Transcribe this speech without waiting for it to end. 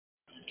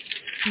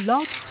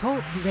Blog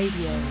Talk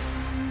Radio.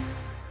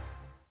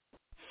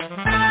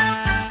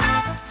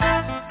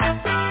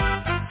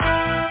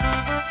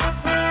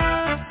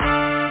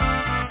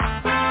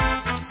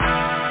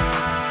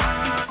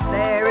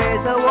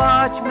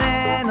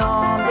 Watchman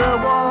on the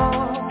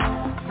wall,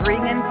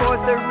 bringing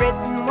forth the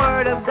written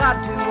word of God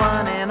to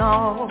one and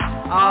all.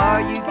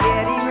 Are you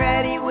getting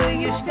ready? Will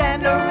you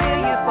stand or will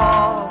you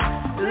fall?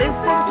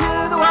 Listen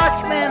to the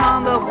watchman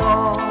on the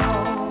wall.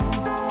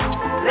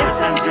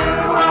 Listen to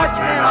the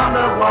watchman on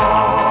the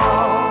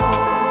wall.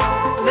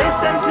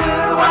 Listen to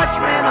the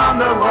watchman on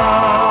the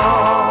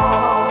wall.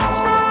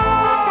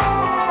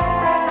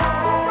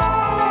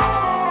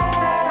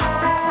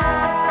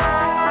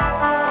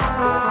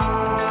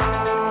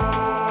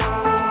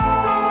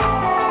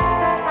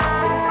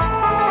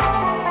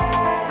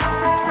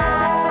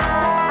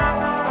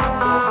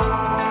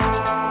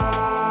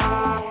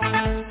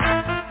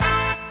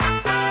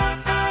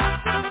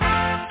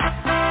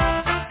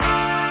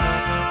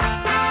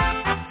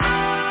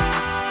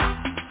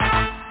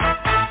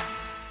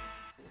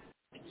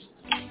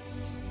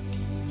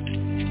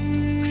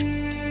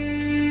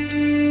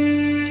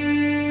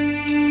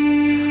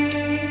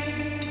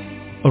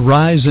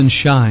 Arise and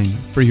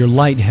shine, for your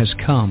light has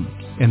come,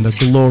 and the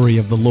glory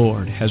of the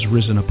Lord has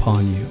risen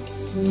upon you.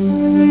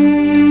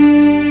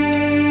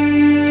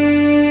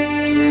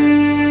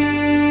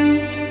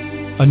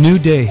 A new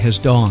day has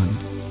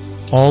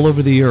dawned. All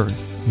over the earth,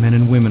 men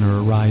and women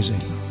are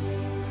arising.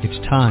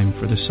 It's time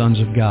for the sons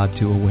of God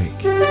to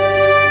awake.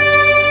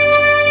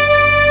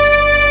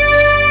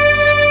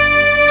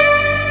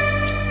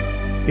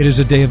 It is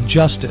a day of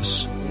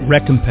justice,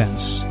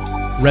 recompense,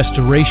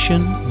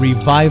 restoration,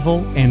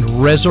 revival,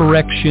 and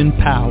resurrection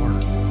power.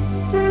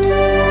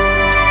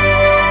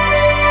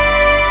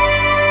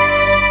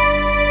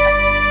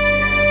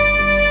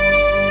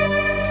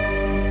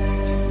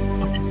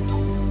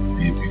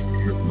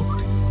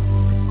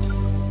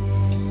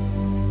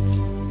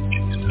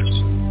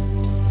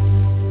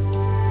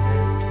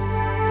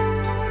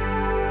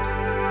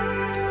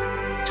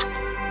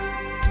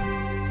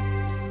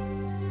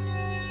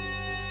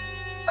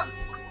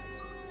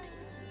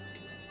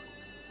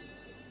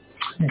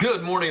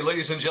 Good morning,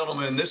 ladies and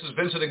gentlemen. This is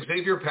Vincent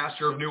Xavier,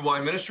 pastor of New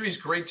Wine Ministries.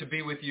 Great to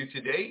be with you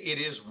today. It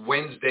is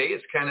Wednesday.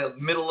 It's kind of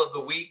middle of the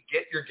week.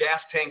 Get your gas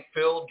tank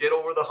filled. Get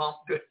over the hump.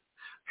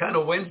 Kind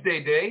of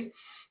Wednesday day.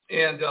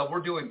 And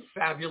we're doing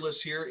fabulous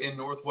here in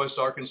Northwest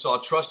Arkansas,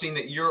 trusting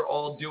that you're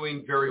all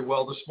doing very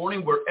well this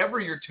morning, wherever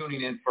you're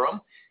tuning in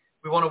from.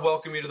 We want to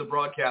welcome you to the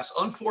broadcast.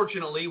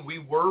 Unfortunately, we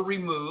were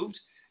removed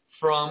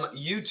from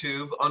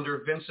YouTube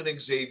under Vincent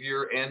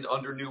Xavier and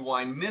under New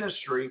Wine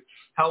Ministry.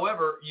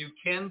 However, you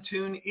can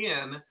tune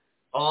in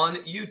on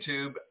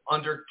YouTube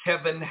under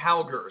Kevin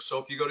Hauger. So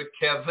if you go to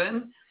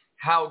Kevin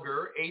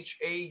Hauger,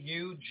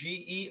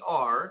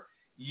 Hauger,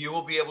 you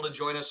will be able to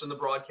join us in the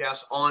broadcast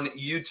on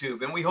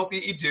YouTube. And we hope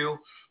that you do.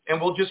 And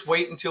we'll just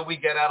wait until we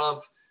get out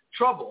of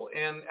trouble.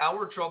 And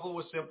our trouble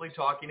was simply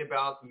talking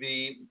about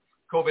the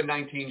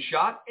COVID-19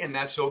 shot, and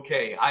that's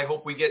okay. I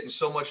hope we get in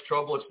so much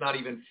trouble it's not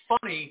even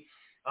funny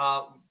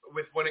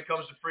with when it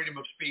comes to freedom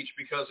of speech,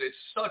 because it's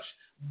such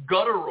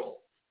guttural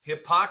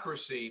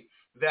hypocrisy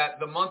that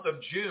the month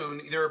of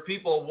June, there are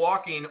people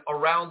walking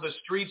around the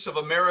streets of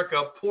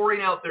America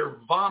pouring out their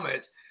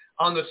vomit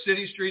on the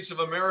city streets of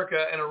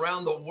America and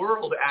around the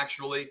world,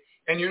 actually,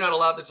 and you're not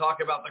allowed to talk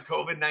about the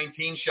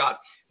COVID-19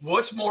 shot.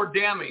 What's more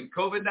damning,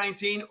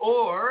 COVID-19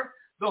 or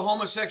the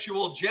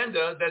homosexual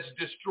agenda that's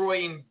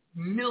destroying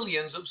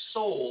millions of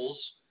souls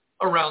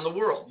around the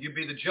world? You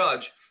be the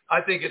judge.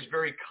 I think it's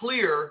very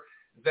clear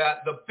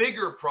that the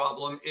bigger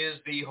problem is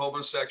the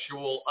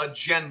homosexual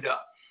agenda.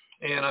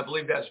 And I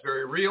believe that's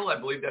very real. I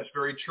believe that's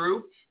very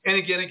true. And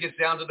again, it gets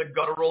down to the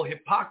guttural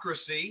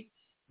hypocrisy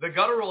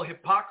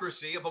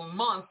of a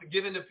month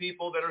given to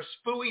people that are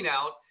spewing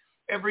out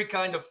every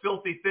kind of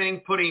filthy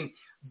thing, putting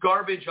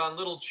garbage on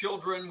little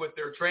children with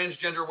their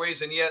transgender ways,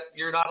 and yet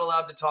you're not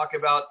allowed to talk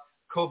about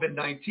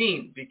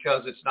COVID-19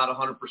 because it's not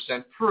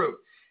 100% true.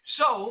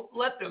 So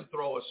let them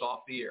throw us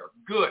off the air.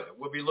 Good.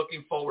 We'll be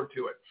looking forward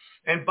to it.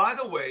 And by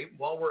the way,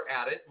 while we're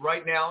at it,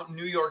 right now,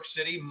 New York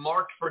City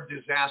marked for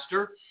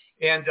disaster.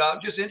 And I'm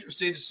just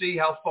interested to see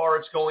how far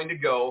it's going to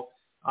go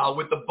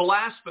with the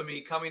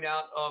blasphemy coming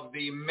out of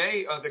the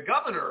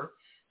governor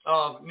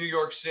of New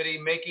York City,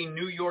 making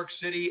New York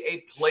City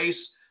a place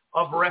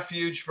of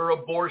refuge for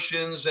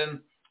abortions.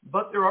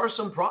 But there are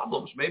some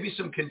problems, maybe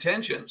some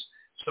contentions.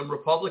 Some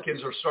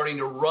Republicans are starting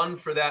to run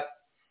for that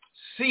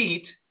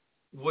seat,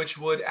 which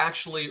would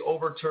actually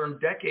overturn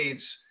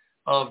decades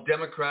of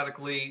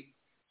democratically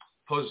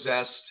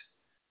possessed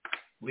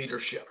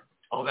leadership.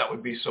 Oh, that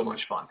would be so much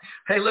fun.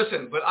 Hey,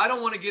 listen, but I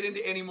don't want to get into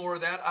any more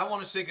of that. I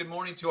want to say good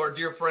morning to our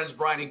dear friends,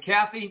 Brian and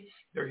Cathy.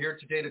 They're here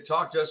today to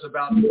talk to us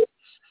about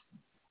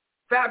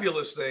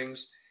fabulous things.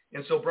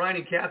 And so, Brian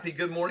and Cathy,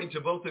 good morning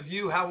to both of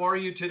you. How are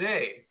you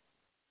today?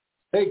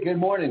 Hey, good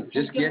morning.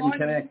 Just getting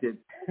connected.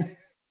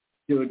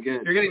 Doing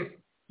good.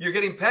 You're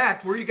getting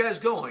packed. Where are you guys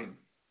going?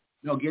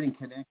 No, getting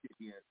connected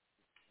here.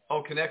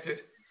 Oh, connected.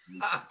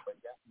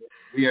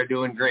 We are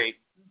doing great.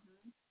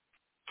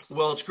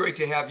 Well, it's great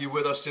to have you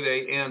with us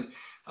today, and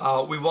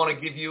we want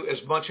to give you as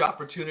much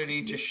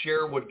opportunity to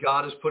share what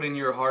God has put in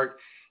your heart.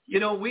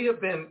 You know, we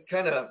have been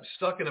kind of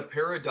stuck in a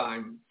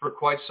paradigm for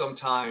quite some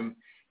time,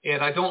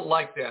 and I don't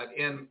like that.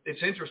 And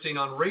it's interesting,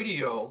 on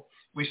radio,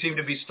 we seem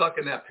to be stuck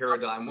in that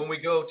paradigm. When we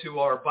go to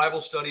our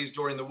Bible studies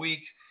during the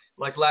week,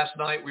 like last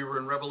night, we were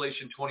in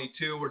Revelation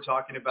 22. We're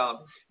talking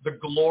about the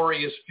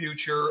glorious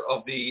future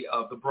of the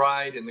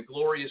bride and the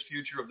glorious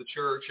future of the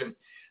church. And,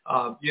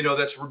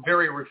 that's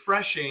very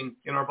refreshing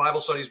in our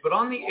Bible studies. But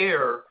on the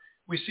air,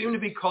 we seem to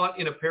be caught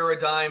in a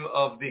paradigm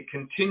of the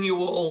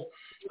continual,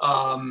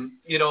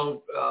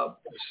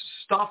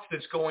 stuff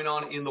that's going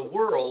on in the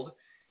world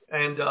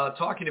and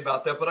talking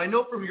about that. But I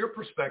know from your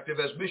perspective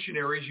as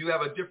missionaries, you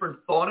have a different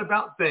thought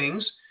about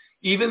things,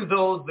 even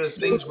though the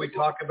things we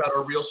talk about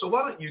are real. So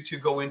why don't you two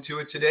go into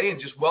it today and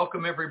just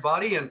welcome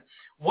everybody. And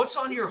what's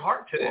on your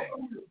heart today?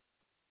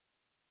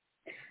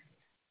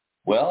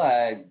 Well,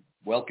 I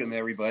welcome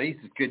everybody.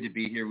 It's good to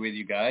be here with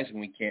you guys, and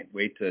we can't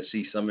wait to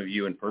see some of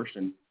you in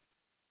person.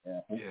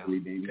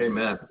 Hopefully, maybe.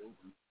 Amen.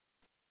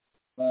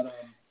 But, I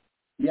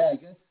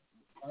guess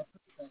my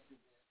perspective,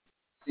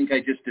 I think I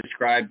just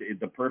described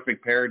the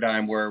perfect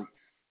paradigm where,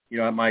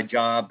 at my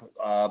job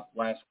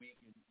last week.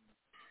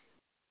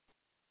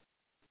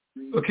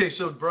 Okay,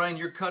 so Brian,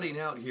 you're cutting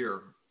out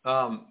here.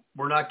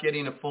 We're not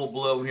getting a full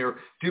blow here.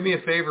 Do me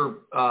a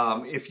favor,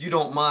 if you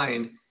don't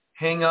mind,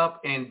 hang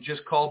up and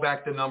just call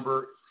back the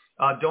number.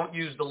 Don't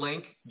use the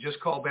link. Just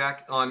call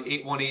back on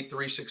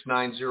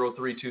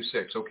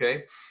 818-369-0326,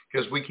 okay?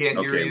 Because we can't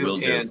hear you. Will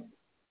do.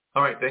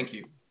 All right, thank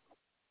you.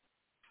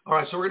 All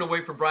right, so we're going to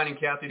wait for Brian and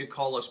Cathy to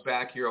call us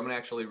back here. I'm going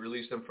to actually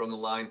release them from the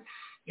line.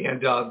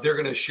 And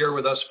they're going to share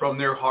with us from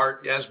their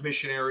heart as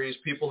missionaries,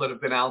 people that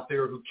have been out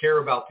there who care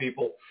about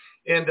people.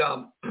 And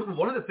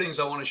one of the things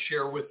I want to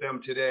share with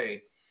them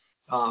today,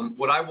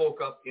 what I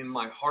woke up in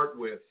my heart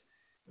with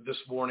this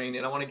morning,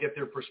 and I want to get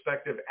their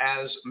perspective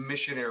as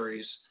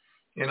missionaries,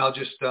 and I'll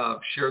just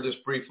share this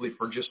briefly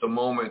for just a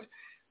moment.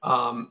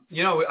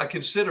 I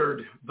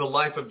considered the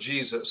life of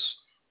Jesus,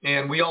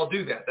 and we all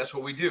do that. That's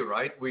what we do,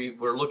 right?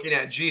 We're looking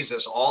at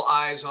Jesus, all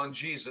eyes on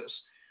Jesus.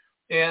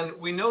 And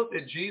we note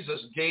that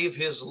Jesus gave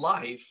his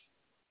life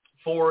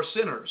for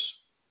sinners.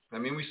 I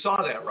mean, we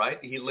saw that, right?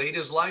 He laid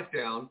his life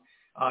down.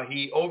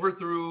 He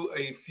overthrew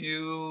a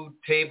few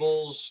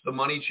tables, the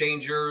money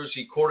changers.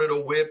 He courted a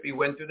whip. He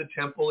went through the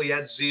temple. He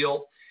had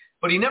zeal.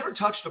 But he never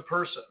touched a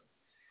person.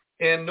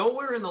 And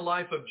nowhere in the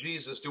life of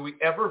Jesus do we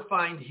ever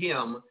find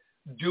him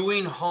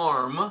doing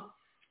harm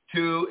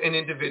to an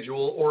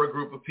individual or a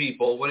group of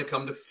people when it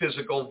comes to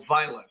physical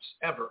violence,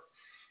 ever.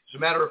 As a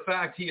matter of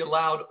fact, he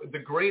allowed the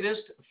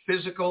greatest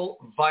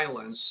physical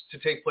violence to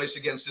take place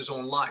against his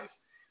own life.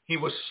 He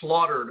was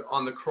slaughtered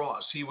on the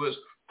cross. He was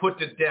put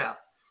to death.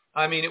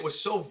 I mean, it was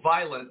so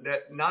violent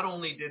that not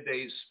only did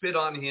they spit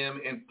on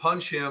him and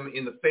punch him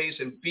in the face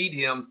and beat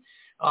him,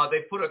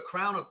 they put a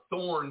crown of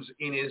thorns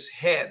in his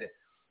head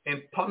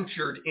and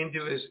punctured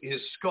into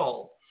his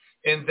skull.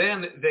 And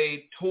then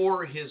they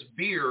tore his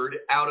beard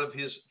out of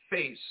his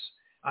face.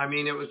 I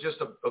mean, it was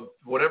just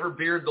whatever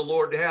beard the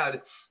Lord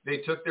had, they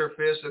took their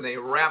fist and they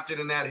wrapped it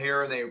in that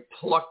hair and they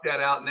plucked that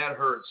out, and that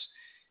hurts.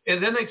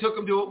 And then they took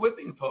him to a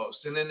whipping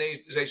post, and then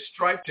they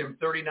striped him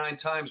 39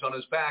 times on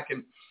his back,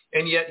 and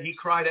yet he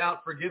cried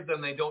out, "Forgive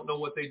them, they don't know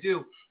what they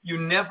do." You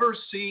never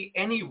see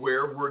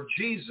anywhere where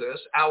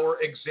Jesus, our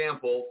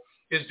example,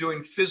 is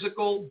doing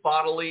physical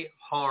bodily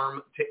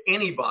harm to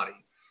anybody.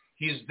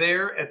 He's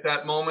there at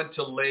that moment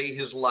to lay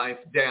his life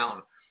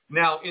down.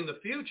 Now, in the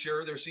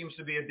future, there seems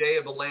to be a day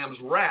of the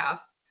Lamb's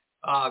wrath.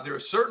 There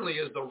certainly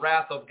is the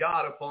wrath of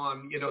God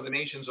upon, the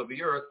nations of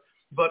the earth.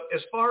 But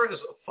as far as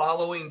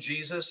following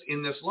Jesus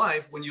in this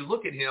life, when you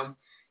look at him,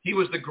 he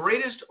was the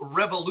greatest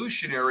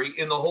revolutionary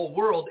in the whole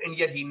world, and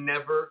yet he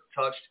never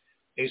touched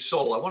a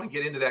soul. I want to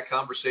get into that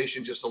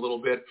conversation just a little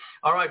bit.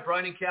 All right,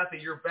 Brian and Cathy,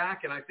 you're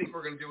back, and I think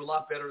we're going to do a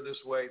lot better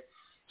this way.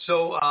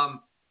 So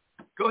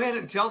go ahead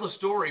and tell the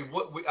story.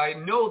 I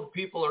know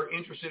people are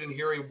interested in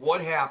hearing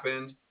what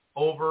happened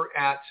over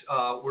at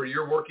where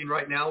you're working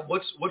right now.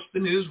 What's the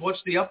news?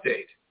 What's the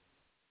update?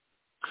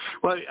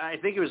 Well, I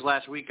think it was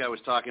last week I was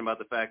talking about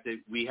the fact that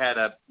we had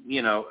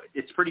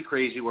it's pretty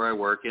crazy where I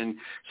work. And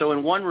so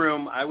in one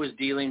room, I was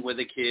dealing with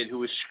a kid who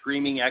was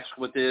screaming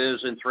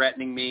expletives and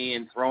threatening me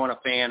and throwing a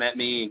fan at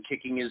me and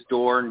kicking his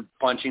door and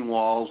punching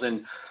walls.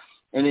 And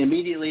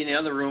immediately in the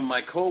other room,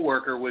 my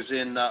coworker was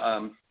in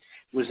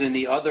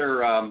the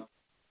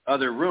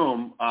other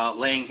room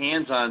laying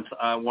hands on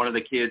one of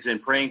the kids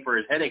and praying for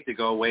his headache to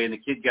go away. And the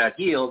kid got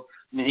healed,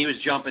 and he was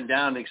jumping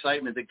down in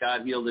excitement that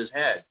God healed his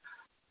head.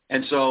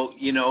 And so,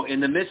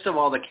 in the midst of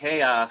all the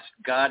chaos,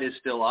 God is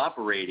still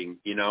operating,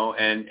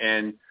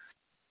 and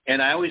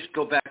I always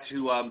go back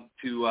to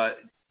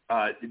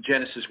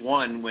Genesis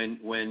 1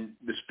 when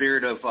the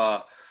Spirit of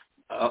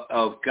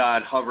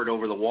God hovered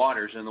over the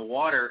waters, and the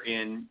water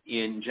in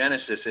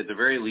Genesis, at the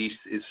very least,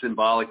 is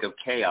symbolic of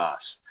chaos.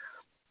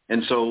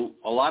 And so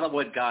a lot of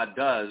what God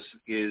does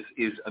is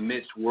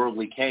amidst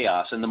worldly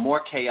chaos. And the more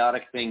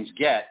chaotic things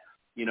get,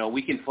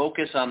 we can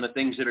focus on the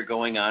things that are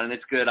going on, and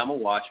it's good. I'm a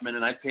watchman,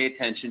 and I pay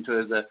attention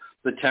to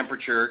the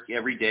temperature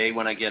every day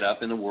when I get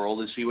up in the world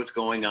and see what's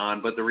going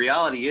on. But the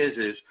reality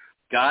is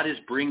God is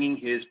bringing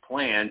his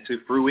plan to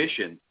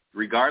fruition,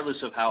 regardless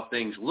of how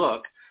things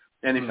look.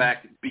 And in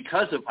fact,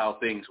 because of how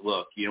things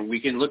look, we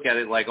can look at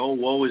it like, oh,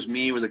 woe is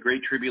me, where the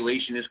great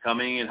tribulation is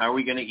coming, and how are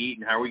we going to eat,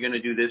 and how are we going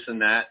to do this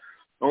and that?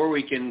 Or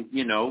we can,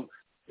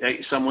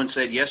 someone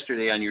said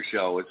yesterday on your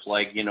show, it's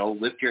like,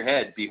 lift your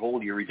head,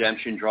 behold, your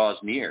redemption draws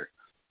near.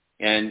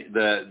 And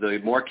the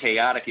more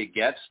chaotic it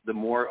gets, the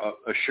more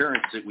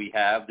assurance that we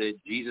have that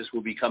Jesus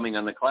will be coming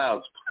on the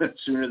clouds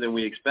sooner than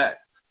we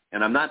expect.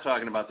 And I'm not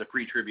talking about the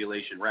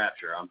pre-tribulation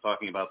rapture. I'm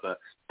talking about the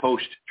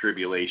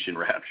post-tribulation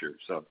rapture.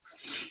 So,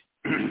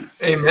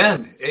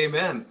 Amen.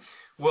 Amen.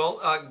 Well,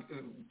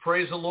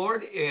 praise the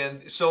Lord.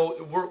 And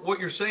so what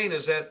you're saying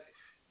is that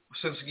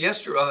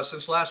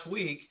since last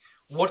week,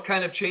 what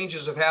kind of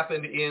changes have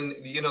happened in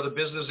the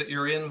business that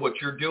you're in, what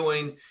you're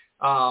doing?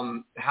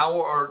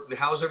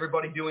 How's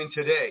everybody doing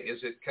today?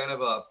 Is it kind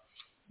of a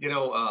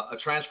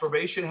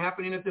transformation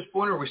happening at this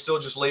point, or are we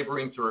still just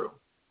laboring through?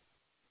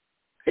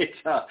 It's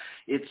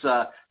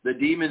the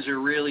demons are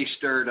really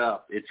stirred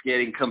up. It's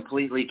getting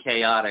completely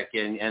chaotic,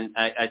 and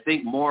I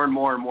think more and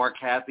more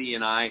Cathy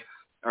and I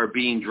are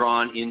being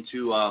drawn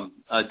into a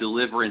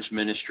deliverance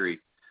ministry.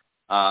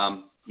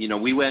 We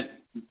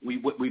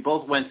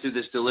both went through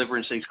this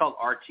deliverance thing. It's called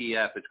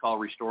RTF. It's called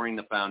Restoring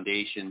the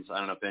Foundations. I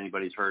don't know if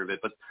anybody's heard of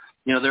it, but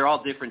they're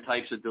all different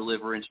types of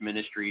deliverance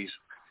ministries.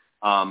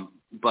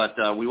 But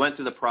we went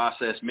through the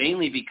process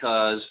mainly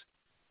because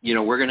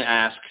we're going to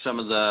ask some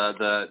of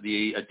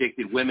the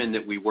addicted women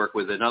that we work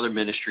with, another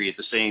ministry at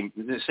the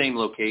same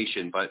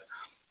location, but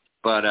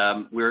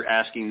we're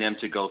asking them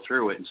to go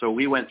through it. And so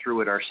we went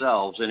through it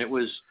ourselves, and it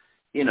was,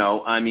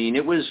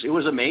 it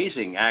was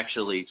amazing,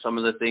 actually, some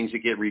of the things that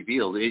get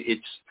revealed. It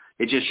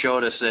just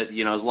showed us that,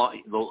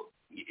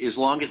 as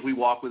long as we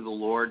walk with the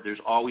Lord,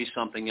 there's always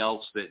something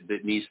else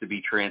that needs to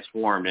be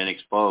transformed and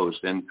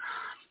exposed. And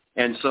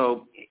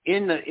so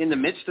in the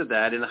midst of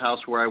that, in the house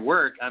where I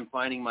work, I'm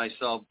finding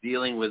myself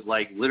dealing with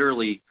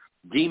literally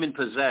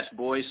demon-possessed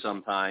boys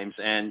sometimes,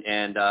 and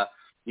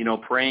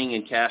praying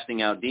and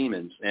casting out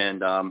demons.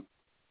 And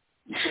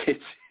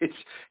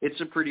it's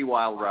a pretty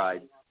wild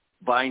ride.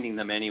 Binding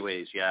them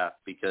anyways,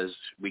 because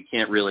we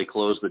can't really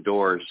close the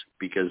doors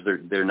because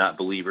they're not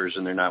believers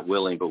and they're not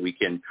willing, but we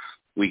can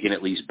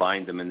at least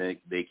bind them, and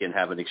they can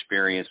have an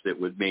experience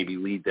that would maybe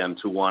lead them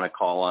to want to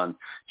call on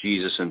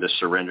Jesus and to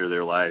surrender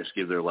their lives,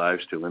 give their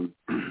lives to him.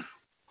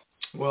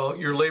 Well,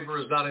 your labor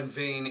is not in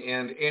vain,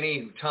 and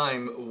any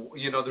time,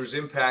 there's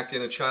impact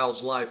in a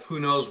child's life,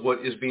 who knows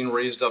what is being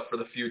raised up for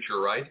the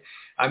future, right?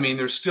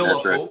 There's still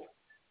That's right. hope,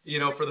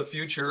 for the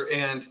future,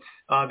 and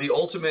the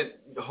ultimate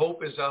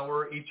hope is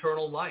our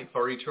eternal life,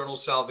 our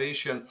eternal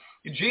salvation.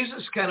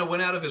 Jesus kind of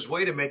went out of his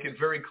way to make it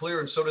very clear,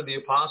 and so did the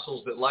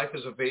apostles, that life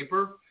is a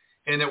vapor,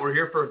 and that we're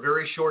here for a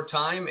very short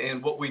time,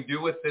 and what we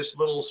do with this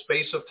little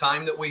space of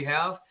time that we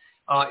have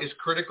is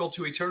critical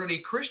to eternity.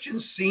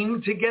 Christians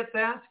seem to get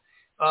that.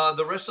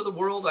 The rest of the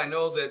world, I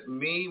know that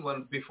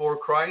before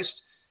Christ,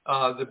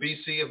 the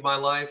BC of my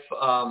life,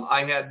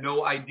 I had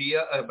no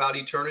idea about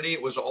eternity.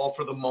 It was all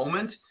for the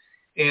moment.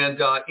 And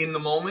in the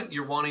moment,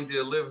 you're wanting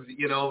to live,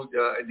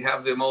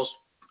 have the most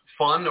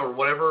fun or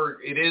whatever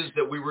it is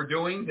that we were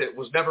doing that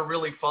was never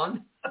really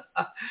fun.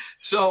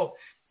 So,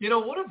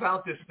 what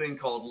about this thing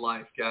called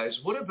life, guys?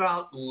 What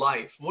about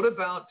life? What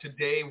about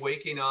today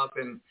waking up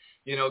and,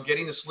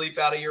 getting the sleep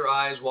out of your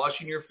eyes,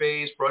 washing your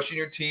face, brushing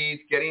your teeth,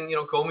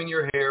 combing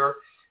your hair,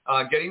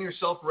 getting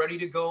yourself ready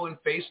to go and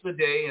face the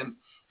day? And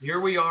here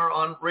we are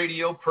on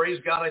radio. Praise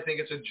God. I think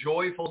it's a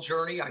joyful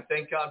journey. I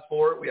thank God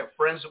for it. We have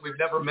friends that we've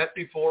never met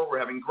before. We're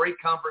having great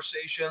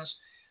conversations.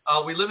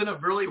 We live in a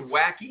really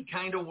wacky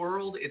kind of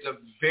world. It's a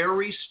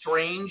very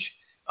strange,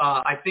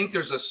 I think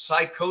there's a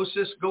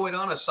psychosis going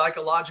on, a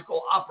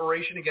psychological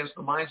operation against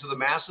the minds of the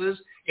masses.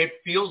 It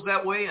feels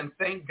that way, and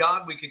thank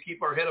God we could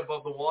keep our head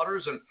above the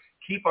waters and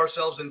keep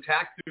ourselves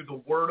intact through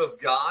the Word of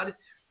God.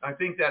 I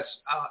think that's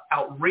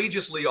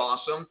outrageously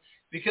awesome,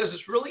 because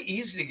it's really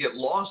easy to get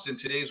lost in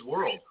today's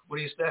world. What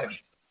do you say?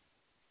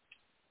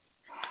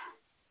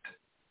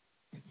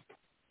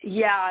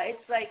 Yeah,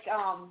 it's like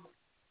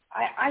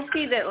I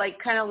see that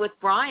kind of with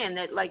Brian,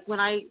 that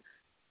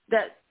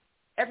that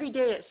every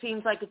day it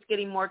seems like it's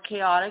getting more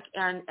chaotic,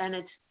 and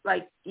it's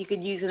like you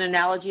could use an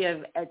analogy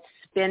of it's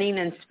spinning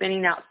and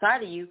spinning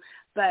outside of you,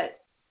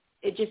 but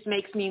it just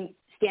makes me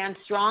stand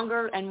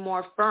stronger and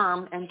more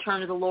firm and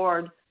turn to the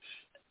Lord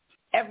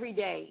every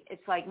day.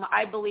 It's like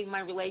I believe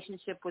my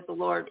relationship with the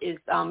Lord is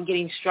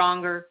getting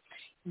stronger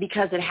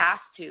because it has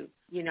to,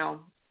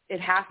 it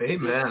has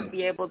to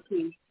be able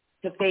to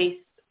face,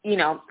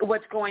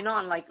 what's going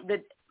on,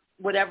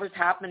 whatever's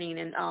happening.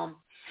 And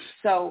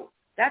so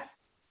that's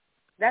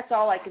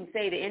all I can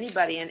say to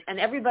anybody. And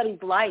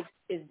everybody's life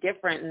is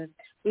different. And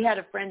we have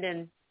a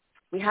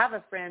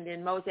friend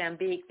in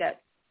Mozambique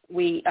that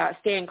we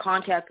stay in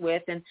contact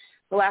with. And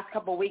the last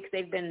couple of weeks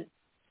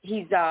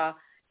he's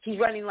he's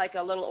running like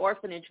a little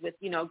orphanage with,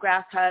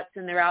 grass huts,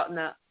 and they're out in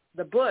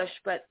the bush.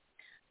 But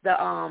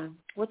the,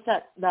 what's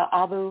that, the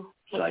Abu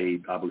Said,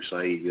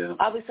 yeah.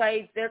 Abu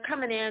Said, they're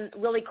coming in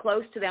really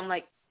close to them,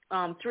 like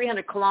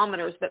 300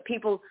 kilometers, but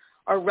people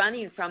are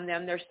running from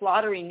them. They're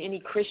slaughtering any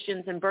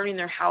Christians and burning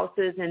their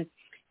houses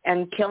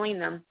and killing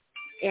them.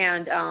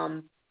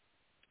 And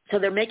so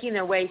they're making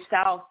their way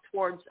south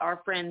towards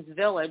our friend's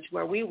village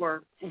where we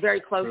were, very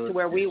close to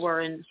where we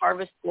were in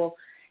Harvest School.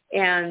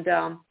 And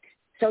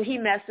so he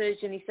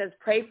messaged and he says,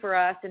 pray for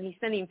us. And he's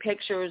sending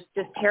pictures,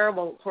 just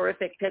terrible,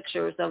 horrific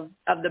pictures of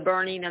the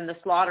burning and the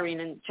slaughtering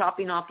and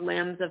chopping off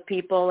limbs of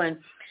people. And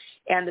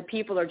the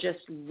people are just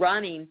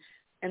running.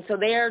 And so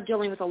they are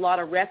dealing with a lot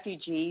of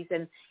refugees.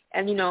 And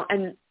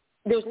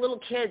there's little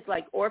kids,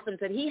 like orphans,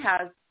 that he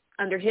has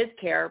under his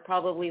care,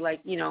 probably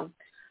like,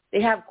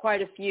 they have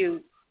quite a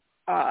few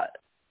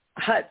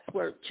huts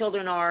where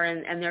children are,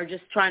 and they're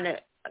just trying to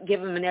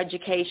give them an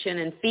education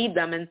and feed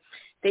them, and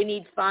they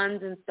need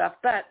funds and stuff.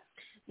 But,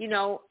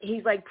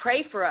 he's like,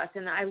 pray for us.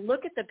 And I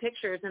look at the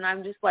pictures, and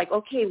I'm just like,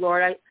 okay,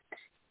 Lord,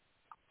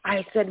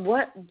 I said,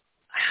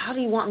 how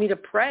do you want me to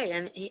pray?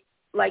 And he,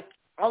 like,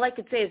 all I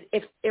could say is,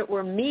 if it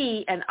were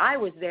me and I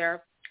was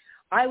there,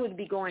 I would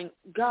be going,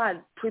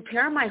 God,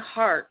 prepare my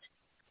heart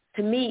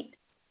to meet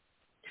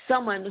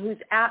someone who's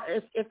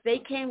if they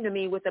came to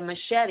me with a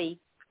machete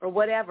or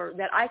whatever,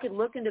 that I could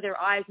look into their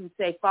eyes and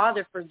say,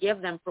 Father,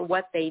 forgive them for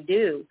what they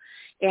do.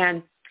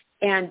 And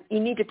you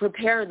need to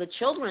prepare the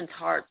children's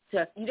hearts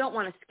you don't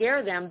want to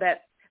scare them,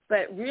 but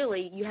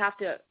really you have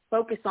to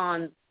focus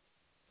on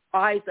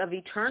eyes of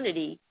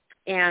eternity.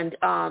 And,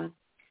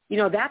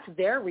 that's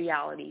their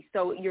reality.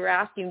 So you're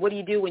asking, what do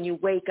you do when you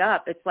wake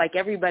up? It's like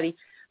everybody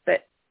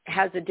but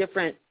has a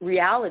different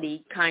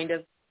reality, kind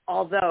of,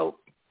 although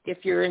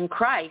if you're in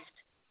Christ,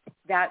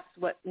 that's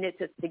what knits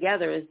us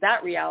together, is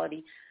that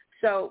reality.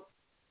 So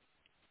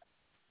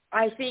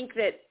I think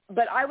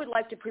but I would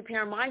like to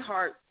prepare my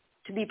heart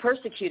to be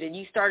persecuted.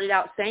 You started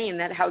out saying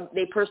that how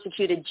they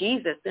persecuted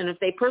Jesus, and if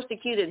they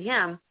persecuted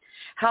him,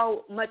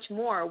 how much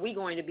more are we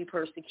going to be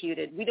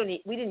persecuted? We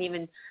didn't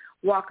even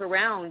walk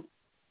around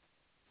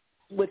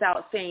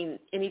without saying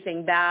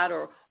anything bad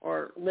or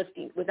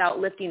without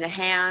lifting a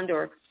hand,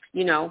 or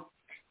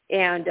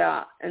and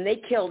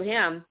they killed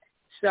him.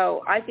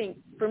 So I think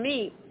for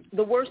me,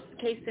 the worst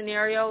case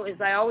scenario is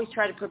I always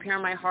try to prepare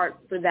my heart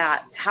for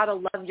that, how to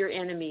love your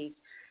enemies,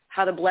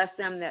 how to bless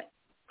them that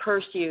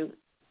curse you.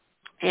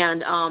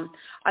 And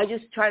I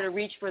just try to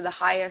reach for the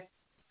highest,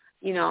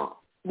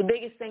 the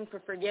biggest thing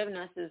for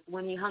forgiveness is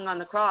when he hung on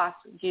the cross,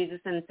 Jesus,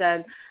 and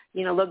said,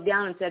 looked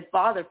down and said,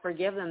 Father,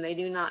 forgive them. They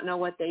do not know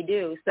what they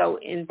do. So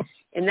in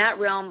that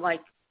realm,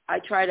 like, I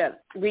try to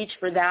reach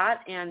for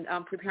that and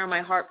prepare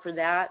my heart for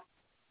that,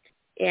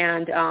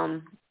 and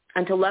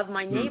to love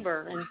my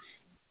neighbor. And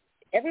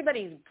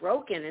everybody's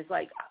broken. It's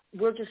like,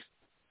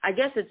 I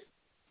guess it's,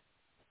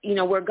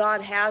 where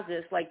God has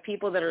us, like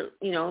people that are,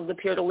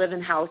 appear to live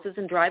in houses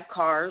and drive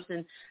cars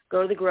and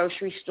go to the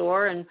grocery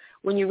store. And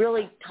when you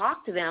really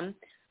talk to them,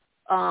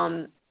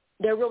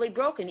 they're really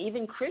broken.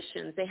 Even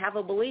Christians, they have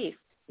a belief,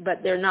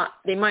 but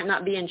they might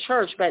not be in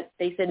church, but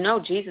they said, no,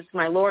 Jesus is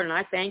my Lord, and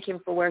I thank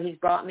him for where he's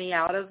brought me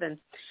out of.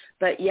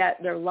 But yet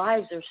their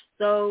lives are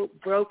so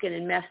broken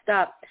and messed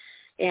up.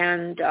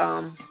 And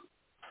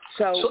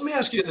so let me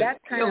ask you that's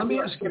kind of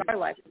what I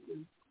like.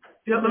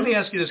 Yeah, let me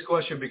ask you this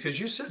question, because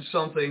you said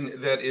something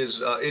that is,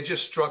 it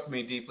just struck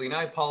me deeply, and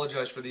I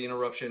apologize for the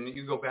interruption.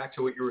 You go back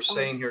to what you were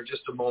saying here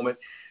just a moment.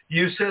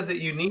 You said that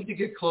you need to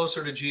get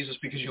closer to Jesus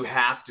because you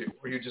have to,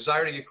 or you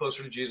desire to get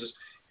closer to Jesus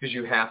because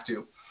you have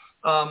to.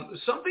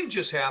 Something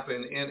just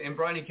happened, and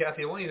Brian and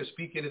Cathy, I want you to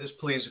speak into this,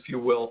 please, if you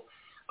will.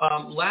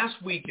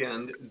 Last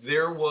weekend,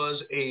 there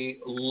was a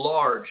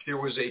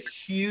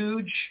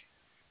huge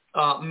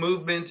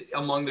movement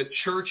among the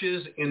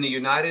churches in the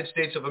United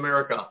States of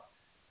America.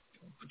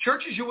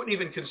 Churches you wouldn't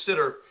even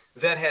consider,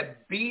 that had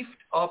beefed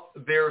up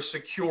their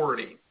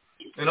security.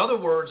 In other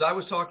words, I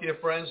was talking to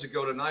friends that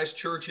go to nice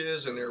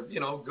churches, and they're,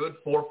 good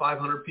 400 or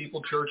 500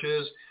 people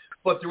churches.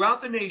 But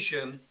throughout the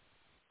nation,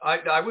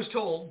 I was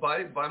told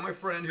by my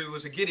friend who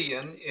was a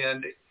Gideon,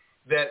 and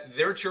that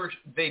their church,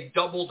 they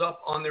doubled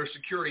up on their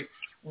security.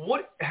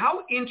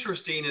 How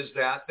interesting is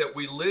that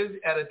we live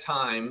at a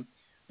time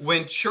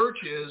when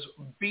churches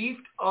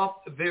beefed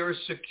up their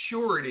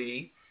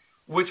security,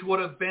 which would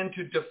have been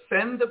to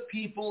defend the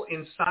people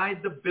inside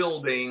the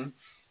building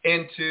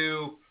and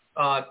to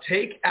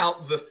take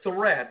out the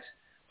threat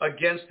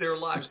against their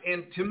lives.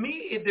 And to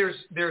me,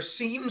 there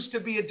seems to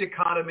be a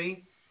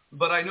dichotomy,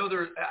 but I know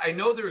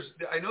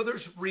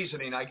there's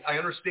reasoning. I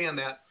understand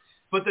that.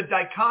 But the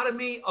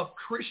dichotomy of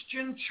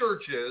Christian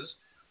churches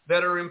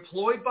that are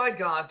employed by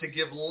God to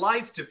give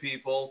life to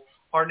people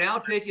are now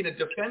taking a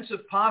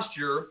defensive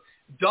posture,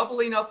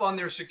 doubling up on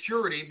their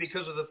security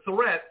because of the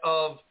threat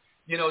of,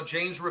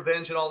 Jane's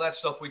revenge and all that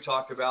stuff we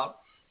talked about.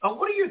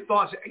 What are your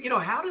thoughts?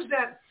 How does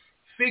that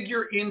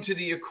figure into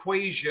the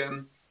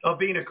equation of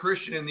being a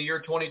Christian in the year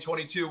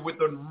 2022 with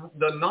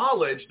the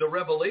knowledge, the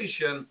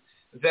revelation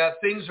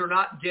that things are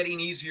not getting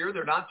easier,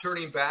 they're not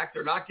turning back,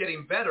 they're not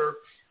getting better,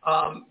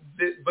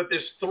 But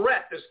this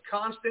threat, this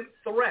constant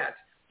threat,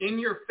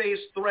 in-your-face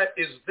threat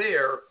is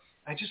there.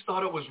 I just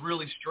thought it was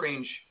really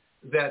strange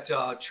that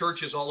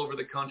churches all over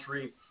the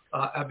country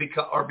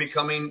are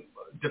becoming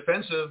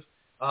defensive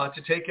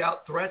to take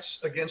out threats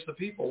against the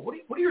people. What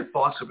are your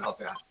thoughts about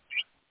that?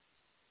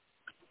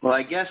 Well,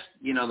 I guess,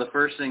 the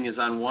first thing is,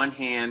 on one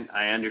hand,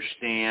 I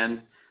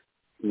understand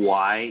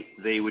why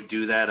they would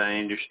do that. I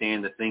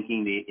understand the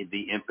thinking,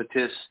 the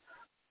impetus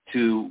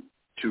to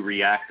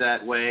react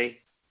that way.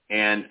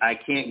 And I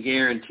can't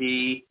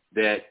guarantee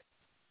that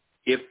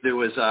if there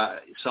was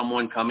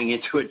someone coming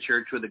into a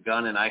church with a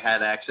gun and I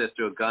had access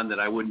to a gun, that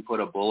I wouldn't put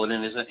a bullet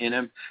in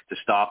him to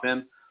stop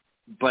him.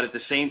 But at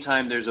the same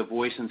time, there's a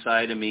voice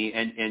inside of me,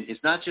 and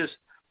it's not just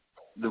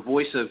the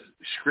voice of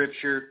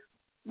Scripture,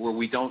 where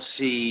we don't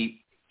see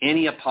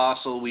any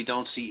apostle, we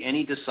don't see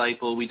any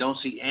disciple, we don't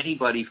see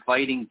anybody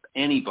fighting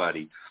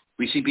anybody.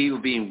 We see people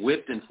being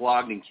whipped and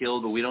flogged and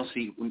killed, but we don't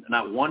see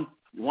not one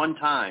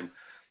time.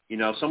 I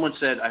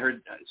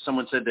heard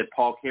someone said that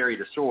Paul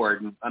carried a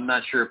sword, and I'm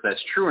not sure if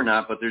that's true or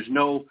not, but there's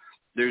no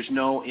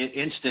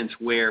instance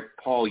where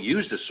Paul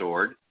used a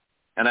sword.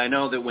 And I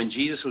know that when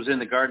Jesus was in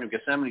the Garden of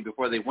Gethsemane,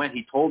 before they went,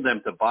 he told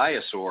them to buy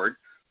a sword,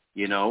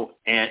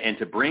 and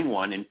to bring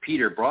one, and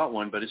Peter brought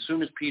one. But as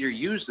soon as Peter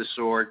used the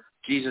sword,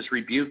 Jesus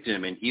rebuked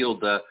him and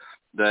healed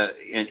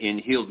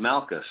healed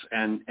Malchus.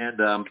 And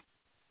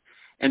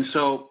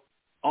so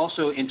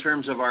also in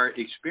terms of our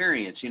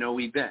experience,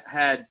 we've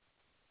had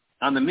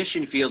on the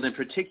mission field in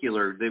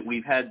particular, that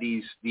we've had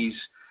these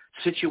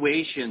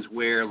situations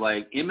where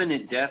like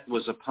imminent death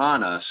was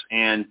upon us,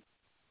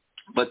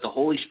 but the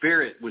Holy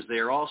Spirit was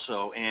there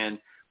also, and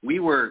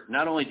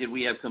not only did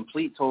we have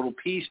complete total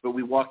peace, but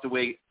we walked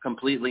away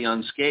completely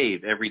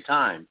unscathed every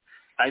time.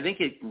 I think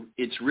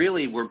it's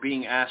really, we're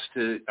being asked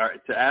to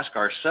ask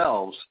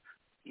ourselves,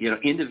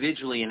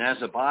 individually and as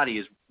a body,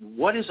 is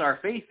what is our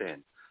faith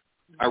in?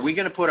 Are we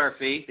going to put our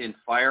faith in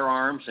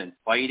firearms and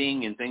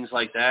fighting and things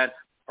like that?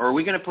 Or are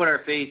we going to put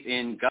our faith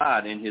in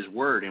God and His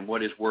Word and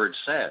what His Word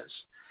says?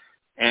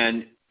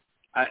 And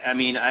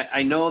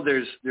I know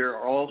there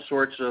are all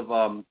sorts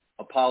of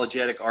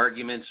apologetic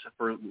arguments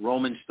for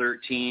Romans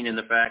 13 and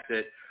the fact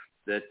that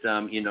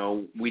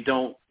we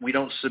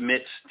don't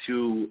submit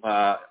to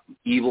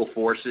evil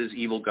forces,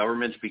 evil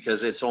governments, because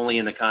it's only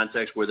in the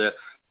context where the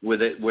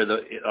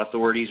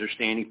authorities are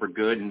standing for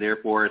good, and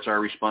therefore it's our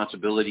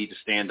responsibility to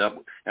stand up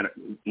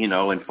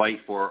and fight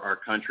for our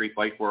country,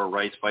 fight for our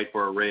rights, fight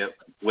for our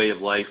way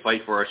of life,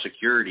 fight for our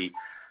security.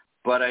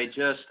 But I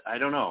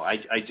don't know.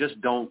 I just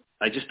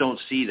don't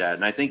see that,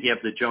 and I think you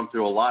have to jump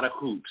through a lot of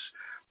hoops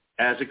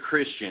as a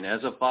Christian,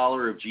 as a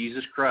follower of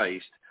Jesus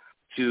Christ,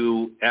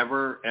 to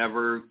ever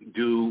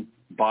do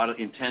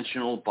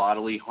intentional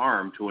bodily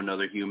harm to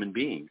another human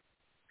being.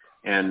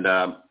 And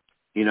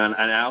and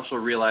I also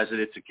realize that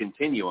it's a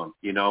continuum.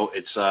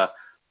 It's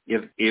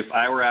if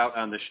I were out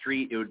on the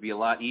street, it would be a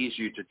lot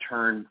easier to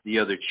turn the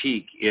other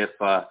cheek if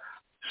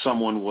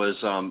someone was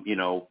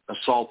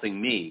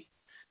assaulting me,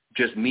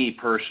 just me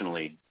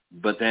personally.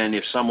 But then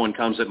if someone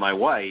comes at my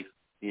wife,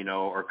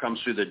 or comes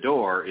through the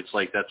door, it's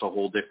like that's a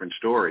whole different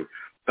story.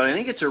 But I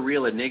think it's a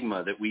real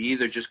enigma that we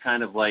either just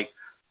kind of like,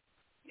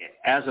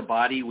 as a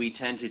body, we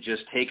tend to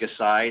just take a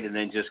side and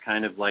then just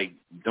kind of like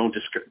don't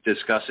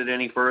discuss it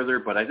any further.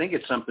 But I think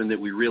it's something that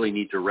we really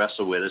need to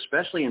wrestle with,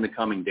 especially in the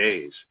coming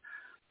days.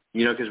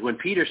 Because when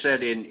Peter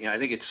said I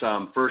think it's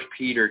 1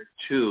 Peter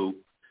 2,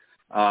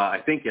 I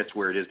think that's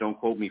where it is. Don't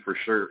quote me for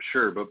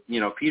sure. But,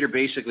 Peter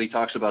basically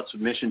talks about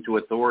submission to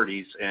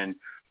authorities, and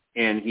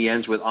he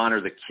ends with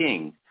honor the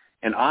king.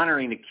 And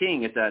honoring the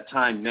king at that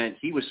time meant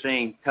he was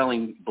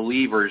telling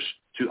believers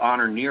to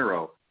honor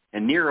Nero.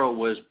 And Nero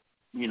was,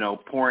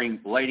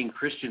 lighting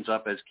Christians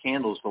up as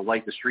candles to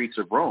light the streets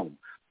of Rome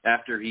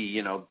after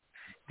he,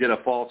 did a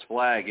false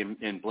flag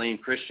and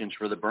blamed Christians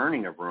for the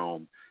burning of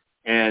Rome.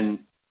 And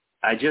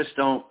I just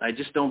don't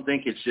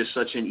think it's just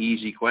such an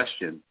easy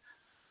question.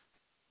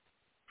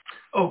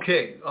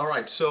 Okay. All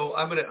right. So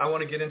I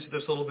want to get into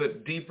this a little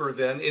bit deeper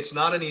then. It's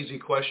not an easy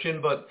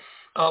question, but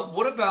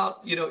what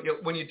about,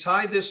 when you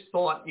tie this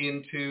thought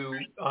into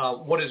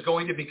what is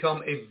going to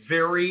become a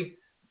very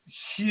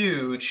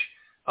huge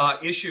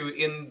issue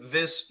in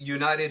this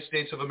United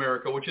States of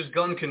America, which is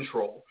gun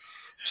control.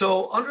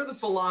 So under the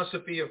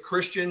philosophy of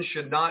Christians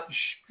should not,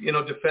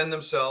 defend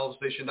themselves,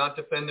 they should not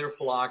defend their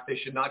flock, they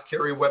should not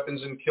carry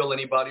weapons and kill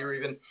anybody or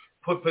even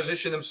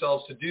position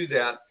themselves to do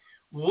that,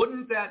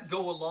 wouldn't that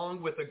go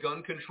along with a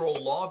gun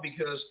control law?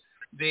 Because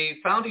the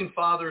founding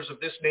fathers of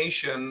this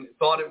nation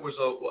thought it was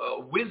a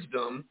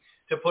wisdom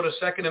to put a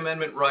Second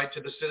Amendment right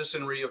to the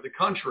citizenry of the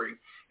country.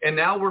 And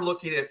now we're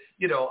looking at,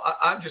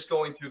 I'm just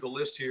going through the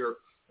list here,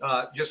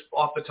 just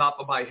off the top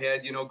of my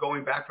head,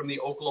 going back from the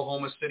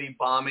Oklahoma City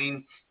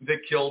bombing that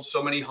killed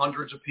so many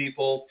hundreds of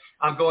people.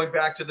 I'm going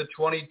back to the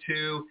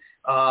 22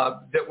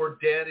 that were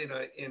dead in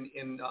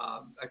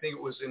I think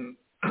it was in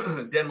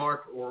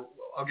Denmark, or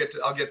I'll get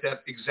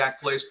that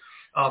exact place.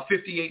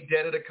 58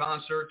 dead at a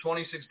concert,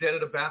 26 dead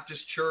at a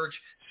Baptist church,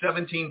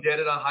 17 dead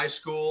at a high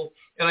school.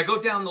 And I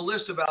go down the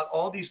list about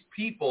all these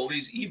people,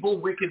 these evil,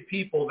 wicked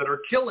people that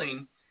are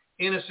killing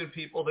innocent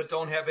people that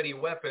don't have any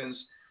weapons.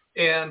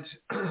 And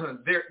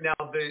now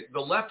the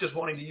left is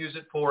wanting to use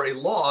it for a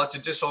law to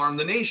disarm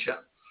the nation.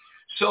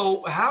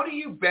 So how do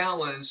you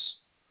balance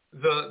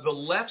the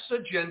left's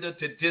agenda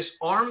to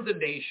disarm the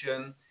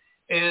nation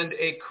and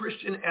a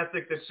Christian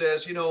ethic that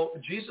says,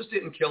 Jesus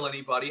didn't kill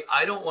anybody.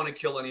 I don't want to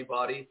kill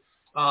anybody.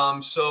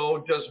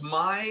 So does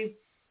my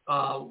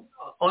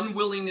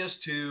unwillingness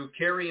to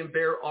carry and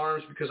bear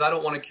arms because I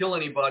don't want to kill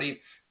anybody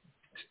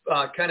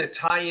kind of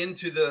tie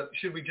into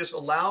should we just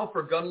allow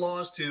for gun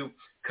laws to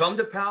come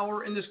to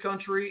power in this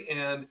country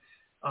and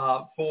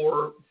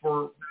for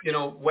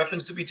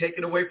weapons to be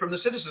taken away from the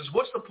citizens?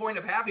 What's the point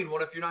of having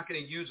one if you're not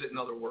going to use it, in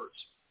other words?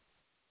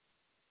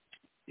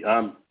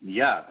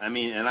 Yeah, I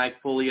mean, and I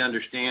fully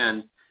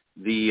understand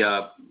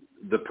the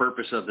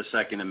purpose of the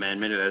Second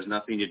Amendment. It has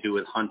nothing to do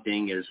with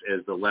hunting as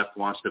the left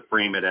wants to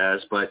frame it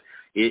as, but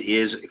it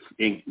is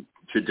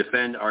to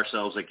defend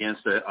ourselves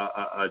against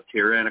a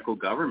tyrannical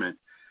government.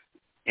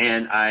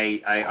 And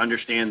I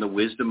understand the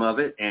wisdom of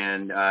it,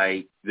 and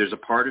there's a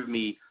part of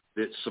me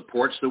that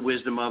supports the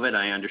wisdom of it.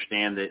 I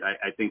understand that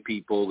I think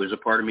there's a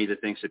part of me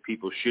that thinks that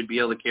people should be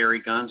able to carry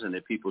guns and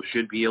that people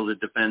should be able to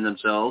defend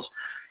themselves.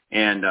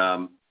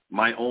 And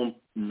my own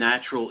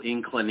natural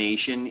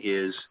inclination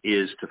is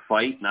to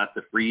fight, not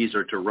to freeze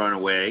or to run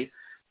away.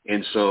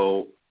 And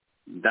so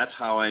that's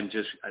how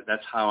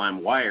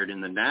I'm wired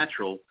in the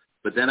natural.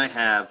 But then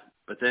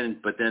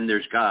then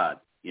there's God,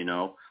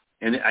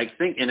 And I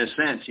think, in a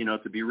sense,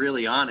 to be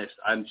really honest,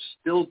 I'm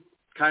still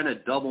kind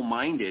of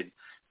double-minded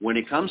when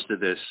it comes to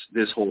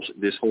this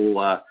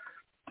whole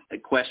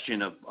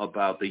question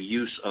about the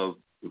use of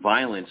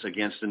violence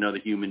against another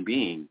human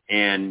being.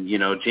 And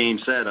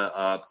James said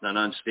a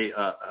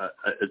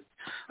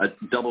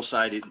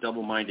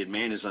double-minded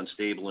man is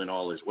unstable in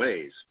all his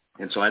ways.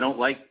 And so I don't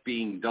like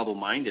being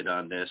double-minded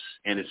on this.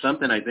 And it's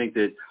something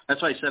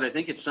that's why I said I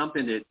think it's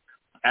something that,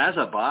 as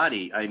a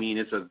body, I mean,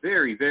 it's a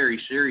very, very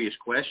serious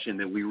question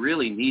that we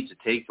really need to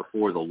take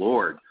before the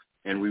Lord,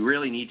 and we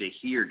really need to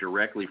hear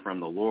directly from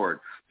the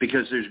Lord,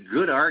 because there's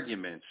good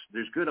arguments.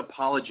 There's good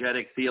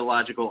apologetic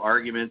theological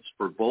arguments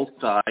for both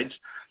sides.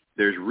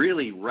 There's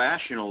really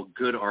rational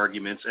good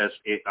arguments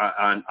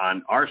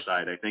on our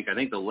side. I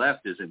think the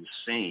left is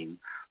insane.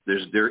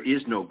 There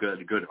is no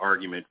good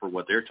argument for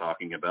what they're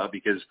talking about,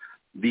 because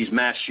these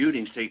mass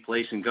shootings take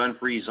place in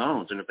gun-free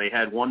zones, and if they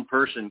had one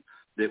person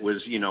that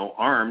was,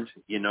 armed,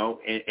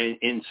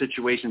 in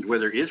situations where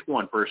there is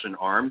one person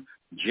armed,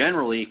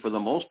 generally, for the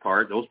most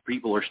part, those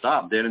people are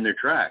stopped dead in their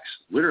tracks,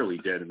 literally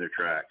dead in their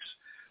tracks,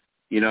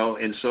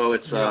 and so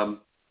it's,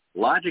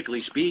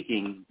 logically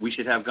speaking, we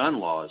should have gun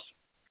laws.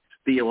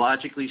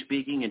 Theologically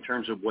speaking, in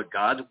terms of what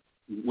God's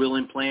will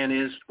and plan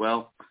is,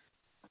 well,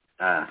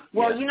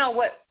 you know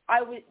what,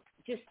 I was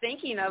just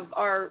thinking of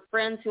our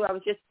friends who I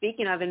was just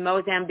speaking of in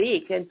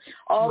Mozambique, and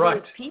all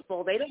those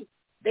people, they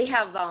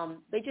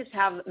just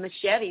have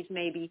machetes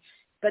maybe,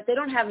 but they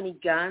don't have any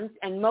guns,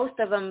 and most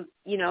of them,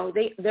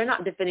 they're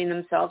not defending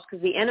themselves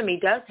because the enemy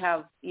does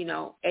have,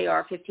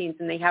 AR-15s,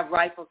 and they have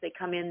rifles. They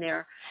come in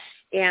there,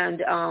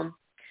 and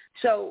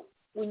so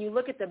when you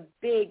look at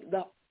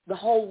the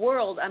whole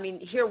world, I mean,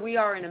 here we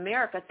are in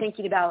America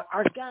thinking about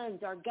our guns,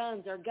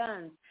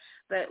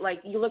 but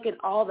like you look at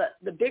all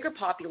the bigger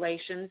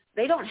populations,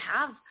 they don't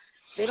have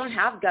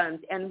guns,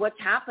 and what's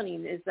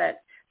happening is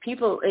that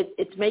people,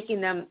 it's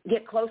making them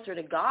get closer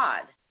to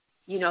God.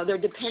 They're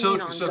depending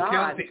on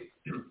God.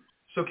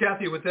 So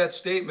Cathy, with that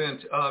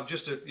statement,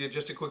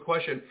 just a quick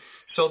question.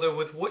 So that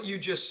with what you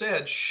just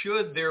said,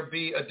 should there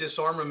be a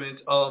disarmament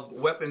of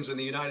weapons in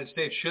the United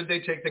States? Should they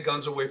take the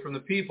guns away from the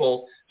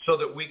people so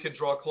that we could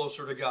draw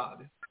closer to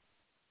God?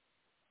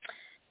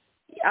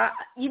 I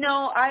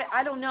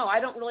don't know. I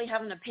don't really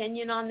have an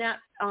opinion on that.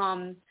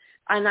 And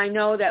I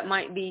know that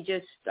might be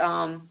just,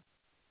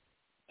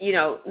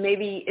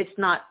 maybe it's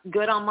not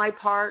good on my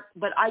part,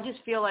 but I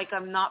just feel like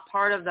I'm not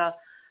part of the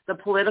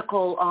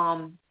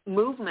political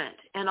movement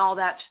and all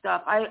that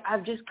stuff.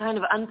 I've just kind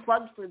of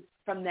unplugged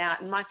from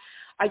that, and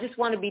I just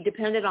want to be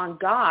dependent on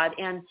God.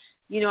 And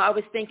I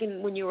was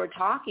thinking when you were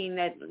talking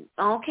that,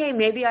 okay,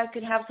 maybe I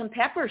could have some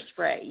pepper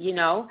spray.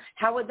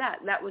 How would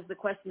that was the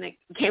question that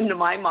came to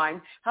my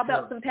mind. How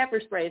about some pepper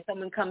spray if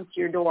someone comes to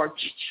your door?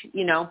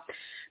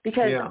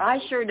 Because I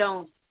sure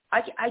don't.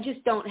 I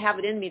just don't have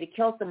it in me to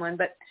kill someone,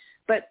 but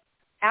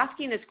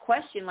asking this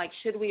question, like,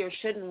 should we or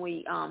shouldn't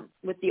we,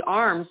 with the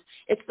arms,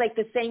 it's like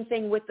the same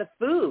thing with the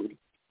food.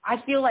 I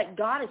feel like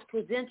God is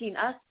presenting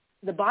us,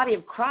 the body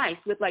of Christ,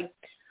 with like,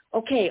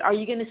 okay, are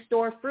you going to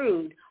store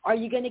food? Are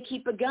you going to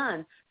keep a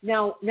gun?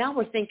 Now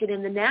we're thinking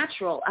in the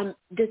natural.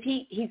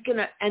 He's going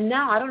to, and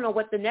now I don't know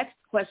what the next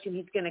question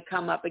he's going to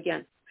come up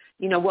against,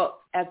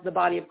 as the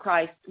body of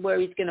Christ, where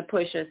he's going to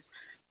push us,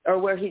 or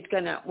where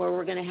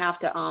we're going to have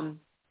to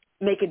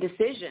make a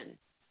decision.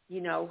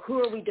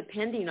 Who are we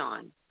depending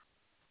on?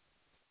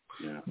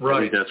 Yeah, right. I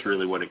think that's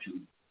really what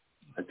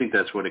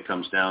it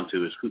comes down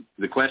to.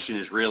 The question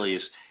is really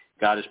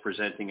God is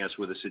presenting us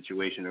with a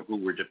situation of who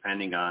we're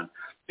depending on.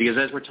 Because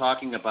as we're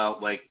talking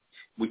about, like,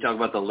 we talk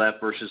about the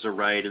left versus the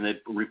right and the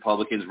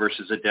Republicans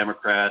versus the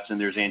Democrats, and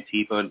there's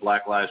Antifa and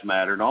Black Lives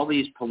Matter and all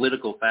these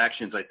political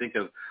factions. I think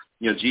of,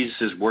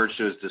 Jesus' words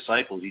to his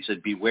disciples. He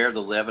said, beware the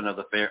leaven of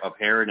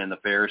Herod and the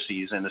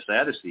Pharisees and the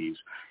Sadducees.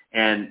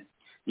 And,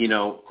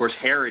 of course,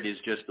 Herod is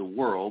just the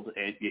world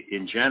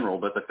in general,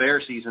 but the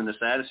Pharisees and the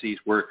Sadducees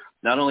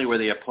not only were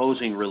they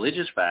opposing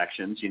religious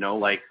factions,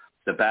 like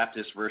the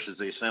Baptists versus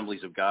the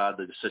Assemblies of God,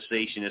 the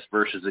cessationists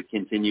versus the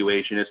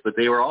continuationists, but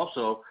they were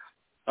also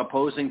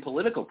opposing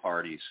political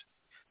parties.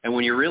 And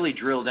when you really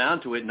drill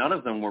down to it, none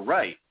of them were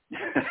right.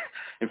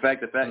 In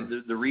fact,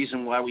 the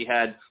reason why we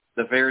had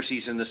the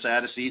Pharisees and the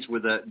Sadducees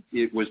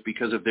it was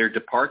because of their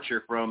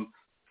departure from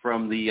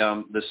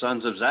the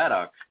sons of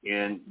Zadok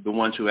and the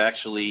ones who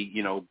actually,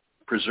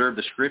 preserved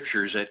the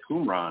scriptures at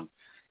Qumran.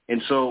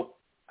 And so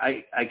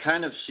I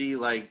kind of see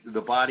like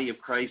the body of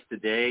Christ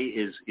today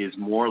is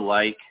more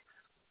like,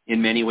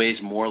 in many ways,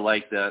 more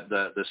like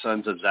the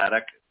sons of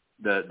Zadok,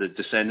 the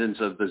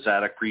descendants of the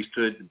Zadok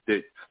priesthood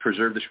that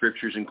preserved the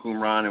scriptures in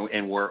Qumran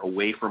and were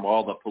away from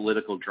all the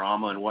political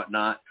drama and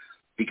whatnot,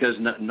 because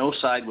no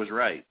side was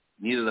right.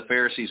 Neither the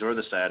Pharisees or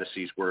the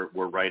Sadducees were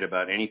right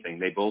about anything.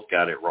 They both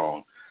got it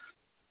wrong.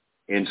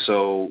 And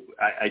so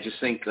I just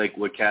think, like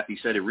what Cathy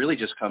said, it really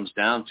just comes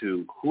down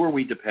to who are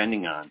we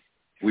depending on?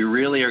 We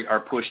really are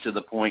pushed to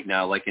the point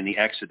now, like in the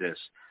Exodus.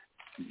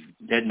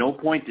 At no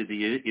point did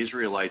the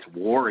Israelites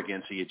war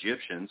against the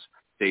Egyptians.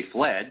 They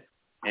fled.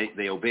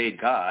 They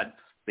obeyed God.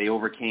 They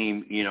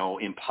overcame,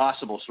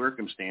 impossible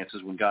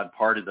circumstances when God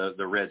parted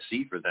the Red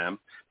Sea for them.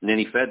 And then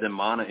he fed them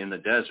manna in the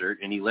desert,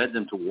 and he led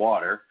them to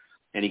water,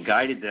 and he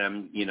guided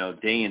them,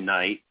 day and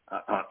night,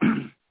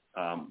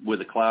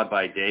 with a cloud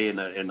by day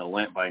and the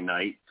lamp by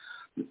night,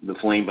 the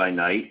flame by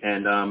night.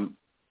 And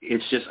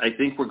it's just, I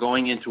think we're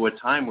going into a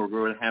time where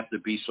we're going to have to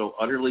be so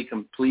utterly,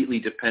 completely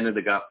dependent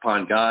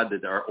upon God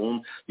that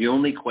the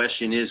only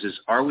question is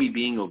are we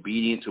being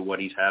obedient to what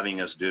he's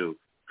having us do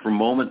from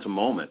moment to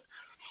moment?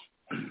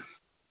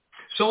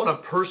 So on a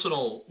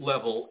personal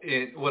level,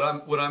 what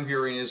I'm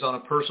hearing is on a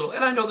personal,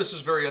 and I know this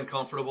is very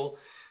uncomfortable.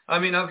 I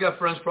mean, I've got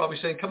friends probably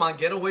saying, "Come on,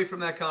 get away from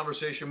that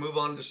conversation, move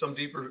on to some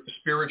deeper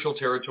spiritual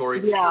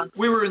territory." Yeah,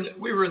 we were in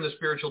the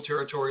spiritual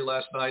territory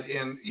last night,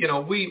 and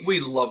we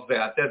love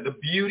that the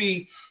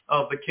beauty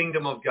of the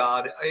kingdom of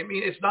God. I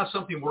mean, it's not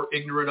something we're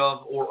ignorant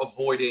of or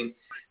avoiding,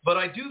 but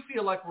I do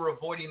feel like we're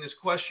avoiding this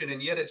question,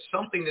 and yet it's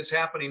something that's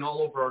happening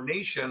all over our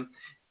nation.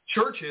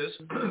 Churches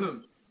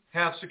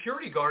have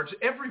security guards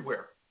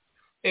everywhere.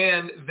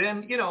 And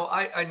then,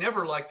 I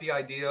never liked the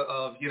idea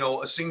of,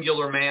 a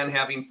singular man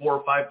having 4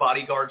 or 5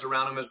 bodyguards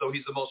around him as though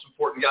he's the most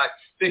important guy.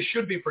 They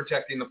should be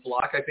protecting the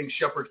flock. I think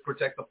shepherds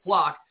protect the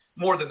flock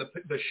more than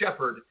the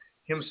shepherd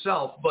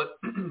himself. But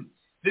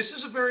this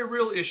is a very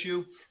real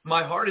issue.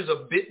 My heart is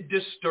a bit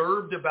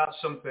disturbed about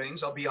some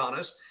things, I'll be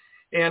honest.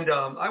 And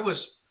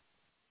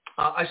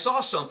I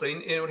saw something,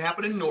 and it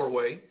happened in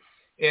Norway.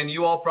 And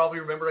you all probably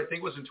remember, I think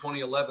it was in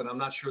 2011. I'm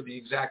not sure the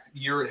exact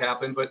year it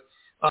happened, but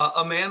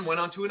a man went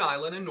onto an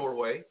island in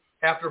Norway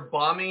after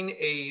bombing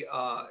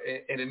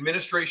an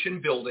administration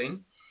building,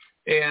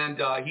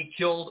 and he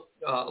killed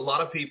a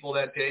lot of people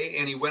that day.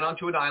 And he went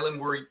onto an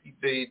island where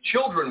the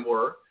children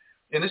were,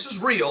 and this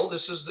is real.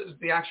 This is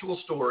the actual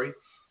story.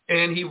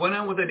 And he went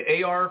on with an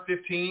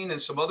AR-15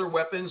 and some other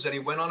weapons, and he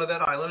went onto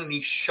that island, and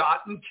he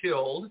shot and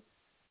killed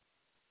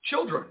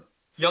children,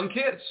 young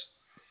kids.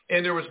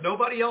 And there was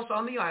nobody else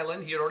on the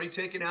island. He had already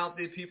taken out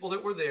the people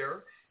that were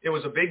there. It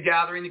was a big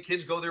gathering. The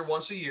kids go there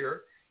once a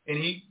year. And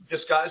he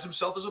disguised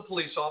himself as a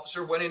police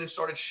officer, went in and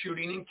started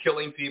shooting and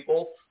killing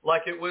people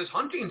like it was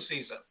hunting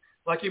season,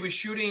 like he was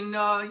shooting,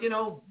 I don't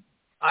know.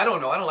 I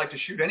don't like to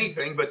shoot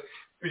anything, but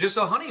it was just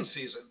a hunting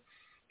season.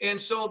 And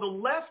so the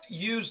left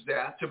used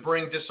that to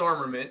bring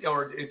disarmament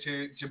or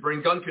to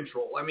bring gun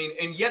control. I mean,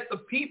 and yet the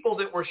people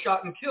that were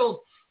shot and killed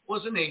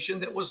was a nation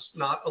that was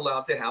not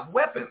allowed to have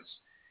weapons.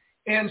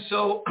 And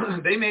so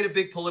they made a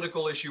big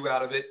political issue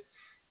out of it.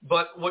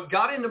 But what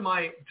got into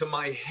my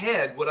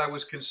head, what I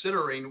was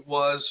considering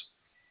was,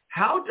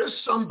 what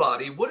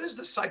is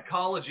the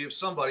psychology of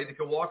somebody that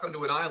can walk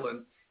onto an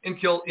island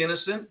and kill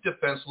innocent,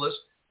 defenseless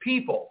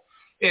people?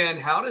 And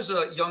how does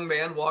a young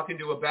man walk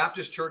into a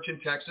Baptist church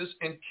in Texas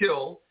and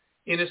kill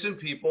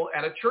innocent people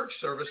at a church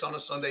service on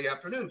a Sunday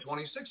afternoon,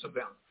 26 of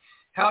them?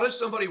 How does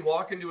somebody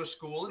walk into a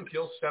school and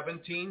kill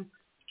 17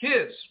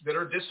 kids that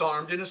are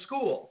disarmed in a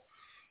school?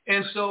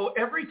 And so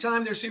every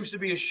time there seems to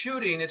be a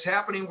shooting, it's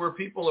happening where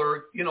people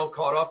are,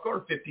 caught off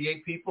guard.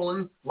 58 people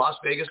in Las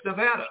Vegas,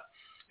 Nevada.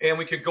 And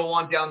we could go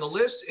on down the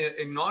list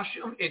in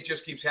nauseam. It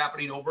just keeps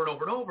happening over and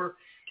over and over.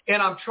 And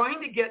I'm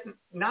trying to get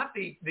not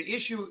the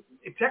issue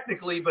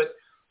technically, but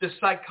the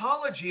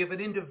psychology of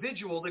an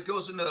individual that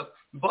goes into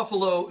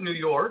Buffalo, New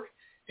York,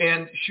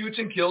 and shoots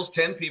and kills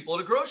 10 people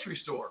at a grocery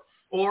store.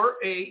 Or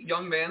a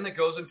young man that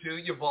goes into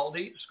Uvalde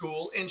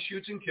School and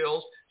shoots and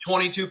kills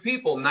 22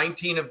 people,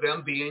 19 of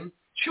them being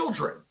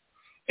children.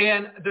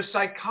 And the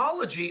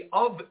psychology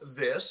of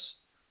this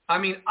I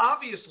mean,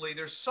 obviously,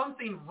 there's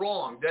something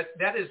wrong.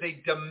 That is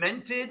a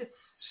demented,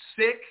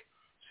 sick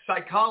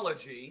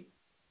psychology.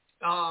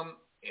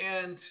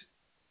 And,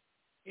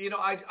 you know,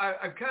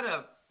 I'm kind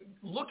of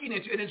looking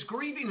into, and it's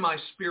grieving my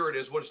spirit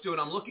is what it's doing.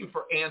 I'm looking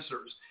for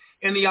answers.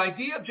 And the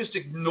idea of just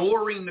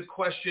ignoring the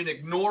question,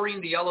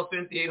 ignoring the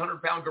elephant, the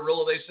 800-pound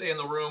gorilla, they say in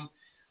the room,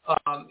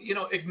 you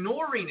know,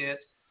 ignoring it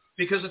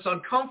because it's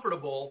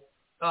uncomfortable.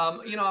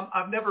 You know,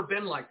 I've never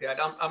been like that.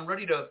 I'm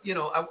ready to, you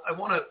know, I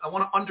want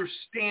to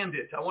understand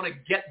it. I want to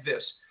get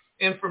this.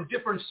 And from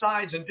different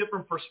sides and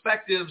different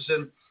perspectives,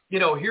 and, you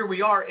know, here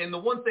we are. And the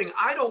one thing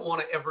I don't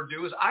want to ever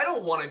do is I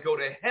don't want to go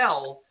to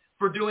hell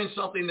for doing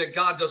something that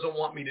God doesn't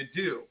want me to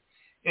do.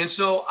 And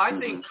so I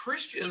think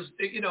Christians,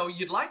 you know,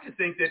 you'd like to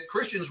think that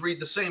Christians read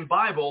the same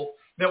Bible,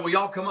 that we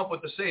all come up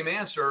with the same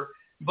answer,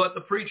 but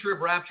the pre-trib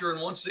rapture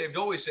and once saved,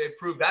 always saved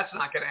prove that's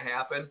not going to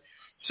happen.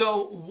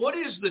 So what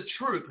is the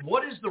truth?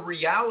 What is the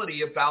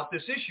reality about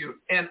this issue?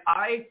 And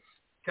I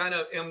kind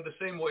of am the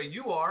same way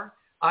you are.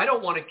 I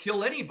don't want to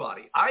kill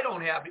anybody. I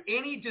don't have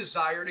any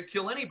desire to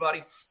kill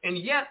anybody. And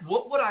yet,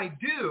 what would I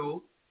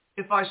do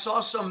if I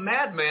saw some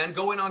madman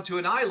going onto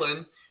an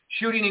island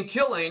shooting and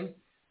killing?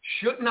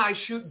 Shouldn't I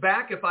shoot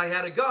back if I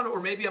had a gun? Or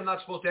maybe I'm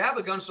not supposed to have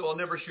a gun, so I'll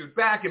never shoot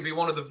back and be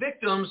one of the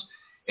victims.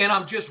 And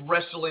I'm just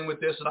wrestling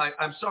with this. And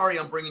I'm sorry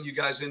I'm bringing you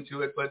guys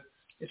into it, but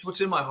it's what's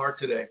in my heart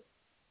today.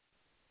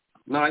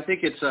 No, I think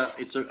it's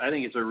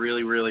a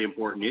really, really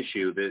important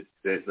issue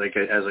that like,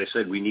 as I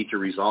said, we need to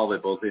resolve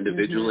it both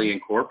individually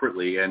and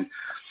corporately. And,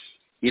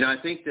 you know, I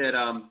think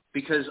that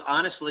because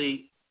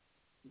honestly,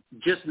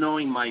 just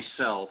knowing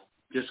myself,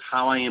 just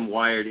how I am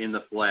wired in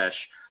the flesh,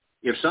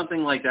 if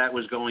something like that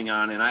was going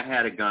on and I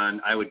had a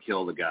gun, I would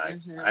kill the guy.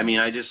 I mean,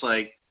 I just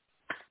like,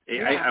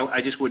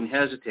 I just wouldn't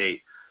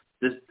hesitate.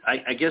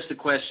 I guess the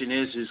question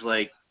is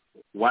like,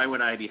 why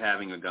would I be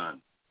having a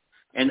gun?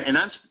 And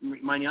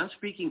I'm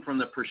speaking from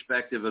the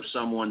perspective of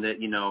someone that,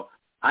 you know,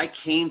 I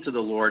came to the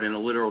Lord in a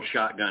literal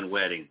shotgun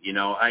wedding. You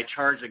know, I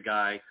charged a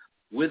guy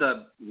with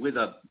a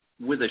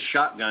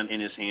shotgun in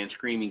his hand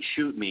screaming,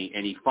 shoot me,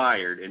 and he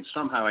fired, and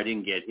somehow I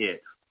didn't get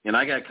hit. And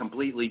I got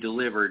completely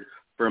delivered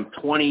from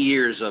 20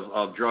 years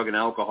of drug and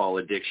alcohol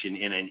addiction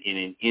in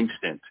an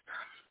instant,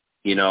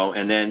 you know,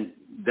 and then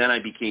I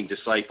became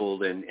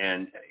discipled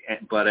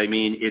but I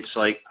mean, it's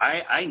like,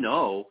 I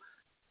know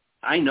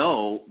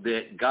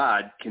that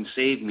God can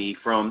save me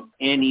from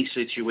any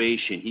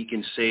situation. He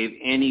can save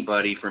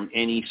anybody from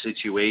any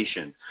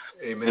situation.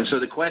 Amen. And so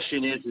the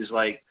question is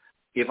like,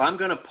 if I'm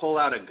going to pull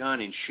out a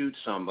gun and shoot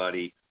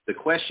somebody, the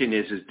question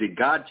is did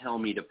God tell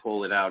me to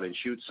pull it out and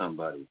shoot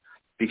somebody?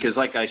 Because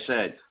like I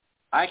said,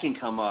 I can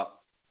come up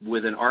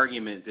with an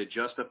argument that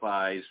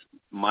justifies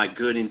my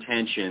good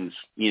intentions,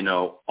 you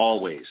know,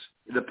 always.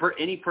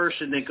 Any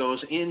person that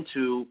goes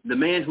into, the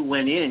man who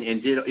went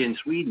in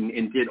Sweden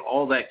and did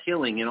all that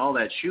killing and all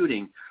that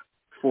shooting,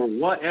 for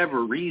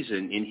whatever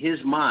reason, in his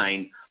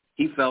mind,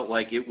 he felt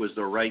like it was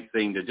the right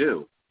thing to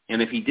do.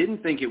 And if he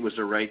didn't think it was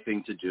the right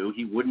thing to do,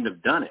 he wouldn't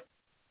have done it,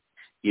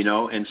 you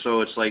know. And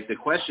so it's like the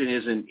question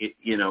isn't,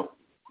 you know,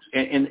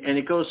 and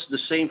it goes the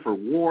same for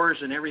wars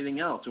and everything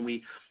else.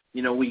 And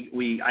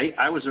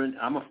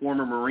I'm a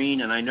former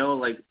Marine, and I know,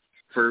 like,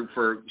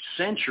 for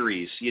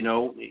centuries, you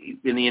know,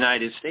 in the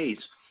United States,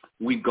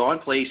 we've gone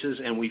places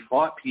and we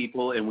fought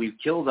people and we've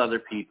killed other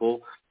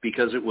people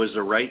because it was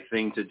the right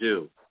thing to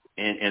do.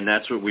 And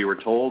that's what we were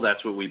told.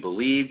 That's what we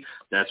believed.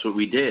 That's what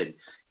we did.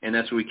 And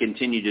that's what we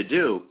continue to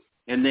do.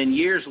 And then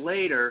years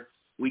later,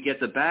 we get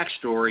the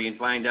backstory and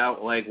find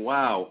out, like,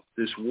 wow,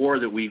 this war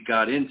that we've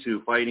got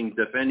into, fighting,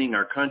 defending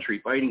our country,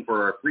 fighting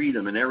for our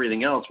freedom and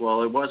everything else,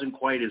 well, it wasn't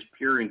quite as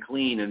pure and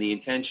clean, and the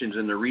intentions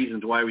and the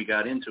reasons why we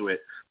got into it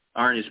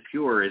aren't as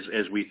pure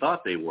as we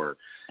thought they were.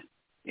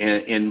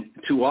 And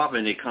too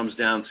often it comes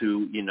down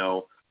to, you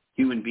know,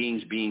 human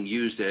beings being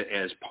used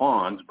as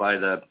pawns by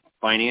the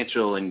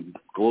financial and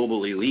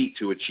global elite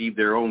to achieve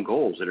their own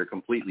goals that are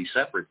completely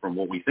separate from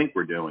what we think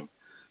we're doing.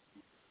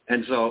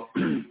 And so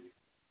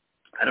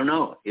I don't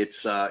know. It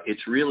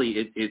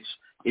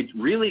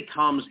really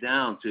comes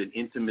down to an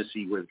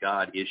intimacy with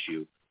God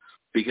issue,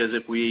 because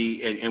if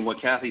we and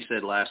what Cathy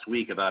said last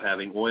week about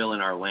having oil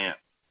in our lamp,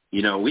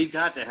 you know, we've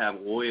got to have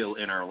oil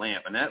in our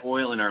lamp, and that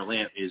oil in our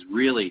lamp is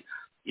really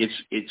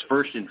it's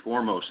first and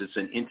foremost. It's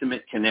an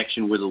intimate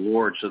connection with the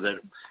Lord, so that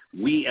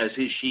we as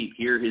His sheep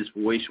hear His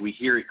voice, we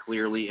hear it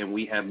clearly, and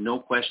we have no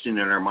question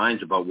in our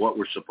minds about what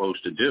we're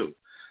supposed to do.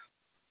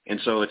 And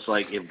so it's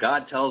like, if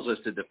God tells us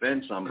to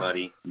defend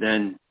somebody,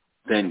 then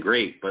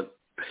great, but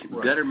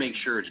better make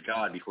sure it's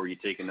God before you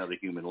take another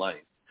human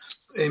life.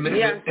 Amen.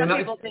 Yeah, some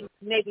people think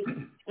maybe.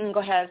 Go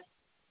ahead.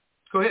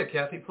 Go ahead,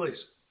 Cathy, please.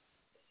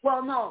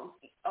 Well, no.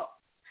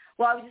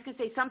 Well, I was just going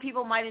to say, some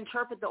people might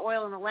interpret the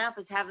oil in the lamp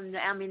as having the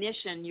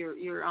ammunition,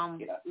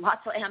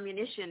 lots of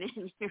ammunition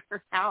in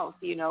your house,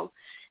 you know,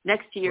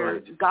 next to your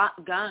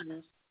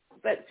guns.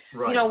 But,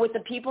 you know, with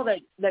the people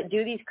that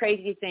do these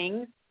crazy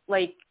things,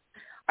 like,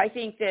 I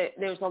think that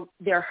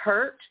they're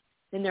hurt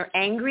and they're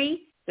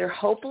angry, they're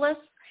hopeless,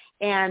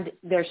 And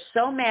they're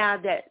so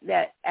mad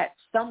that at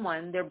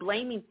someone, they're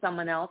blaming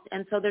someone else,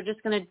 and so they're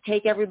just going to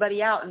take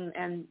everybody out,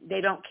 and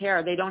they don't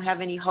care. They don't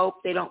have any hope.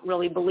 They don't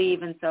really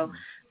believe, and so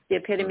the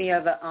epitome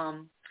of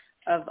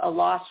a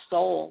lost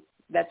soul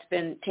that's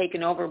been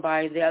taken over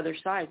by the other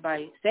side,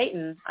 by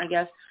Satan, I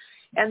guess.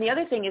 And the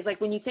other thing is, like,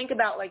 when you think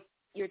about, like,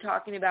 you're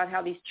talking about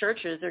how these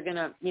churches are going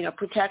to,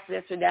 protect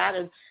this or that,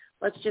 and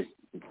let's just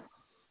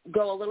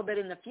go a little bit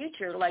in the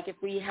future. Like, if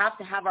we have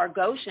to have our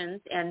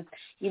Goshens and,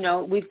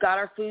 we've got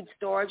our food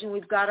storage and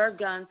we've got our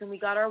guns and we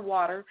got our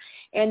water,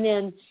 and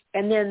then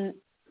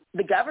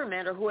the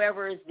government or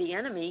whoever is the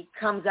enemy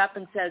comes up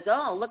and says,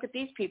 oh, look at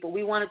these people.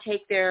 We want to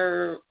take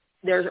their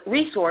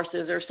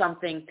resources or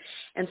something.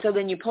 And so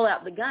then you pull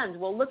out the guns.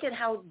 Well, look at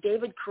how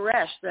David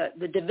Koresh, the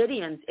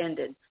Davidians,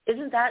 ended.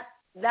 Isn't that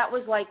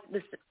was like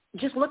this?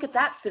 Just look at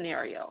that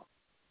scenario,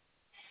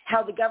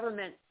 how the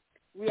government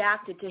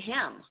reacted to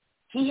him.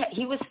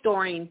 He was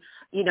storing,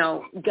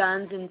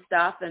 guns and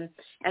stuff, and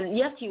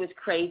yes, he was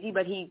crazy,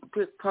 but he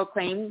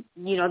proclaimed,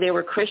 they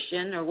were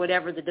Christian or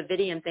whatever the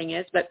Davidian thing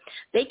is, but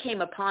they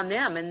came upon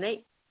them, and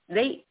they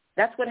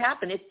that's what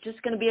happened. It's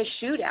just going to be a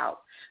shootout.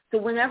 So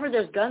whenever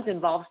there's guns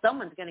involved,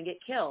 someone's going to get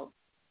killed,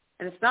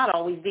 and it's not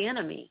always the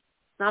enemy.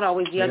 It's not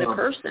always the other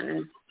person,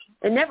 and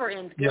it never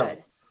ends good. Yeah.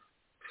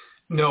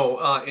 No,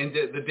 and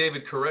the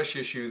David Koresh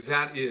issue,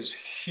 that is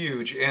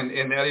huge,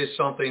 and that is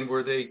something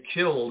where they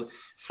killed,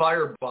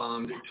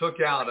 firebombed, took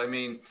out,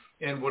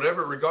 and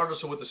whatever,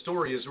 regardless of what the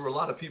story is, there were a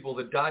lot of people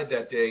that died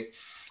that day.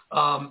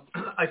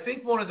 I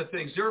think one of the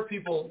things, there are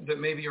people that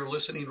maybe are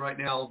listening right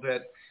now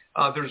that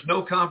there's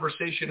no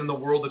conversation in the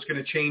world that's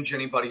going to change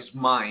anybody's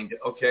mind,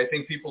 okay? I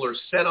think people are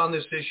set on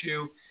this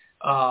issue,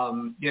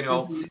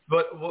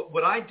 but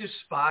what I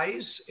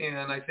despise,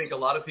 and I think a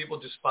lot of people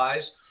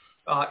despise,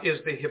 is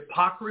the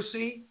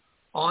hypocrisy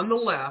on the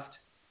left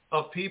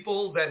of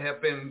people that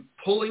have been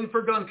pulling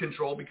for gun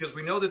control, because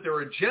we know that their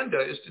agenda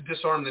is to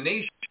disarm the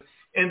nation,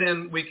 and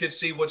then we could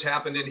see what's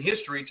happened in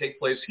history take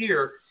place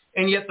here.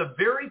 And yet the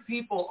very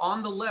people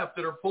on the left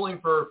that are pulling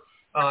for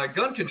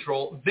gun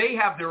control, they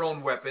have their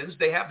own weapons.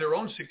 They have their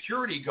own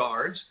security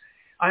guards.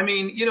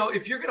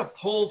 If you're going to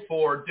pull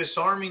for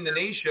disarming the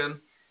nation,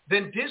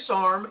 then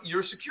disarm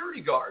your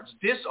security guards.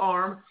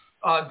 Disarm,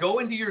 go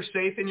into your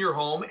safe in your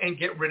home and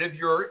get rid of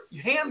your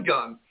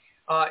handgun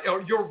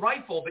or your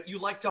rifle that you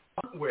like to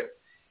hunt with.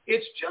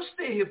 It's just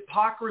the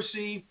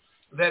hypocrisy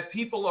that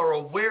people are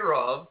aware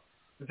of,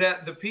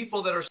 that the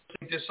people that are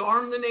saying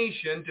disarm the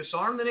nation,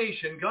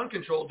 gun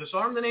control,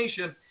 disarm the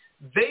nation,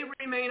 they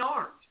remain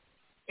armed.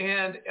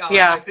 And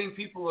I think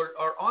people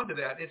are onto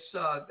that. It's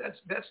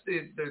that's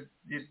the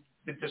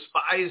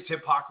despised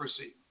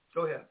hypocrisy.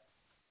 Go ahead.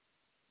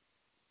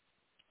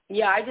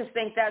 Yeah, I just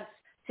think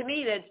to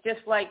me, that's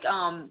just like,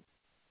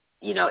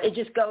 it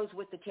just goes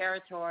with the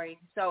territory.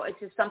 So it's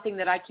just something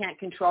that I can't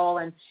control,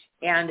 and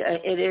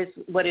it is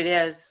what it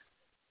is.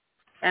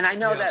 And I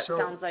know that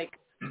sounds like,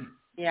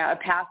 a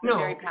passive,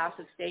 very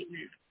passive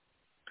statement.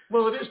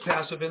 Well, it is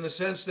passive in the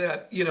sense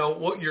that,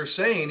 what you're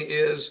saying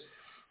is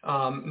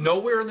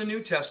nowhere in the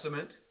New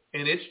Testament,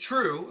 and it's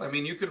true.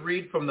 You could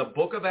read from the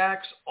book of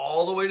Acts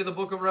all the way to the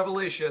book of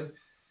Revelation.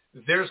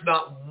 There's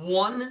not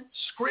one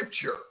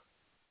scripture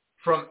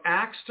from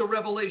Acts to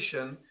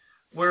Revelation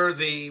where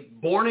the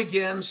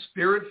born-again,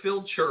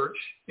 spirit-filled church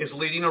is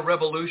leading a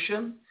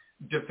revolution,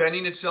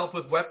 defending itself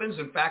with weapons.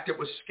 In fact, it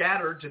was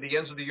scattered to the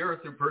ends of the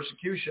earth through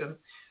persecution.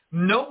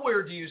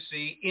 Nowhere do you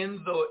see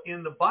in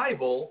the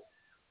Bible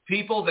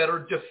people that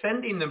are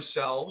defending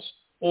themselves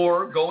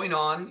or going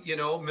on,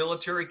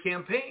 military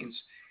campaigns.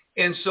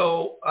 And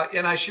so,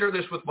 and I share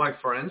this with my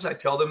friends. I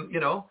tell them,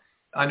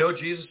 I know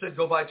Jesus said,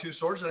 go buy 2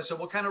 swords. And I said,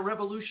 what kind of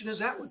revolution is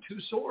that with 2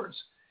 swords?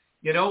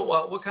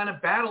 What kind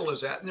of battle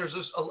is that? And there's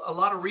a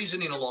lot of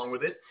reasoning along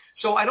with it.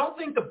 So I don't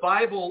think the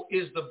Bible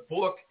is the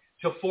book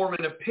to form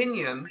an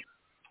opinion,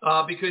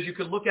 because you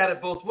could look at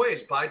it both ways.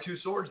 Buy 2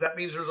 swords. That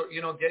means there's,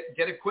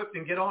 get equipped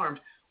and get armed.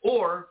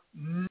 Or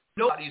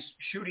nobody's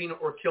shooting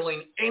or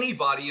killing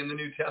anybody in the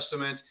New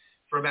Testament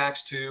from Acts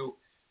to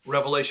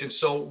Revelation.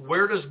 So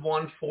where does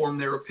one form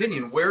their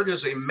opinion? Where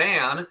does a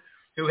man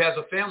who has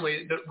a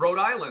family, Rhode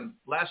Island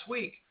last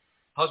week,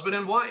 husband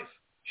and wife,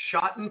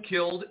 shot and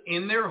killed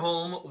in their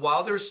home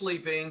while they're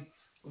sleeping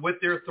with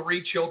their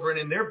 3 children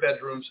in their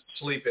bedrooms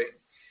sleeping.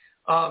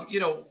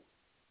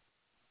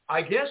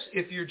 I guess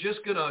if you're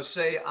just going to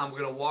say, I'm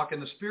going to walk in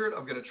the Spirit,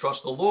 I'm going to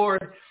trust the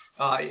Lord,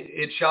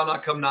 it shall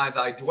not come nigh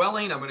thy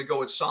dwelling. I'm going to go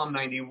with Psalm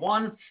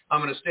 91.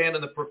 I'm going to stand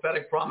in the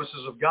prophetic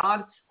promises of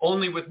God.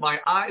 Only with my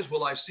eyes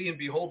will I see and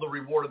behold the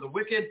reward of the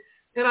wicked.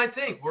 And I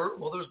think,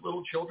 those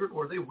little children,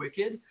 were they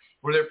wicked?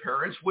 Were their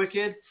parents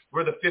wicked?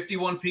 Were the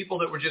 51 people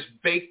that were just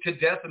baked to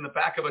death in the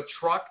back of a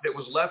truck that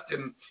was left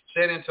in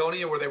San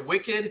Antonio, were they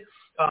wicked?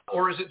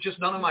 Or is it just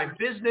none of my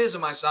business?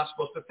 Am I not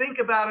supposed to think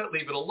about it,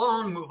 leave it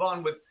alone, move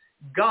on with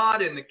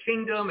God and the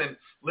kingdom and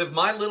live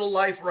my little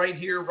life right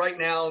here, right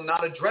now,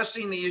 not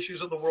addressing the issues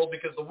of the world,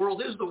 because the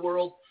world is the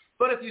world.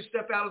 But if you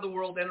step out of the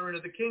world, enter into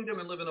the kingdom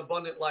and live an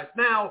abundant life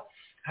now,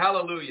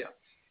 hallelujah.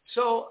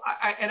 So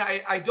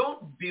I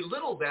don't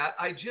belittle that.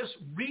 I just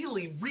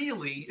really,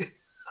 really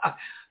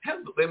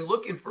am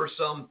looking for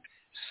some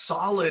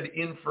solid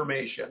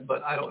information,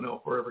 but I don't know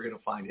if we're ever going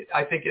to find it.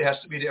 I think it has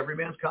to be to every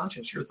man's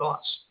conscience. Your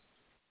thoughts?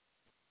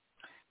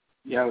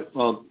 Yeah,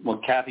 well,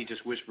 Cathy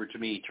just whispered to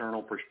me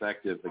eternal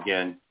perspective.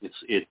 Again,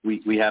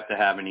 we have to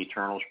have an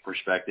eternal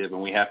perspective,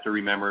 and we have to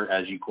remember,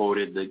 as you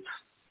quoted,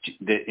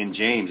 that in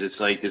James, it's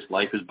like this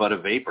life is but a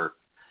vapor,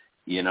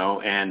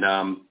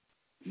 and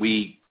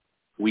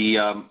we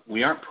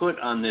aren't put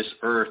on this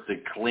earth to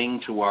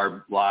cling to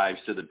our lives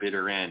to the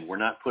bitter end. We're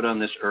not put on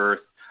this earth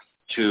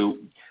to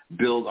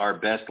build our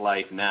best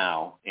life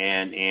now,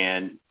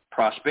 and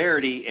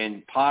prosperity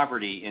and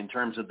poverty in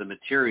terms of the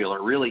material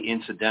are really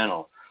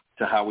incidental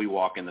to how we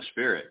walk in the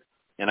Spirit.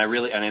 And I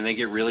think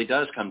it really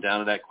does come down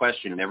to that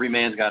question, and every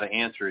man's got to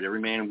answer it.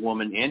 Every man,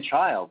 woman, and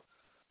child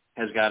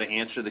has got to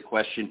answer the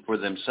question for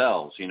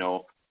themselves,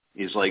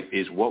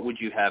 is what would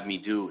you have me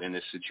do in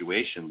this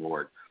situation,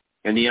 Lord?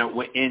 And,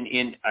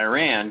 in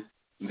Iran,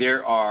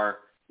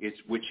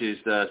 which is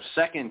the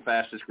second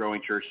fastest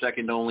growing church,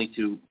 second only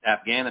to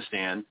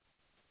Afghanistan,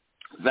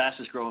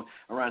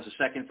 Iran's the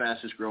second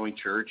fastest growing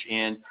church,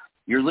 and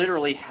you're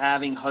literally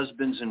having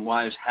husbands and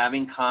wives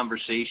having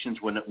conversations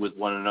with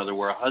one another,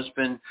 where a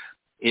husband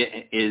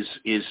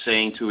is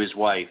saying to his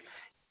wife,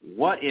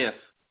 what if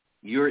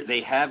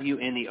they have you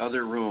in the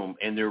other room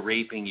and they're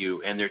raping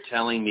you and they're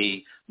telling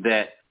me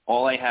that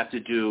all I have to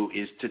do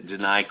is to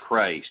deny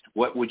Christ?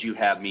 What would you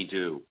have me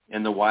do?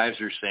 And the wives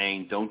are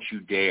saying, don't you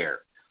dare.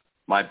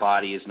 My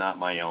body is not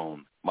my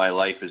own. My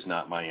life is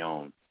not my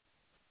own.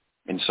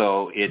 And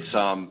so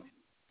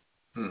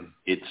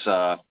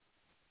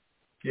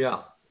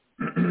yeah.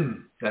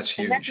 That's huge.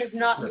 And that does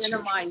not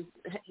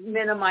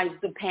minimize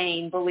the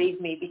pain, believe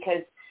me,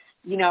 because,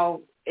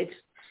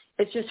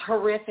 it's just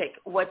horrific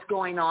what's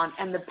going on.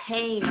 And the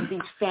pain of these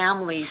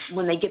families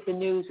when they get the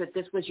news that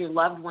this was your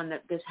loved one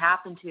that this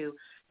happened to,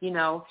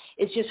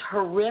 it's just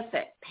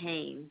horrific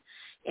pain.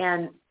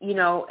 And,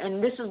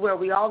 and this is where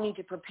we all need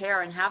to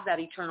prepare and have that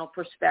eternal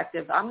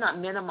perspective. I'm not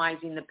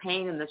minimizing the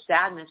pain and the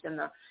sadness and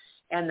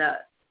the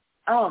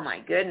oh my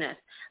goodness.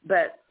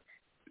 But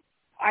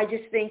I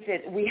just think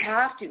that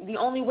the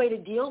only way to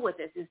deal with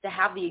this is to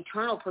have the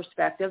eternal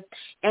perspective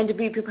and to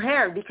be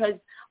prepared, because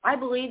I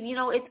believe,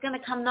 it's going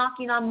to come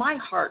knocking on my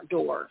heart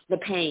door, the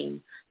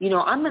pain.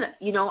 I'm going to,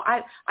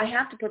 I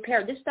have to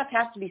prepare. This stuff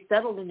has to be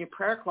settled in your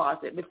prayer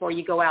closet before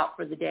you go out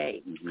for the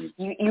day.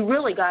 Mm-hmm. You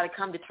really got to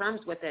come to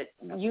terms with it.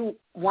 You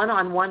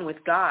one-on-one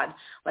with God,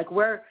 like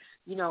where,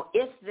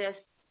 if this,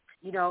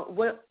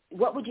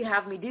 what would you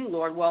have me do,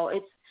 Lord? Well,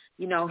 it's,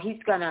 you're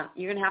going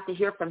to have to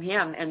hear from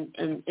him,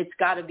 and it's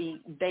got to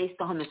be based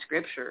on the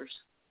scriptures.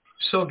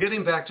 So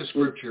getting back to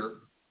scripture,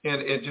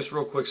 and just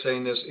real quick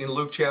saying this, in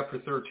Luke chapter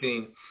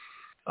 13,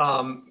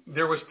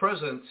 there was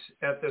present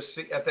at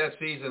that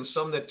season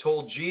some that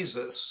told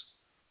Jesus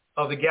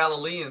of the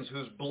Galileans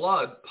whose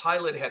blood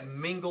Pilate had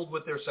mingled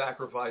with their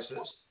sacrifices.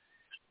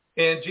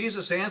 And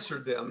Jesus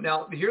answered them.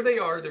 Now, here they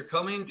are. They're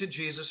coming to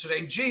Jesus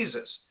saying,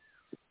 Jesus,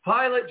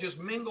 Pilate just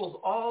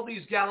mingled all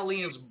these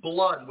Galileans'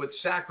 blood with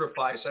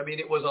sacrifice. I mean,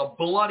 it was a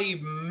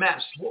bloody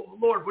mess.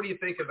 Lord, what do you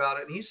think about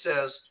it? And he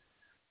says,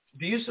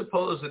 do you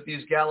suppose that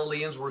these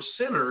Galileans were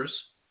sinners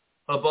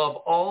above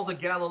all the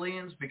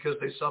Galileans because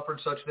they suffered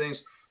such things?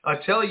 I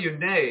tell you,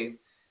 nay,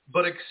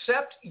 but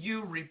except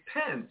you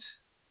repent,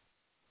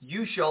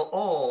 you shall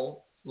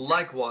all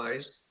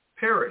likewise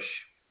perish.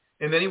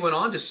 And then he went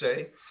on to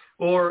say,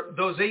 or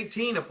those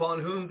 18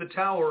 upon whom the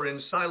tower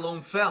in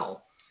Siloam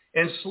fell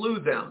and slew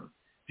them,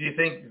 do you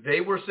think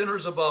they were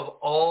sinners above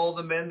all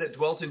the men that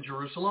dwelt in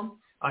Jerusalem?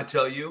 I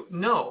tell you,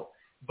 no.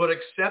 But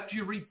except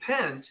you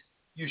repent,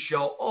 you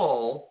shall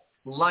all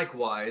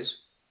likewise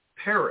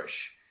perish.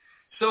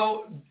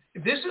 So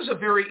this is a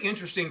very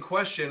interesting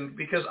question,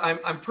 because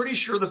I'm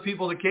pretty sure the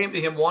people that came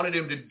to him wanted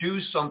him to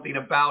do something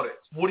about it.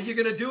 What are you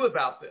going to do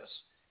about this?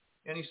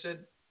 And he said,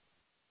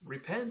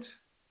 repent.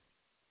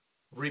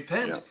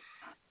 Repent.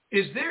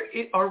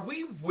 Yeah. Are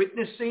we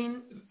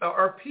witnessing,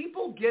 are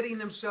people getting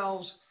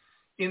themselves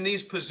in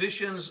these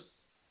positions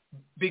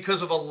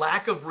because of a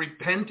lack of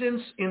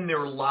repentance in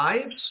their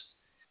lives?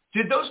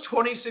 Did those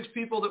 26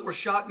 people that were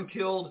shot and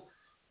killed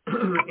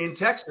in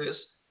Texas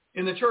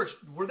in the church,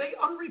 were they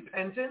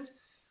unrepentant?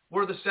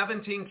 Were the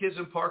 17 kids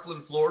in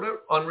Parkland, Florida,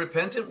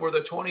 unrepentant? Were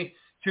the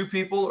 22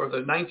 people or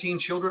the 19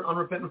 children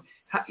unrepentant?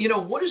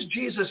 What is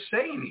Jesus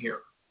saying here?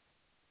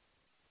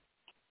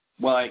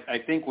 Well, I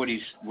think what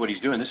he's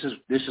doing,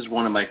 this is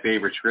one of my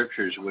favorite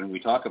scriptures when we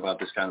talk about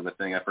this kind of a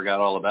thing. I forgot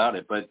all about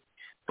it, but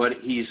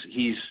he's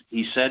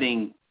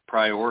setting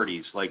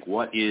priorities, like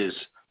what is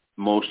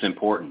most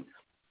important.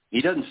 He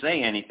doesn't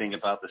say anything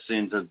about the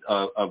sins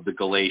of the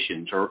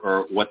Galatians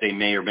or what they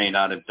may or may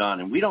not have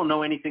done. And we don't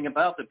know anything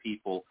about the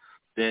people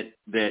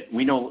that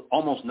we know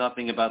almost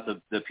nothing about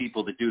the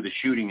people that do the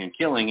shooting and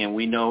killing. And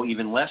we know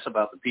even less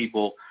about the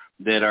people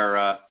that are,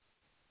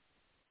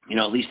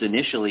 at least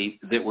initially,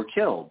 that were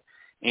killed.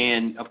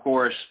 And of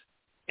course,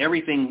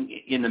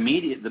 everything in the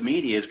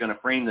media is going to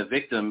frame the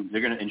victim.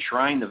 They're going to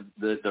enshrine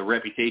the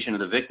reputation of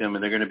the victim,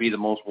 and they're going to be the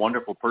most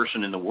wonderful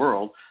person in the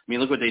world. I mean,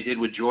 look what they did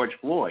with George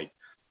Floyd.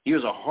 He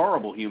was a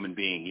horrible human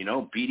being, you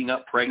know, beating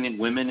up pregnant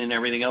women and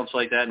everything else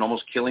like that, and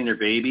almost killing their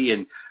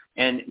baby.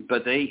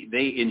 But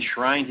they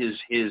enshrined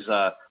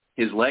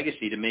his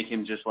legacy to make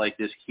him just like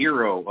this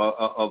hero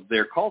of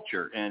their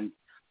culture, and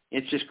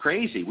it's just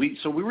crazy. We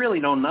really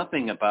know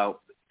nothing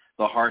about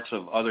the hearts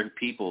of other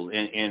people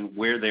and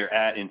where they're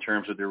at in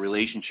terms of their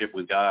relationship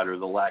with God or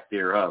the lack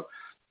thereof.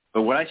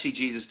 But what I see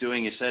Jesus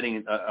doing is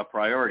setting a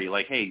priority,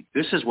 like, hey,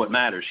 this is what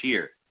matters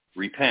here.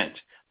 Repent.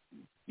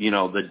 You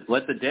know,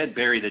 let the dead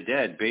bury the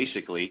dead,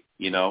 basically,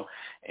 you know,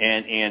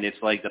 and it's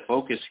like the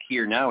focus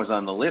here now is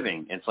on the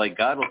living. It's like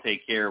God will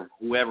take care of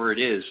whoever it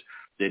is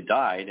that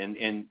died.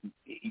 And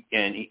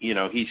you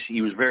know,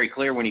 he was very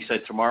clear when he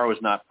said tomorrow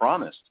is not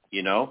promised,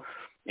 you know.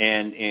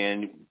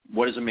 And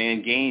what does a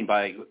man gain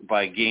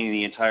by gaining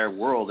the entire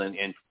world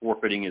and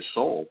forfeiting his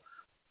soul?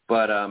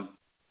 But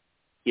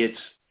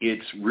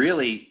it's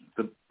really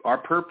our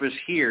purpose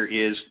here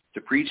is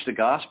to preach the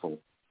gospel,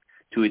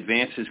 to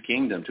advance his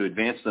kingdom, to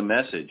advance the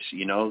message,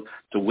 you know,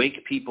 to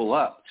wake people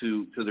up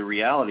to the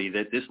reality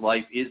that this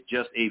life is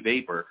just a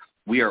vapor.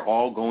 We are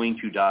all going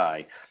to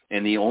die.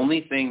 And the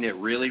only thing that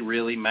really,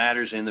 really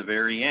matters in the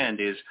very end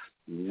is,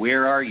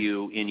 where are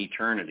you in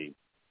eternity?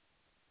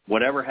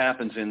 Whatever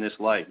happens in this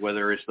life,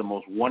 whether it's the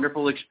most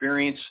wonderful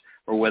experience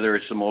or whether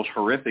it's the most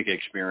horrific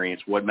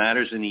experience, what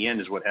matters in the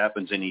end is what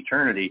happens in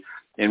eternity.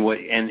 And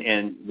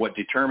what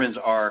determines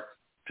our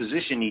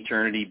position in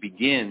eternity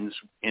begins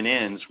and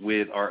ends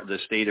with the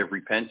state of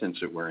repentance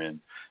that we're in.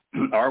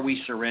 Are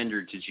we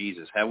surrendered to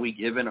Jesus? Have we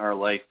given our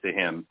life to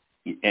him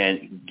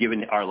and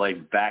given our life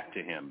back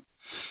to him?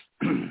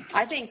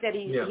 I think that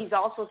he's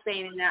also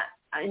saying in that,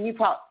 and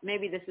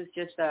maybe this is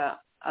just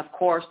of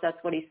course that's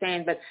what he's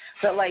saying, but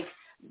like,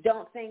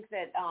 don't think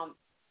that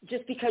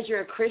just because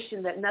you're a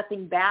Christian that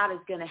nothing bad is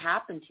going to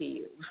happen to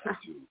you.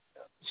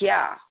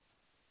 Yeah.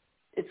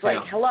 It's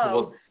like, hello,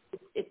 well,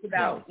 it's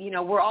about, you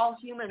know, we're all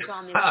humans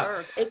on this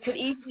earth. It could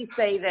easily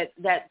say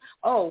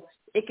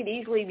it could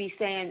easily be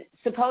saying,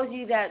 suppose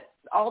you that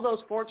all those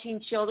 14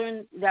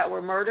 children that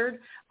were murdered,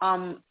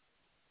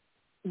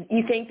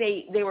 you think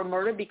they were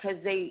murdered because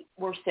they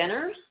were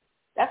sinners?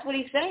 That's what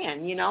he's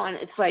saying, you know, and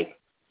it's like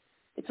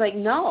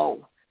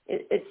no,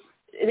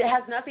 it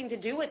has nothing to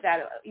do with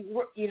that.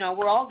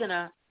 We're all going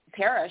to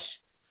perish,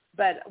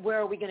 but where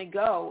are we going to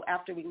go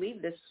after we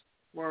leave this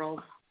world?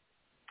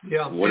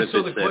 Yeah. What if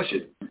the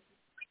question?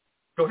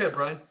 Go ahead,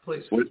 Brian,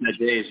 please. What if that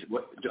day is?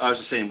 I was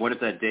just saying, what if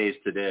that day is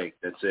today?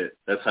 That's it.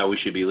 That's how we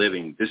should be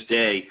living. This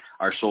day,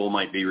 our soul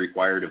might be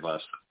required of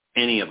us,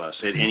 any of us,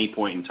 at any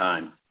point in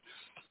time.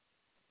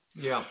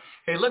 Yeah.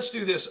 Hey, let's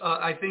do this.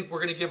 I think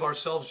we're going to give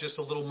ourselves just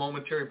a little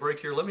momentary break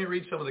here. Let me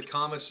read some of the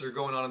comments that are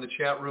going on in the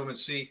chat room and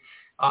see.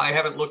 I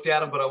haven't looked at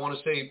them, but I want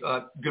to say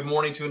good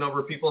morning to a number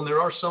of people. And there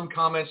are some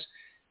comments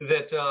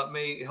that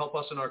may help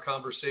us in our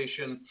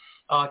conversation.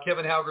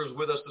 Kevin Hauger is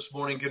with us this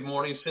morning. Good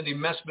morning. Cindy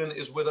Messman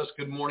is with us.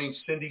 Good morning,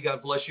 Cindy.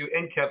 God bless you.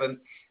 And Kevin.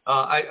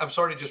 I'm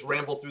sorry to just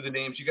ramble through the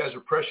names. You guys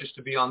are precious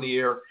to be on the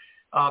air.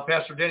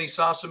 Pastor Denny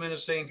Sossaman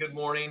is saying good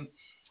morning.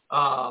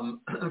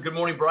 Good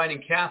morning, Brian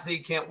and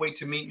Cathy. Can't wait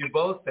to meet you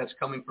both. That's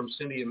coming from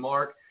Cindy and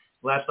Mark.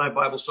 Last night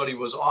Bible study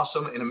was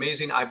awesome and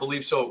amazing. I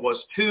believe so it was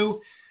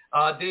too.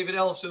 David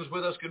Ellison's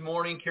with us. Good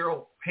morning.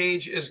 Carol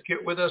Page is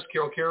with us.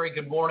 Carol Carey,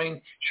 good morning.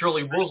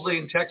 Shirley Woolsey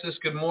in Texas,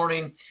 good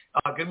morning.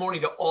 Good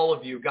morning to all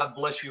of you. God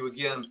bless you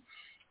again.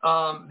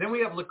 Then we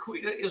have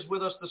Laquita is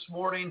with us this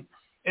morning.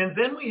 And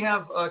then we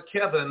have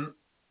Kevin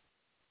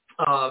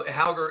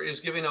Hauger is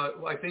giving,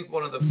 I think,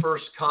 one of the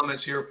first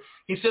comments here.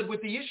 He said,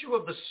 with the issue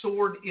of the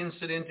sword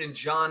incident in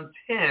John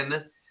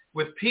 10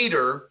 with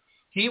Peter,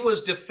 he was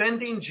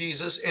defending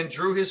Jesus and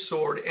drew his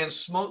sword and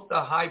smote the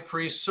high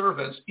priest's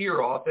servant's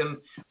ear off and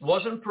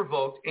wasn't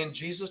provoked, and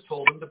Jesus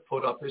told him to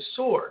put up his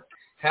sword.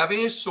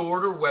 Having a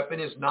sword or weapon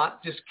is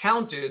not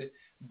discounted,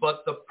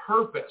 but the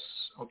purpose.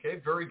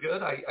 Okay, very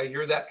good. I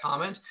hear that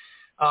comment.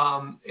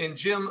 And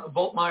Jim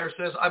Voltmeyer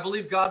says, I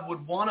believe God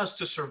would want us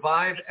to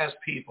survive as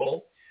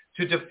people,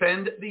 to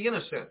defend the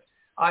innocent.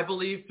 I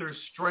believe through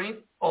strength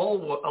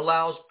all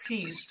allows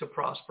peace to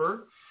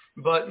prosper,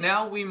 but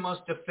now we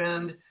must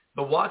defend.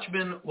 The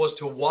watchman was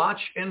to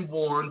watch and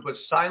warn, but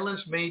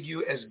silence made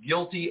you as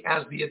guilty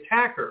as the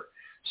attacker.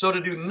 So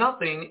to do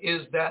nothing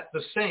is that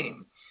the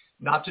same.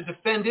 Not to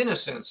defend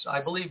innocence. I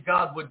believe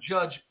God would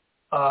judge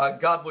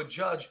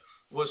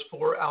was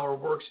for our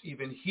works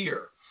even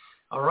here.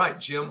 All right,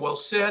 Jim, well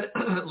said.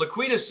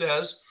 Laquita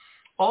says,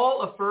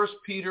 all of 1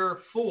 Peter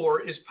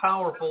 4 is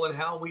powerful in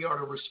how we are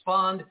to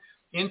respond.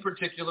 In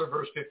particular,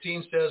 verse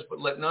 15 says,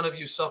 but let none of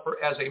you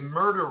suffer as a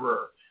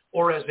murderer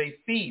or as a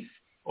thief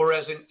or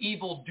as an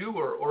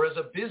evildoer, or as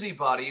a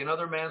busybody in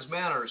other man's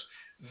manners.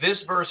 This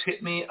verse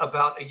hit me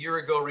about a year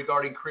ago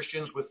regarding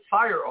Christians with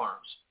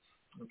firearms.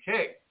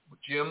 Okay,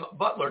 Jim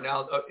Butler.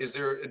 Now, is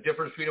there a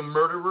difference between a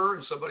murderer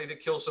and somebody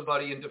that kills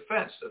somebody in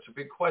defense? That's a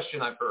big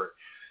question I've heard.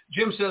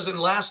 Jim says, in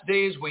last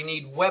days, we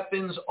need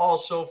weapons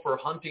also for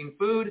hunting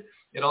food.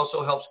 It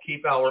also helps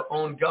keep our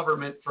own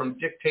government from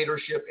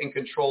dictatorship and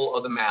control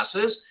of the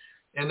masses.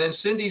 And then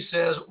Cindy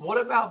says, what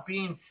about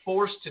being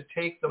forced to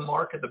take the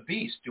mark of the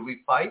beast? Do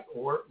we fight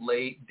or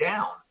lay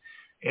down?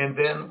 And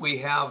then we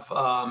have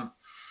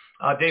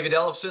David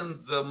Ellison,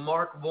 the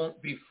mark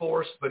won't be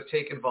forced but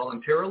taken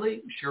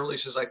voluntarily. Shirley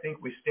says, I think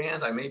we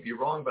stand. I may be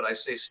wrong, but I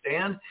say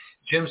stand.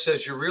 Jim says,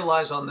 you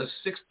realize on the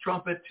sixth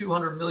trumpet,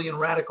 200 million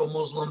radical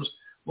Muslims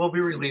will be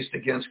released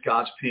against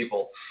God's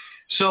people.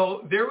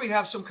 So there we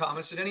have some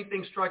comments. Did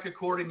anything strike a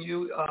chord in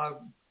you,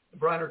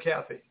 Brian or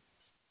Cathy?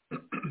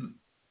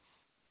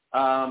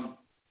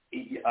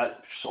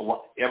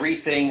 So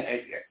everything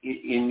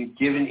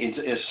given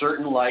in a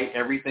certain light,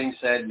 everything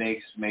said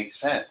makes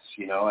sense.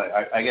 You know,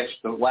 I guess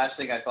the last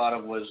thing I thought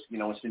of was, you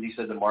know, when Cindy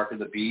said the mark of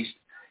the beast,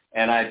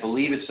 and I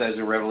believe it says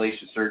in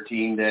Revelation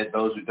 13 that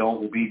those who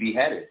don't will be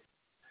beheaded.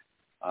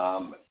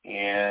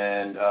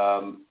 And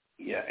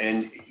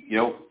you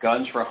know,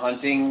 guns for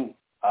hunting.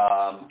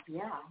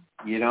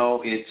 You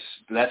know,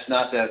 that's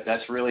not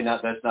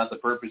the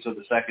purpose of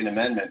the Second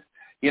Amendment.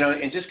 You know,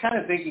 and just kind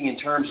of thinking in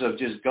terms of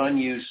just gun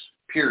use,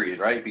 period,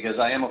 right? Because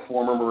I am a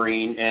former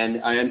Marine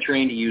and I am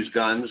trained to use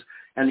guns.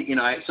 And, you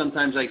know,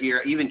 sometimes I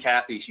hear, even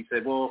Cathy, she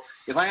said, well,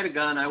 if I had a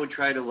gun, I would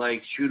try to,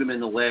 like, shoot him in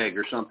the leg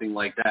or something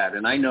like that.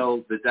 And I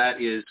know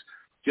that is,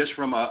 just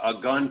from a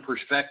gun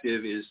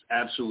perspective, is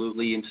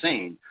absolutely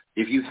insane.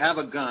 If you have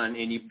a gun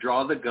and you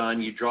draw the gun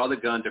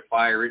to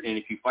fire it. And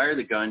if you fire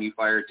the gun, you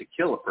fire it to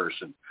kill a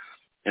person.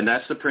 And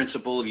that's the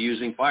principle of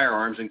using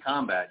firearms in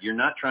combat. You're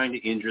not trying to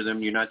injure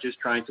them. You're not just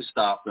trying to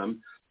stop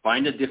them.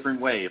 Find a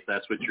different way if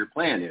that's what your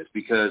plan is,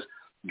 because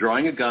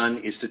drawing a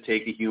gun is to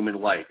take a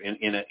human life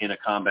in a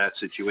combat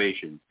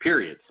situation,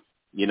 period.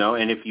 You know,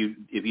 and if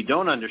you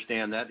don't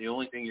understand that, the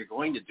only thing you're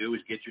going to do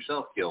is get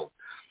yourself killed.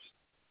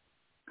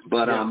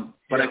 But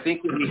I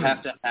think that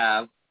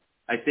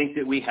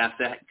we have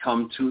to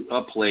come to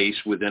a place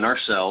within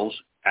ourselves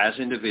as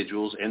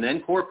individuals and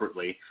then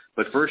corporately,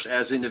 but first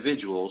as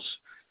individuals,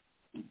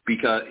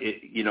 because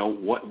you know,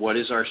 what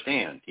is our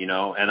stand, you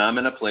know? And I'm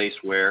in a place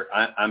where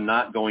I'm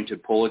not going to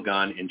pull a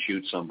gun and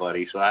shoot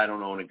somebody, so I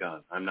don't own a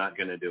gun. I'm not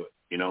going to do it,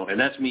 you know, and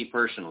that's me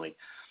personally.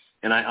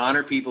 And I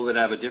honor people that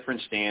have a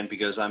different stand,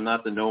 because I'm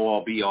not the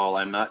know-all be-all.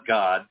 I'm not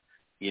God,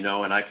 you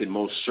know, and I could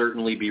most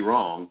certainly be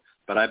wrong,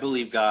 but I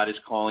believe God is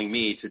calling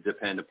me to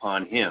depend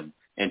upon him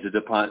and to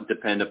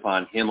depend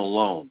upon him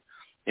alone.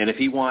 And if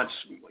he wants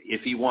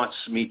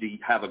me to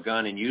have a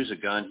gun and use a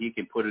gun, he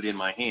can put it in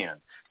my hand.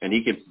 And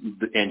he can,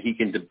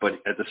 but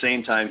at the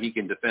same time, he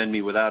can defend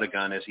me without a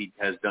gun, as he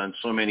has done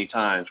so many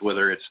times,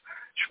 whether it's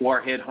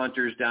Schwarhead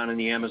hunters down in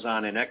the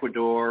Amazon in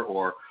Ecuador,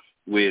 or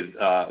with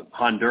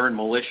Honduran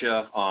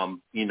militia,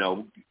 you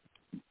know,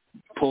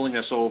 pulling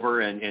us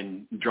over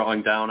and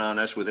drawing down on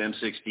us with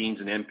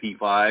M16s and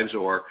MP5s,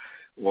 or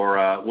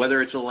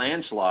whether it's a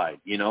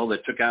landslide, you know,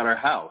 that took out our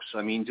house.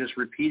 I mean, just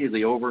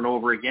repeatedly over and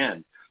over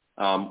again.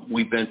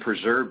 We've been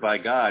preserved by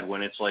God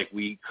when it's like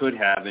we could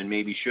have and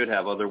maybe should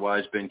have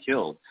otherwise been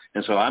killed.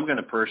 And so I'm going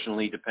to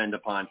personally depend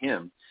upon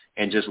him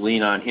and just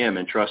lean on him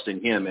and trust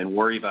in him and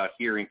worry about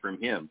hearing from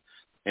him.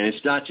 And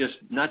it's not just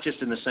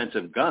in the sense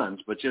of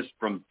guns, but just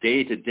from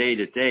day to day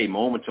to day,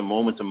 moment to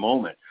moment to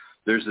moment.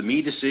 There's the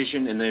me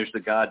decision and there's the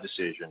God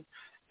decision.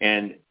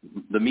 And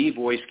the me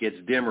voice gets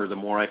dimmer the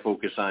more I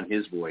focus on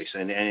his voice.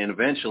 And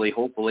eventually,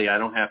 hopefully, I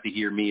don't have to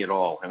hear me at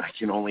all, and I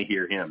can only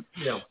hear him.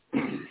 Yeah.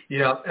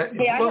 Yeah.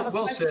 Hey, I have a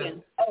well question.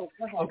 said. Oh,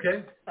 go ahead.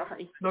 Okay.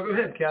 Sorry. No, go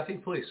ahead, Cathy,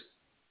 please.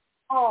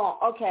 Oh,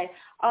 okay.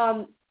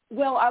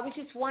 Well, I was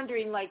just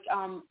wondering, like,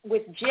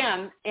 with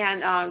Jim,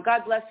 and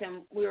God bless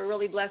him, we were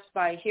really blessed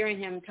by hearing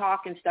him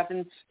talk and stuff.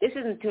 And this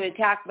isn't to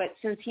attack, but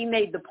since he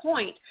made the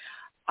point,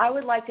 I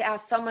would like to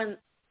ask someone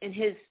in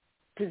his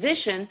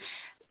position.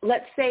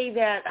 Let's say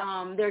that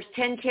there's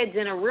 10 kids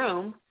in a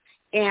room,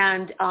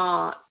 and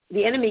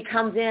the enemy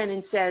comes in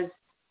and says,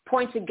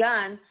 points a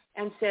gun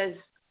and says,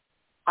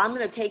 I'm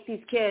going to take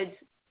these kids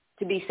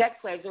to be sex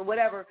slaves or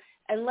whatever,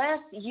 unless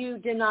you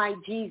deny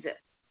Jesus.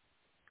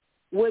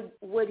 Would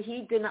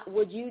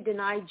you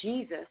deny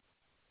Jesus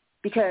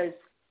because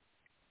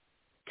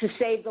to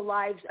save the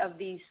lives of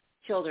these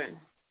children?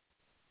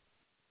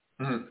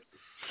 Mm-hmm.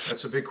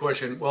 That's a big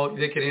question. Well,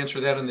 they can answer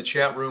that in the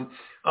chat room.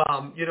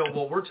 You know,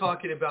 well, we're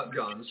talking about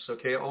guns,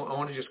 okay? I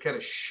want to just kind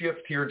of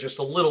shift here just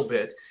a little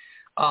bit.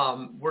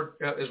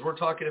 As we're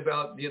talking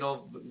about, you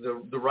know,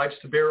 the rights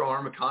to bear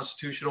arm, a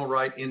constitutional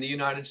right in the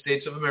United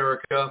States of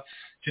America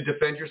to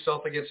defend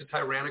yourself against a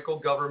tyrannical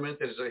government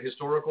that is a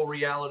historical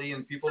reality,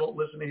 and people don't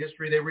listen to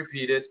history, they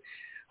repeat it.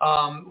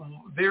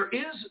 There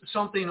is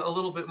something a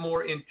little bit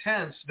more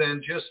intense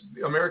than just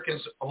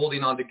Americans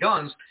holding on to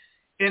guns.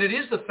 And it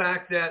is the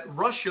fact that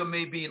Russia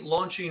may be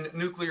launching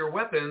nuclear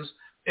weapons,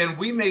 and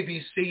we may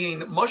be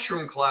seeing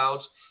mushroom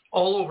clouds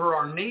all over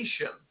our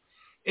nation.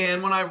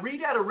 And when I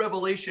read out of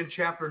Revelation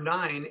chapter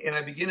 9, and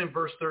I begin in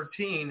verse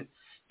 13,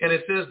 and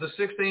it says, the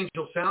sixth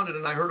angel sounded,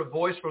 and I heard a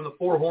voice from the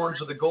four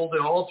horns of the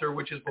golden altar,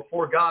 which is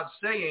before God,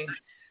 saying,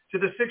 to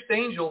the sixth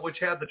angel, which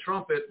had the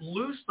trumpet,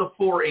 loose the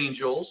four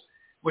angels,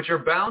 which are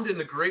bound in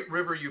the great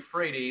river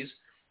Euphrates.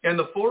 And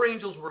the four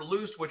angels were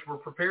loosed, which were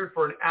prepared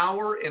for an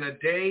hour and a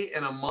day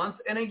and a month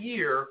and a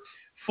year,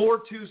 for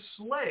to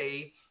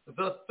slay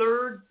the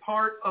third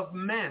part of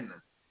men.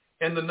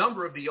 And the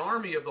number of the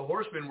army of the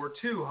horsemen were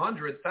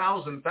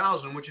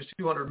 200,000, which is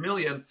 200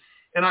 million.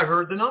 And I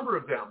heard the number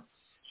of them.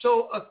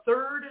 So a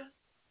third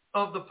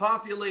of the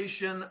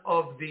population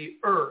of the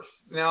earth.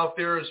 Now, if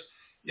there's,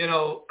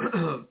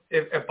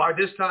 if by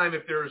this time,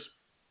 if there's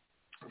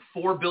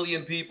 4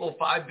 billion people,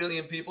 5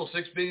 billion people,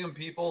 6 billion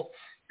people,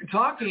 you're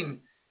talking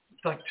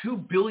like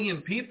 2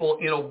 billion people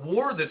in a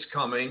war that's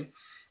coming,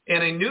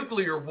 and a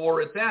nuclear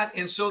war at that.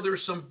 And so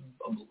there's a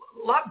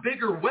lot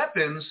bigger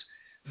weapons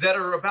that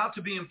are about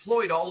to be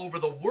employed all over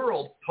the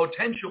world,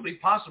 potentially,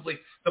 possibly.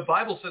 The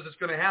Bible says it's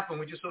going to happen.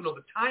 We just don't know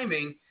the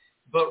timing.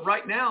 But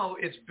right now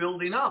it's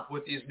building up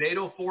with these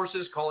NATO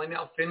forces calling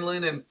out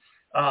Finland and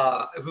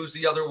who's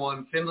the other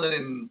one? Finland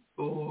and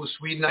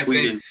Sweden, I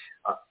think.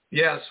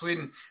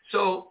 Sweden.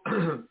 So,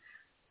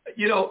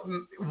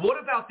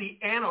 what about the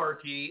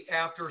anarchy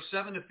after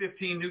 7 to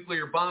 15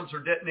 nuclear bombs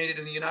are detonated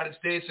in the United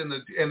States and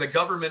the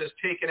government is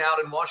taken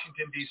out in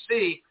Washington,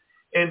 D.C.,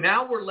 and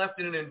now we're left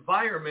in an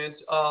environment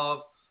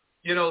of,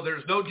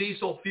 there's no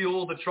diesel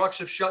fuel, the trucks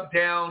have shut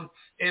down,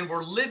 and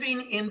we're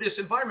living in this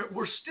environment.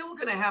 We're still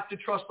going to have to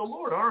trust the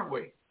Lord, aren't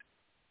we?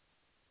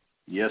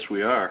 Yes,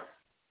 we are.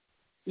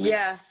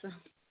 Yes.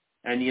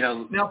 And,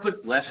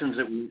 lessons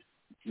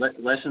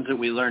that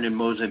we learned in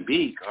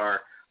Mozambique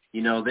are,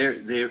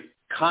 they're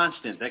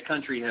constant. That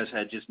country has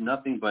had just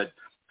nothing but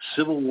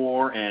civil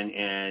war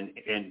and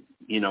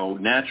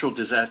natural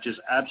disasters,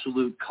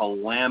 absolute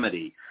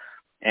calamity.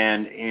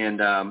 And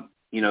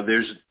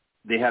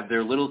they have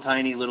their little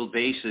tiny little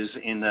bases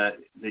in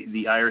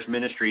the Irish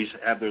ministries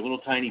have their little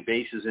tiny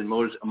bases in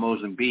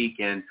Mozambique.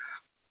 And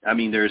I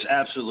mean, there's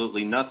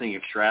absolutely nothing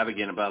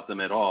extravagant about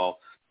them at all.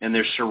 And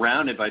they're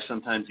surrounded by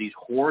sometimes these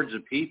hordes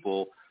of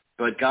people,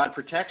 but God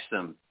protects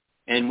them.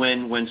 And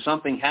when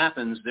something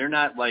happens, they're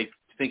not like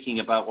thinking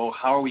about, well,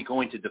 how are we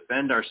going to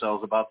defend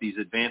ourselves about these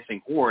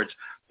advancing hordes?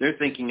 They're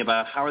thinking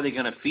about how are they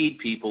going to feed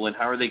people, and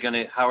how are they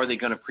going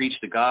to preach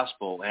the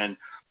gospel, and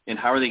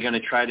how are they going to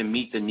try to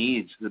meet the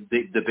needs,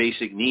 the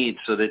basic needs,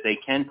 so that they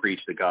can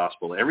preach the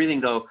gospel.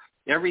 Everything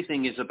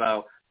is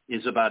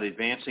about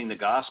advancing the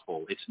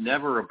gospel. It's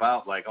never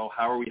about like, oh,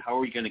 how are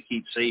we going to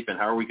keep safe, and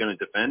how are we going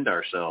to defend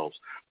ourselves?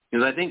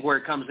 Because I think where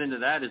it comes into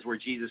that is where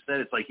Jesus said,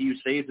 it's like he who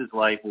saves his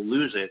life will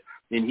lose it,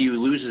 and he who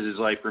loses his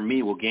life for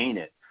me will gain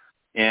it.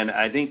 And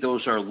I think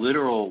those are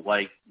literal,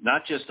 like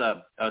not just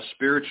a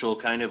spiritual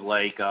kind of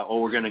like,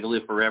 we're going to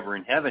live forever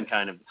in heaven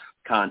kind of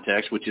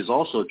context, which is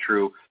also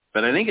true,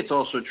 but I think it's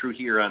also true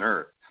here on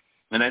earth.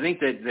 And I think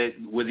that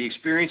with the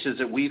experiences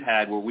that we've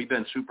had where we've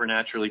been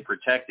supernaturally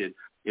protected,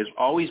 it's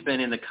always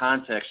been in the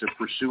context of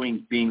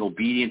pursuing being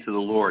obedient to the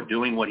Lord,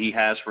 doing what he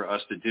has for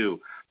us to do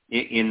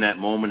in that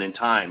moment in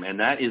time. And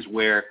that is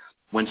where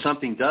when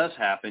something does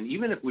happen,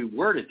 even if we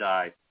were to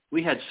die,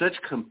 we had such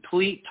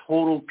complete,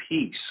 total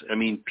peace. I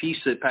mean, peace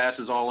that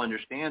passes all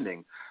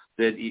understanding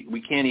that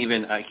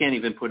I can't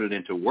even put it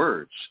into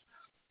words.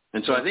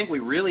 And so I think we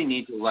really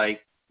need to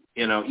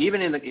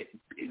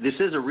this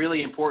is a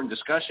really important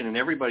discussion, and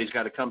everybody's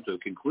got to come to a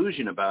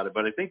conclusion about it.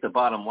 But I think the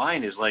bottom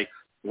line is like,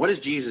 what does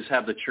Jesus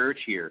have the church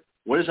here?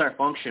 What is our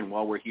function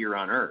while we're here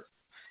on earth?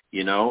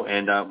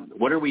 And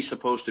what are we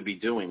supposed to be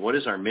doing? What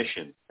is our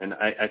mission? And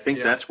I think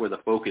that's where the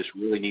focus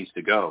really needs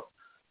to go.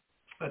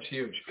 That's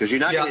huge. Because you're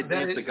not going to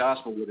advance the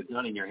gospel with a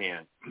gun in your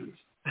hand.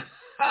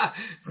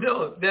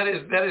 No, that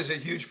is a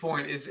huge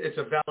point. It's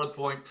a valid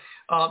point.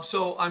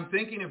 So I'm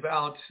thinking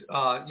about,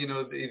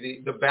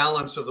 the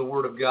balance of the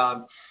Word of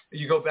God.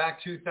 You go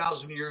back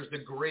 2,000 years, the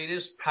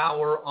greatest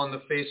power on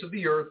the face of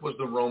the earth was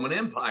the Roman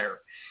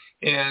Empire.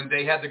 And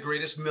they had the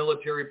greatest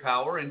military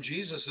power. And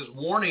Jesus is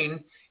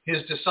warning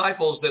his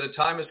disciples that a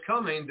time is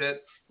coming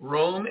that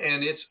Rome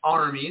and its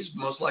armies,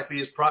 most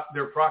likely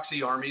their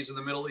proxy armies in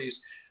the Middle East,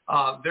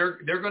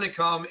 they're going to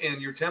come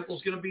and your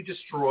temple's going to be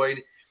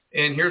destroyed.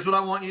 And here's what I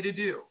want you to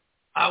do.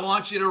 I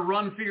want you to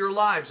run for your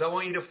lives. I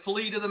want you to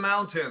flee to the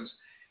mountains.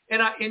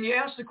 And you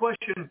ask the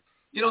question,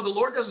 the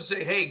Lord doesn't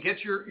say, hey,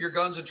 get your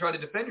guns and try to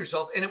defend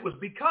yourself. And it was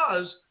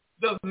because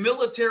the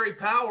military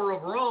power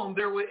of Rome,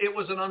 it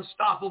was an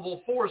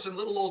unstoppable force, and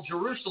little old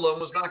Jerusalem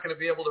was not going to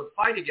be able to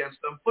fight against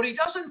them. But he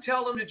doesn't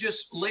tell them to just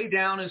lay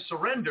down and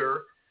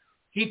surrender.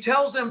 He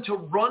tells them to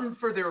run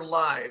for their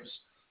lives.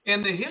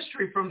 And the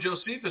history from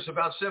Josephus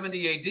about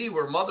 70 A.D.,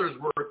 where mothers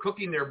were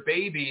cooking their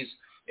babies,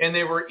 and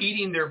they were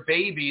eating their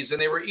babies,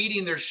 and they were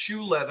eating their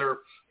shoe leather,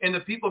 and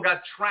the people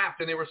got trapped,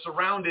 and they were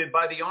surrounded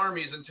by the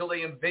armies until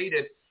they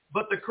invaded.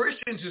 But the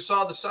Christians who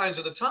saw the signs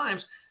of the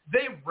times,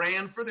 they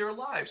ran for their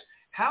lives.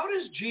 How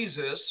does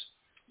Jesus,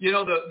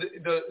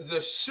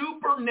 the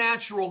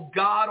supernatural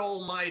God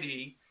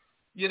Almighty,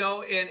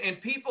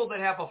 and people that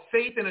have a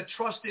faith and a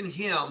trust in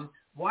him,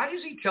 why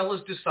does he tell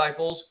his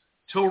disciples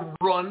to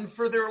run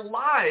for their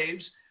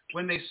lives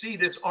when they see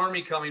this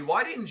army coming?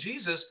 Why didn't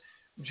Jesus,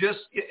 just,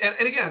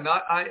 and again,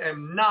 I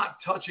am not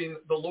touching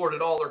the Lord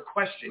at all or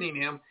questioning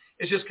him.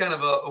 It's just kind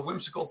of a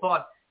whimsical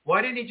thought.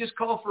 Why didn't he just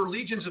call for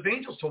legions of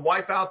angels to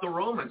wipe out the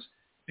Romans?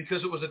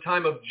 Because it was a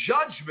time of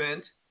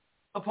judgment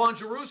upon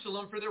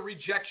Jerusalem for their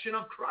rejection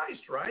of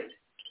Christ, right?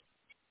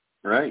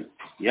 Right.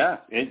 Yeah.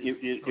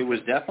 It was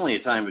definitely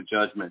a time of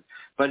judgment.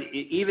 But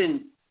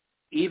even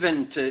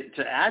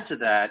to add to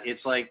that,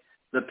 it's like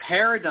the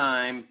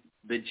paradigm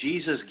that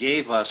Jesus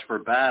gave us for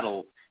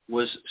battle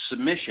was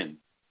submission,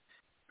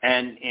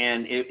 and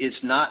it's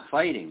not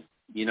fighting,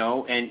 you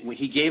know. And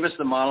he gave us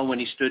the model when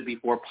he stood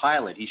before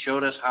Pilate. He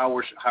showed us how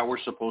we're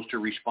supposed to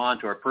respond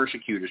to our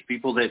persecutors,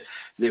 people that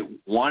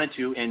wanted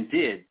to and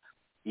did,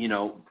 you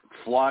know,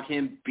 flog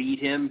him, beat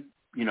him,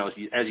 you know,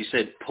 as he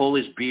said, pull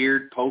his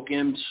beard, poke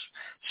him,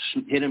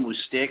 hit him with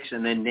sticks,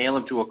 and then nail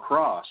him to a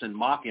cross and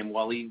mock him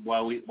while he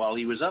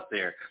was up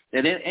there.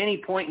 And at any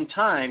point in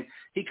time,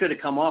 he could have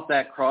come off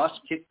that cross,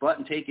 kicked butt,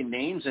 and taken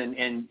names,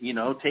 and you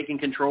know, taken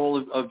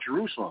control of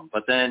Jerusalem.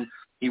 But then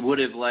he would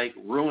have like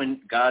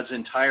ruined God's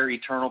entire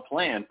eternal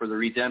plan for the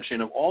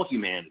redemption of all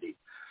humanity.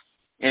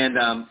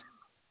 And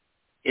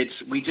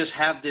we just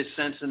have this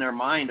sense in our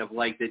mind of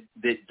like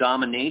that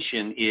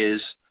domination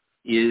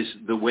is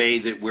the way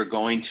that we're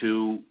going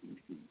to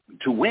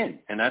win,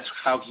 and that's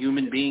how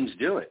human beings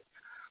do it.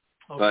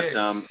 Okay.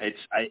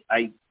 But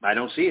I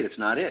don't see it. It's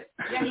not it.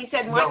 Yeah, he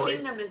said, "My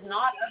kingdom is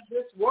not of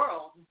this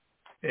world."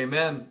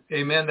 Amen.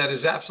 Amen. That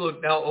is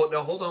absolute. Now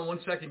hold on one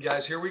second,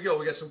 guys. Here we go.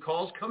 We got some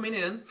calls coming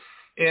in,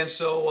 and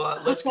so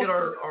let's get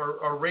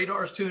our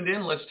radars tuned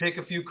in. Let's take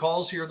a few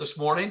calls here this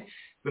morning.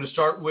 I'm going to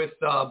start with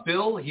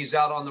Bill. He's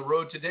out on the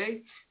road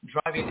today,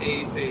 driving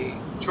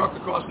a truck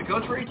across the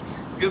country.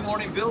 Good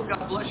morning, Bill.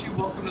 God bless you.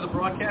 Welcome to the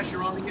broadcast.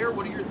 You're on the air.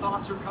 What are your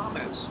thoughts or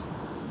comments?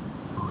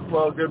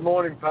 Well, good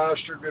morning,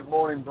 Pastor. Good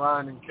morning,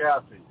 Brian and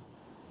Cathy.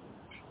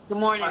 Good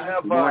morning.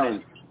 Good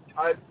morning.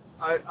 I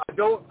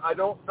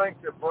don't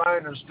think that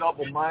Brian is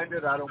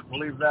double-minded. I don't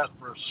believe that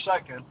for a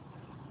second.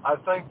 I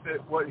think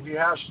that what he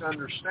has to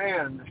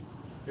understand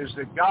is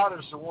that God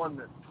is the one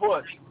that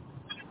put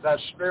that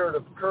spirit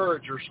of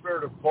courage or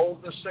spirit of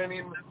boldness in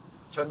him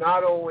to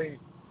not only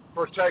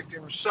protect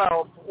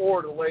himself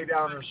or to lay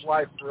down his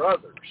life for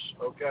others,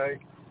 okay?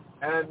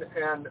 And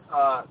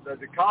the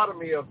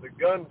dichotomy of the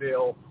gun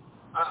deal,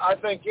 I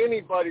think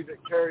anybody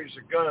that carries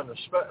a gun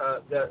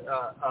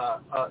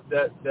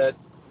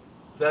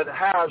that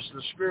has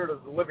the spirit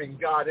of the living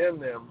God in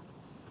them,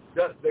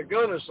 the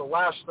gun is the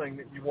last thing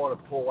that you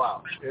want to pull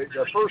out.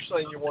 The first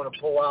thing you want to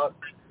pull out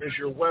is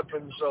your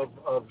weapons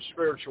of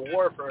spiritual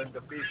warfare and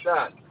defeat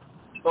that.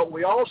 But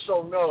we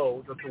also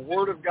know that the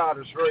Word of God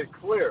is very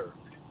clear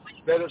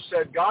that it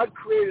said God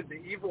created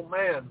the evil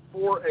man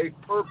for a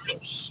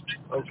purpose,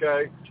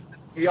 okay?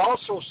 He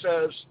also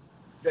says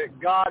that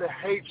God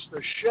hates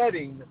the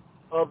shedding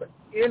of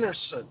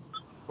innocent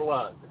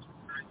blood.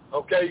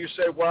 Okay, you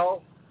say,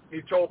 well,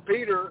 he told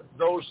Peter,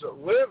 those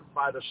that live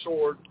by the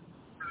sword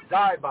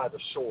die by the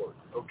sword,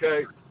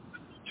 okay?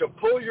 To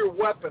pull your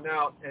weapon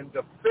out and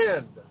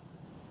defend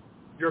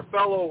your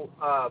fellow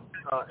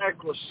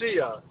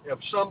ecclesia, if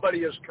somebody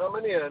is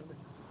coming in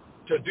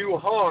to do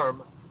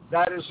harm,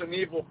 that is an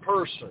evil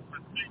person,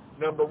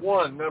 number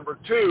one. Number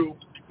two,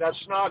 that's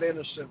not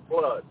innocent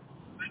blood.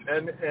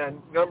 And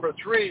number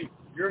three,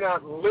 you're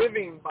not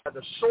living by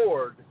the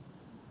sword,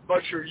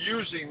 but you're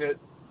using it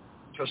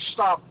to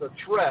stop the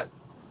threat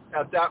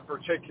at that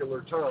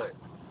particular time.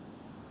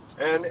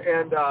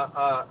 And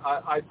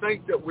I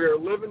think that we're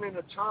living in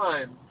a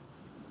time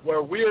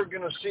where we are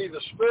going to see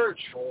the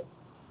spiritual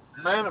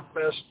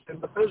manifest in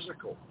the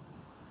physical.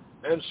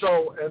 And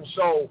so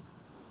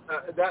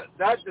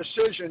that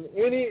decision,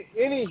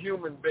 any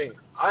human being,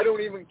 I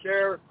don't even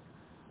care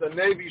the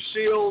Navy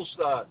SEALs,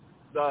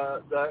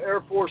 the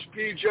Air Force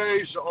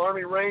PJs, the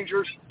Army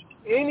Rangers,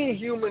 any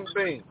human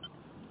being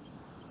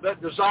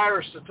that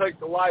desires to take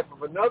the life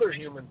of another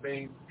human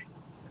being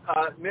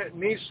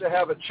needs to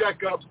have a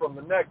checkup from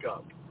the neck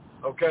up,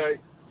 okay?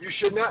 You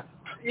should not,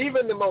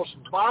 even the most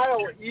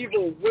vile,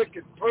 evil,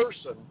 wicked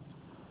person,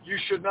 you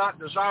should not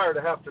desire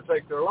to have to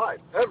take their life,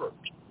 ever.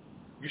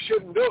 You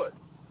shouldn't do it.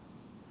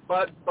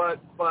 But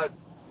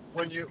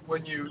when you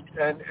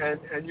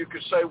and you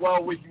could say,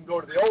 well, we can go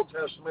to the Old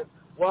Testament.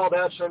 Well,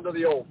 that's under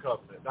the Old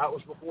Covenant. That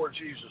was before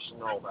Jesus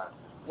and all that.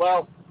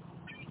 Well,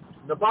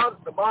 the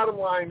bottom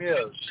line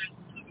is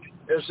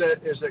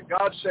that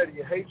God said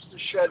he hates the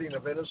shedding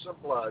of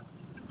innocent blood,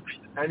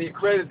 and he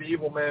created the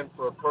evil man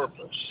for a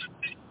purpose.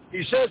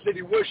 He says that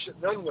he wished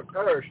that none would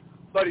perish,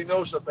 but he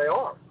knows that they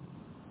are.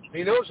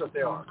 He knows that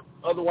they are.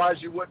 Otherwise,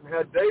 he wouldn't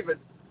have David,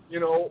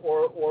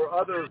 or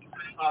other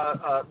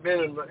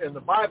men in the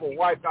Bible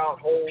wipe out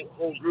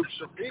whole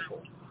groups of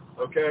people.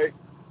 Okay,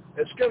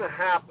 it's going to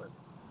happen,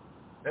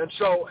 and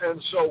so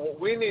what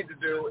we need to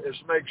do is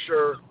make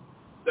sure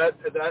that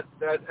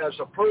as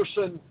a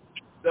person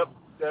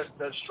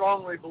that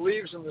strongly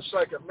believes in the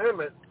Second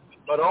Amendment,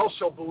 but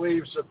also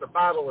believes that the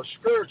battle is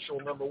spiritual,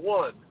 number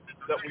one,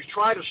 that we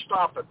try to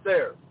stop it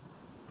there.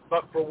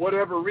 But for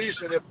whatever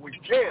reason, if we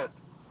can't,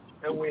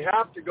 and we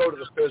have to go to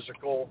the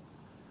physical,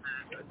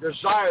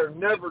 desire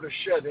never to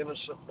shed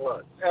innocent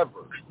blood,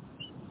 ever.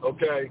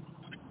 Okay?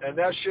 And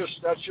that's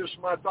just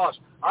my thoughts.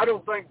 I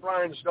don't think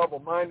Brian's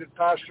double-minded,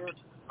 Pastor.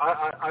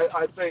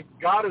 I think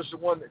God is the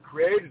one that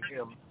created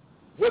him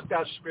with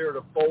that spirit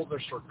of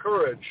boldness or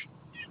courage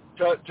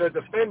to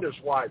defend his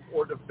wife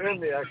or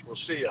defend the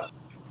ecclesia,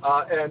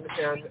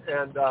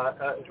 and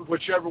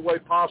whichever way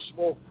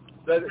possible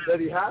that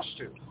he has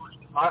to.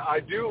 I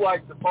do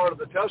like the part of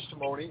the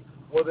testimony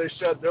where they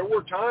said there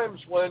were times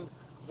when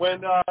they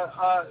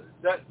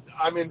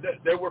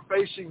were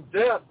facing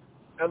death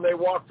and they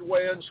walked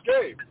away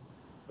unscathed.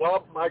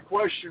 Well, my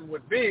question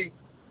would be,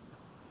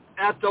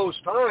 at those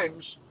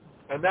times,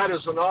 and that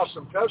is an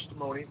awesome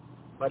testimony,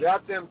 but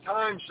at them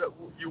times that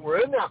you were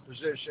in that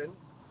position,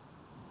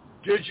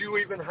 did you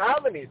even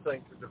have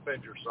anything to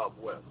defend yourself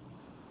with?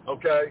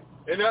 Okay?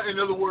 In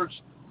other words,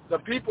 the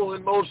people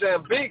in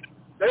Mozambique,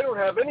 they don't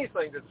have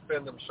anything to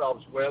defend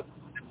themselves with,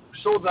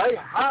 so they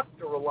have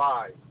to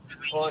rely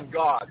on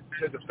God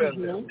to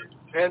defend them.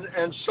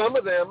 And some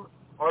of them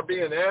are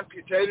being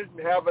amputated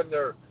and having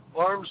their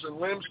arms and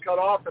limbs cut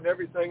off and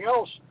everything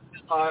else.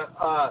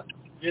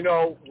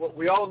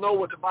 We all know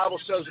what the Bible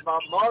says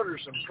about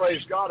martyrs, and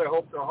praise God, I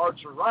hope their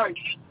hearts are right,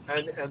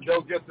 and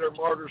they'll get their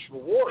martyr's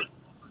reward.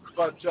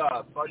 But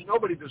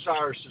nobody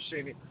desires to see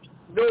any.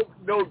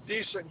 No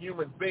decent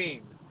human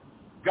being,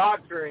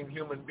 God-fearing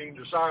human being,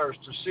 desires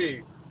to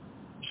see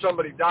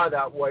somebody die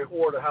that way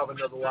or to have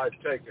another life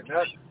taken.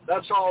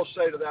 That's all I'll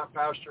say to that,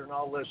 Pastor, and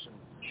I'll listen.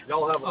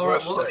 Y'all have a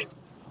blessed day.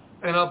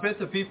 And I'll bet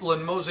the people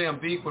in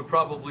Mozambique would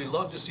probably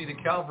love to see the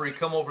cavalry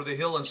come over the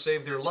hill and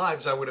save their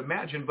lives, I would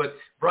imagine. But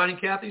Brian and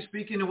Cathy,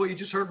 speaking to what you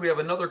just heard, we have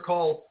another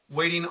call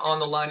waiting on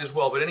the line as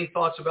well. But any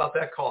thoughts about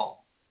that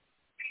call?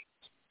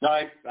 No,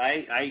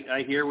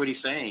 I hear what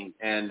he's saying.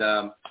 And,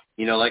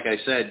 like I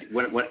said,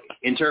 when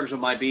in terms of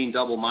my being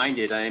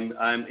double-minded,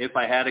 I'm if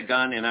I had a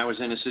gun and I was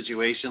in a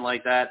situation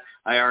like that,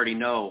 I already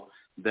know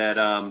that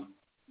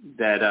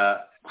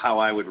how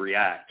I would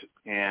react.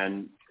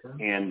 And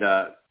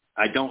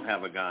I don't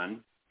have a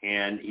gun,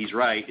 and he's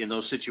right. In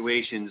those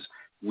situations,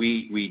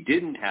 we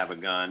didn't have a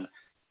gun.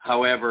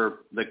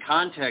 However, the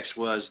context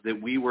was that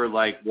we were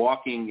like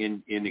walking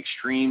in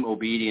extreme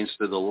obedience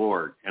to the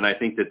Lord, and I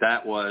think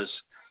that was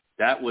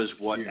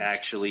what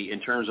actually,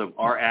 in terms of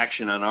our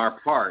action on our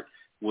part,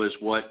 was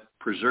what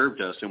preserved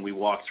us, and we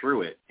walked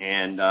through it.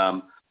 And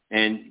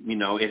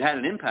it had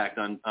an impact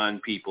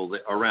on people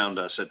around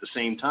us at the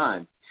same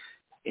time.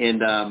 And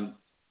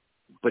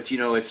but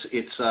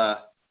it's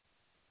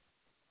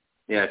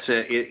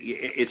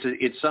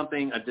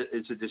something.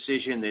 It's a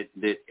decision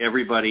that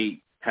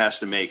everybody has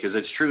to make, because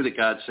it's true that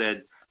God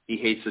said He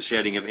hates the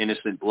shedding of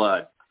innocent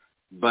blood,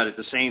 but at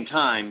the same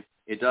time,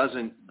 it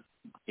doesn't.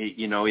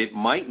 It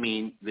might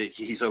mean that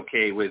He's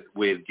okay with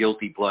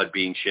guilty blood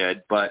being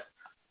shed, but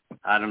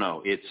I don't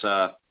know. It's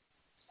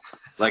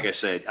like I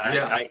said,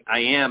 I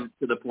am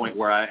to the point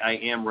where I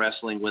am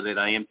wrestling with it.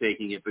 I am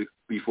taking it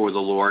before the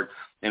Lord,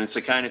 and it's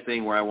the kind of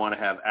thing where I want to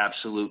have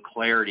absolute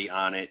clarity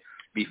on it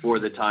before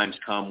the times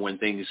come when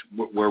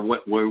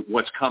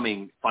what's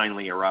coming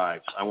finally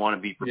arrives. I want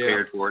to be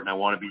prepared for it, and I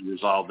want to be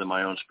resolved in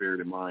my own spirit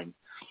and mind.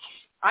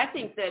 I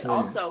think that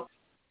also,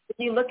 if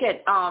you look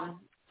at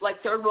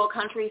like third world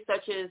countries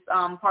such as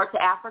parts of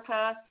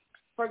Africa,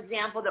 for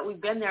example, that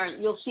we've been there,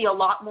 you'll see a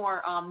lot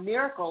more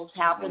miracles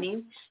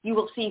happening. You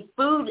will see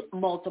food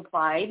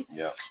multiplied.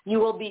 Yeah. You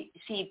will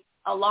see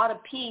a lot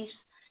of peace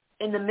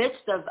in the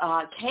midst of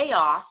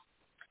chaos.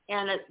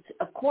 And,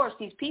 of course,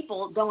 these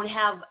people don't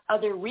have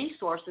other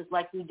resources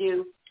like we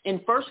do in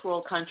first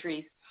world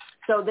countries.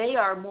 So they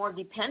are more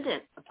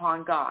dependent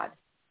upon God.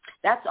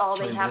 That's all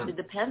they have to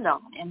depend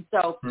on. And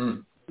so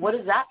what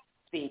does that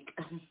speak?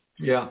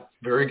 Yeah,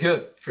 very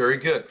good. Very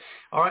good.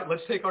 All right,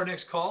 let's take our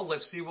next call.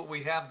 Let's see what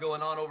we have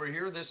going on over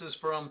here. This is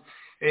from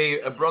a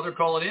brother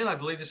calling in. I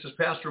believe this is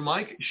Pastor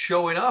Mike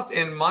showing up.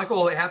 And,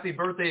 Michael, happy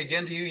birthday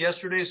again to you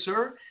yesterday,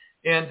 sir.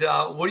 And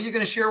what are you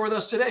going to share with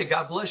us today?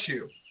 God bless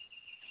you.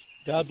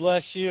 God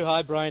bless you.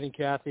 Hi, Brian and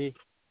Cathy.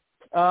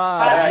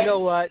 Hi. You know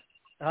what?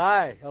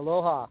 Hi.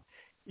 Aloha.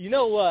 You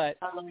know what?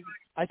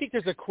 I think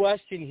there's a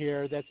question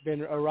here that's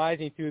been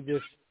arising through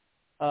this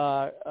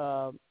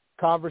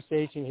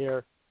conversation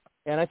here.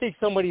 And I think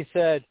somebody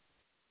said,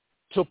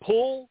 to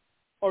pull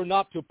or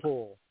not to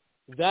pull?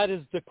 That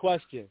is the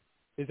question.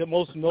 Is it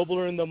most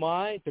nobler in the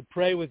mind to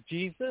pray with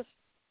Jesus,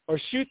 or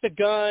shoot the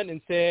gun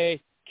and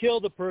say, kill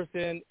the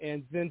person,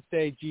 and then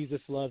say,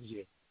 Jesus loves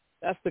you?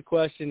 That's the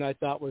question I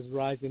thought was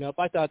rising up.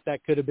 I thought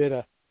that could have been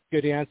a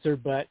good answer,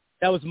 but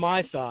that was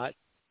my thought.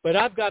 But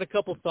I've got a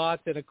couple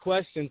thoughts and a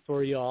question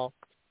for y'all.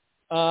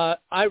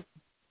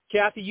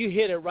 Cathy, you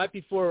hit it right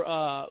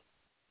before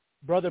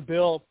Brother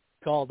Bill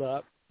called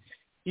up.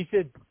 He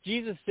said,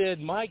 Jesus said,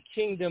 my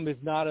kingdom is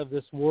not of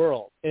this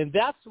world. And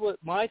that's what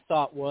my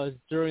thought was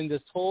during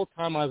this whole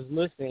time I was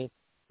listening,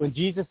 when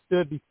Jesus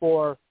stood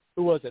before,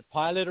 who was it,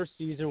 Pilate or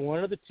Caesar,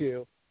 one of the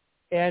two.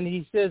 And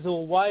he says,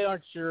 well,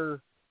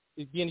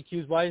 he's being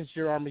accused, why isn't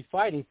your army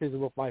fighting? He says,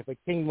 well, if I have a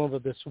kingdom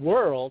of this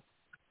world,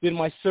 then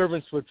my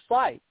servants would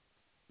fight.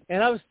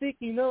 And I was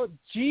thinking,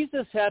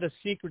 Jesus had a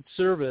secret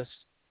service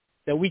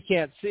that we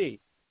can't see,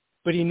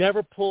 but he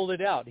never pulled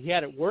it out. He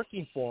had it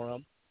working for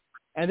him.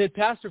 And then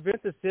Pastor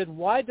Vincent said,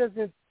 why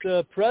doesn't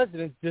the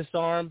president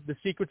disarm the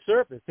Secret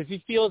Service? If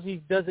he feels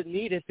he doesn't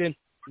need it, then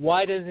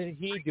why doesn't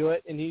he do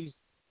it? And he's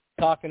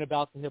talking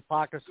about the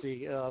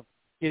hypocrisy of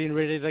getting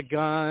rid of the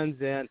guns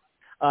and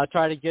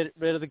trying to get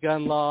rid of the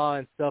gun law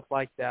and stuff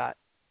like that.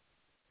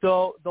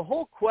 So the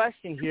whole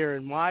question here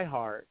in my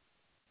heart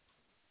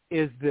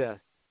is this,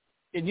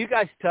 and you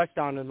guys touched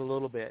on it a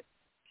little bit.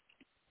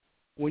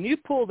 When you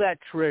pull that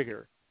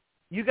trigger,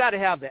 you got to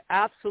have the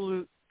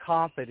absolute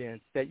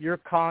confidence that your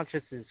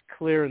conscience is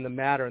clear in the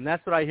matter. And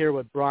that's what I hear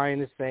what Brian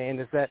is saying,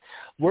 is that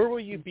where will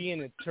you be in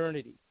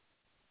eternity?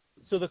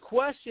 So the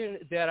question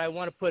that I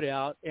want to put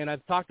out, and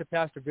I've talked to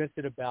Pastor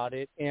Vincent about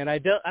it, and I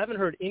haven't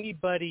heard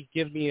anybody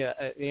give me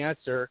an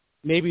answer.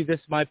 Maybe this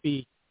might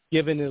be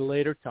given in a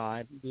later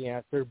time, the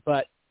answer.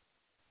 But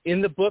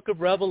in the book of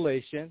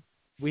Revelation,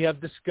 we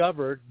have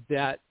discovered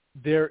that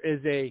there is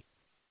a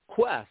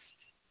quest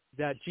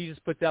that Jesus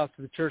puts out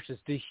to the churches,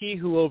 to he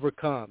who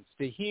overcomes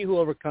to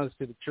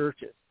the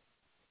churches.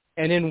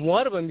 And in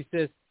one of them, he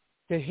says,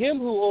 to him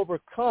who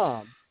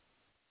overcomes,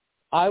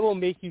 I will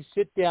make you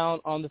sit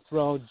down on the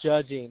throne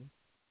judging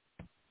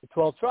the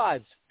 12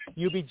 tribes.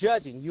 You'll be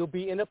judging. You'll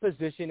be in a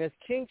position as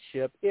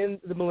kingship in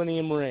the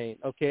millennium reign.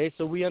 Okay,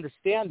 so we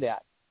understand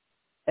that.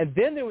 And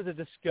then there was a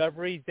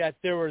discovery that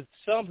there were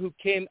some who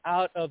came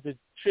out of the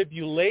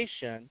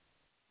tribulation,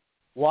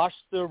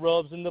 washed their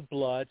robes in the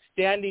blood,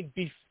 standing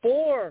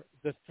before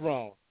the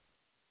throne.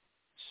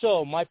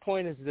 So my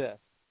point is this.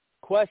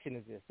 Question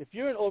is this. If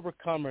you're an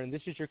overcomer and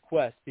this is your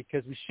quest,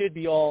 because we should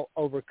be all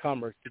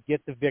overcomers to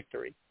get the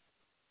victory,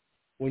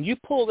 when you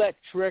pull that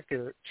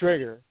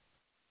trigger,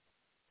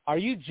 are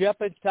you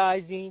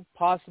jeopardizing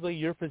possibly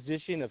your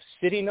position of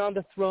sitting on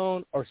the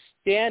throne or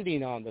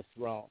standing on the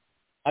throne?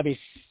 I mean,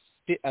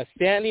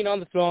 standing on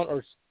the throne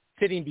or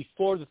sitting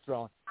before the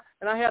throne?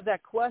 And I have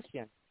that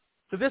question.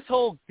 So this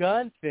whole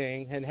gun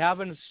thing and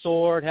having a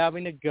sword,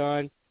 having a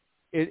gun,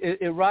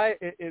 it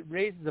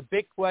raises a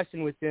big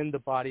question within the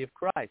body of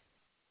Christ.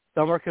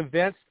 Some are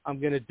convinced I'm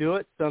going to do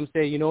it. Some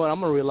say, you know what,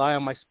 I'm going to rely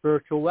on my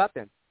spiritual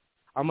weapon.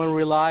 I'm going to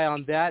rely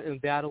on that and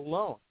that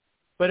alone.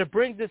 But it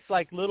brings this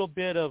little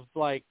bit of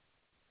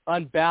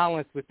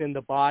unbalance within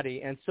the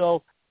body. And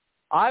so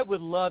I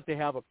would love to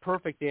have a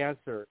perfect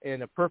answer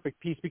and a perfect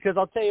peace, because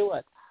I'll tell you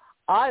what,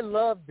 I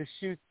love to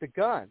shoot the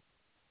gun.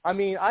 I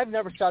mean, I've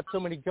never shot so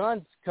many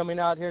guns coming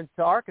out here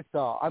into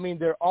Arkansas. I mean,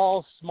 they're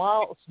all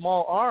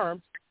small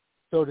arms,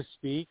 so to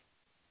speak.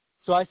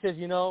 So I said,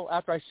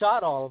 after I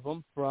shot all of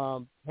them,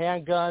 from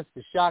handguns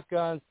to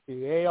shotguns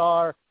to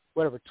AR,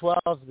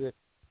 12s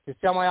to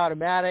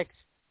semi-automatics,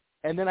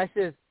 and then I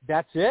said,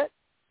 that's it?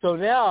 So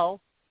now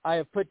I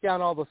have put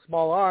down all the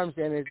small arms,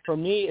 and for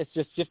me, it's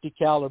just 50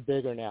 cal or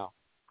bigger now.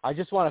 I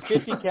just want a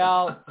 50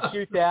 cal to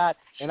shoot that,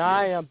 and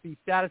I am be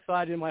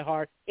satisfied in my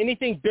heart.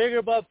 Anything bigger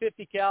above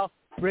 50 cal,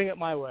 bring it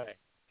my way.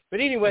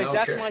 But anyways, okay.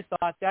 That's my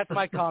thought. That's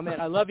my comment.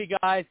 I love you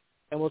guys,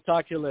 and we'll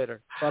talk to you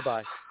later.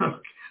 Bye-bye.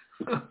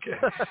 Okay.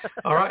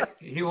 All right.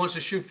 He wants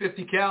to shoot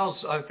 50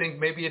 cals. I think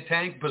maybe a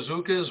tank,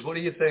 bazookas. What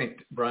do you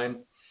think, Brian?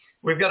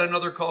 We've got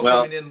another call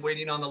coming in,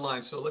 waiting on the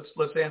line. So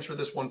let's answer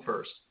this one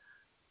first.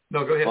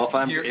 No, go ahead.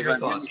 Well, your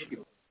thoughts.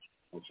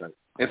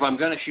 If I'm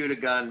going to shoot a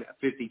gun,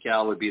 50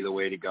 cal would be the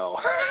way to go.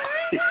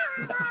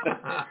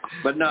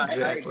 But no,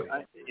 exactly.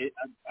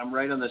 I'm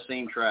right on the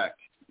same track.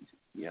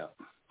 Yeah.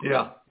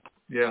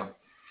 Yeah.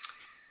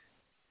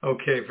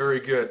 Okay, very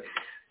good.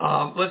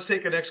 Let's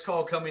take a next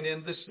call coming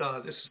in. This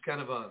is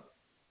kind of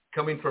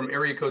coming from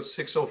area code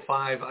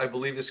 605. I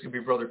believe this could be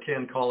Brother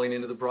Ken calling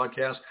into the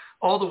broadcast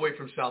all the way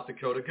from South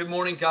Dakota. Good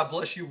morning. God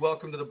bless you.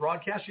 Welcome to the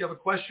broadcast. You have a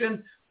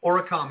question or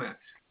a comment?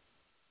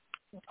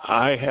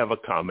 I have a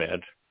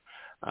comment.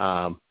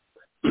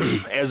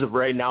 As of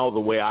right now, the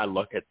way I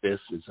look at this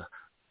is,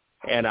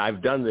 and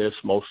I've done this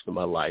most of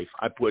my life,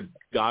 I put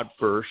God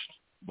first,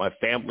 my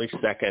family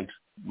second,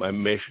 my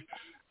mission,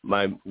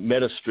 my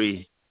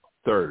ministry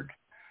third.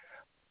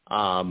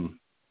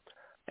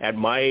 At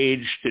my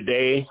age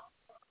today,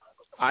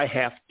 I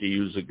have to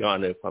use a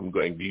gun if I'm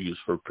going to use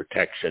for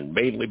protection,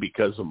 mainly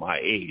because of my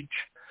age.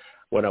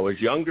 When I was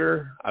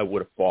younger, I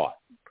would have fought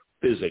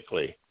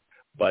physically.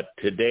 But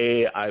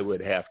today I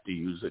would have to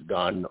use a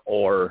gun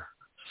or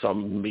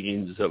some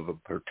means of a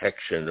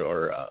protection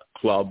or a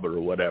club or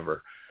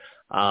whatever.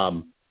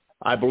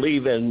 I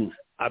believe in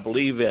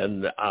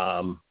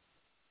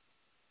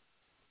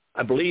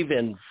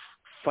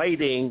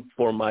fighting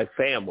for my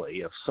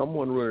family. If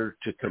someone were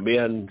to come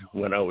in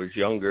when I was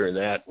younger and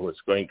that was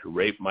going to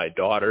rape my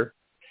daughter,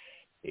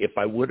 if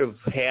I would have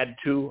had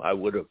to, I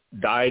would have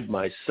died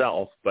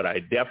myself, but I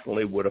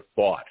definitely would have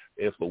fought.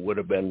 If it would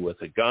have been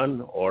with a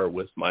gun or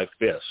with my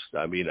fist,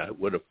 I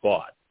would have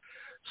fought.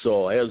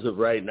 So as of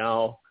right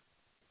now,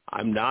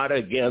 I'm not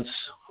against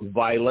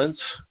violence.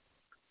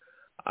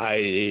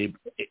 If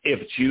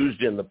it's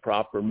used in the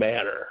proper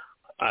manner.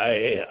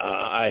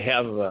 I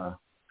have a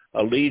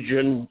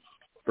legion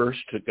first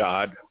to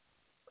God,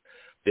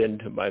 then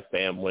to my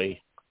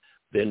family,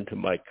 than to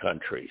my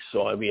country.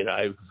 So, I mean,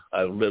 I've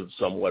lived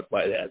somewhat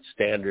by that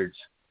standards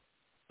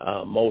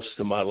most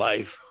of my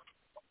life.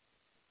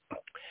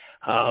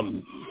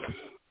 And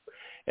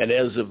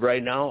as of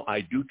right now,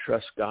 I do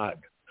trust God,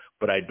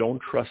 but I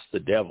don't trust the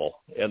devil.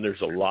 And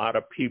there's a lot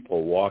of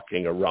people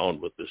walking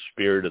around with the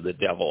spirit of the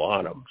devil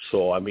on them.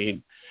 So, I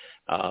mean,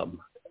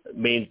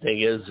 main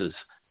thing is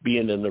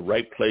being in the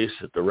right place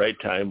at the right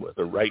time with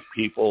the right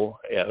people,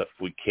 and if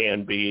we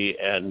can be,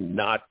 and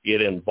not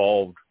get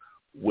involved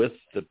with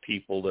the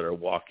people that are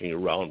walking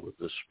around with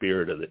the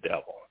spirit of the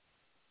devil.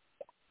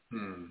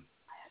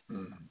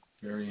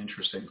 Very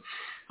interesting.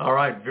 All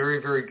right.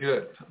 Very, very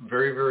good.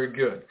 Very, very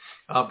good.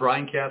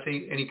 Brian,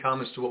 Cathy, any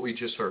comments to what we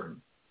just heard?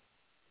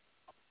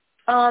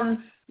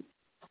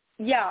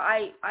 Yeah,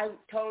 I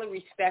totally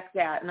respect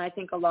that. And I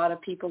think a lot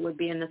of people would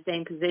be in the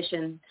same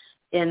position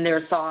in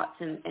their thoughts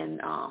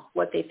and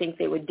what they think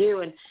they would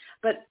do.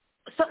 But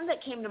something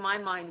that came to my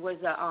mind was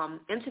an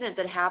incident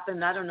that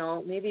happened, I don't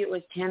know, maybe it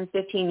was 10,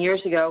 15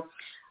 years ago.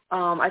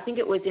 I think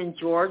it was in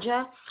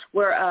Georgia,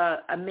 where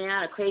a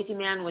crazy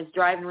man was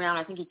driving around.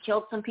 I think he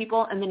killed some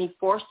people, and then he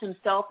forced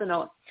himself in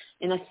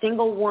a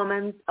single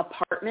woman's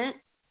apartment.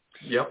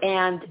 Yep.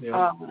 And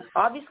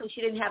obviously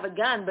she didn't have a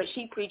gun, but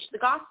she preached the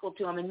gospel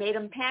to him and made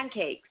him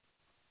pancakes.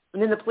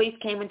 And then the police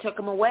came and took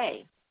him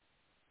away.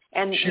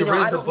 And she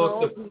read the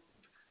book.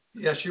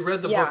 She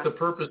read the book, The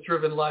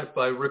Purpose-Driven Life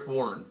by Rick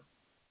Warren.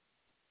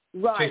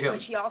 Right,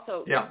 but she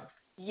also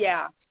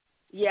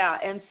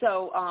and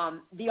so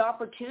the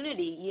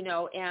opportunity,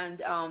 and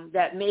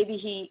that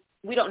maybe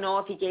we don't know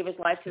if he gave his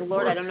life to the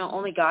Lord. I don't know,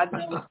 only God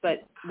knows,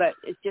 but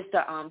it's just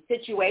a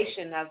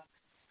situation of,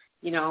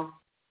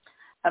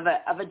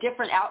 of a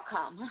different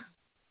outcome.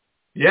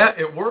 Yeah,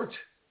 it worked.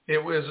 It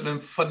was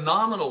a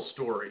phenomenal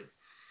story.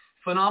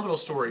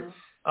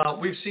 Mm-hmm.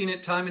 We've seen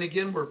it time and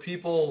again where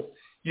people,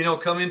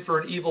 come in for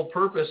an evil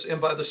purpose, and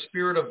by the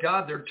Spirit of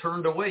God, they're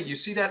turned away. You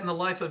see that in the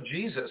life of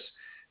Jesus.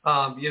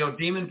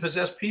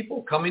 Demon-possessed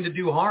people coming to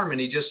do harm,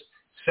 and he just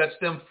sets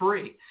them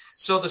free.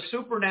 So the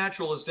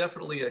supernatural is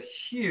definitely a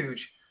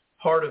huge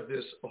part of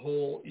this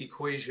whole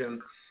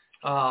equation.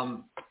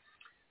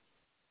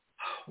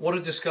 What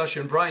a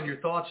discussion. Brian, your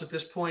thoughts at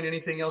this point?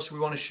 Anything else we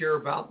want to share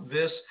about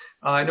this?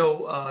 I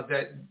know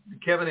that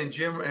Kevin and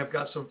Jim have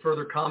got some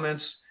further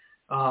comments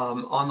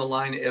on the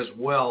line as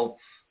well.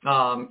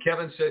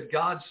 Kevin said,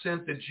 God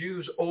sent the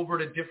Jews over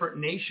to different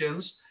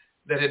nations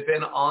that had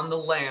been on the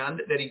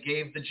land that he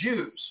gave the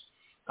Jews.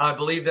 I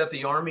believe that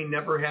the army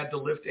never had to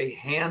lift a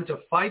hand to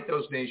fight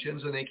those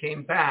nations, and they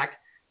came back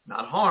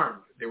not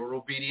harmed. They were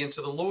obedient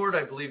to the Lord.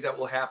 I believe that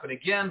will happen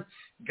again.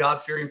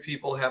 God-fearing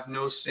people have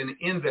no sin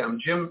in them.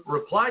 Jim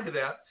replied to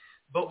that,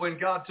 but when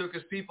God took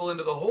his people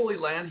into the Holy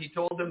Land, he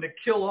told them to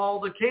kill all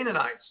the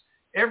Canaanites,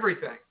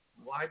 everything.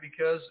 Why?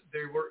 Because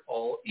they were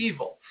all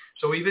evil.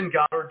 So even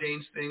God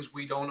ordains things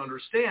we don't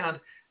understand.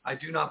 I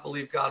do not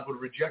believe God would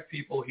reject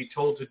people he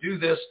told to do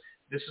this.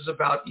 This is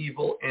about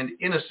evil and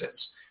innocence.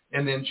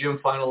 And then Jim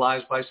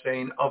finalized by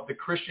saying, of the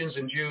Christians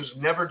and Jews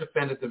never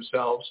defended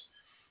themselves,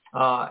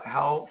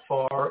 how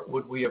far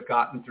would we have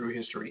gotten through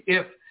history?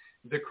 If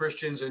the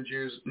Christians and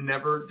Jews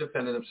never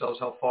defended themselves,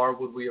 how far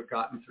would we have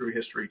gotten through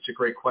history? It's a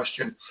great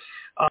question.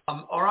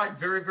 All right,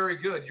 very, very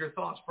good. Your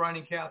thoughts, Brian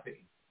and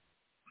Cathy?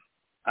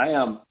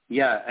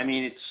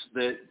 It's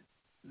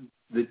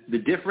the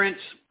difference,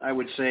 I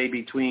would say,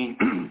 between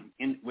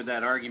with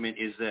that argument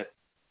is that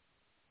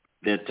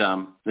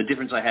the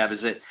difference I have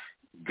is that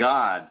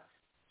God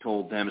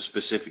told them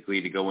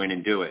specifically to go in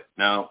and do it.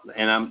 Now,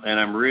 and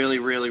I'm really,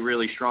 really,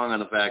 really strong on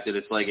the fact that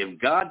it's like, if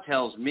God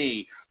tells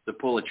me to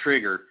pull a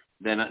trigger,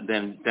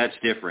 then that's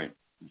different.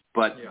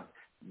 But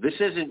this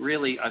isn't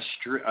really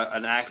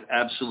an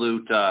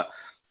absolute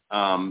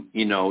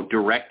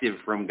directive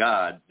from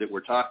God that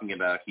we're talking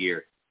about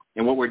here.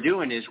 And what we're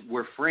doing is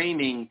we're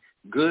framing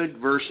good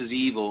versus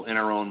evil in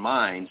our own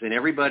minds, and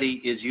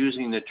everybody is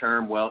using the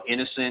term,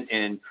 innocent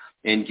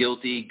and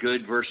guilty,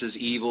 good versus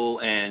evil,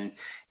 and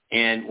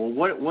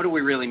what do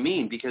we really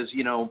mean? Because,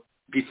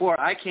 before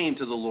I came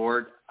to the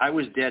Lord, I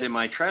was dead in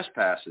my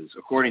trespasses,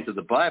 according to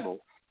the Bible.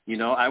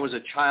 I was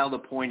a child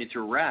appointed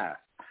to wrath.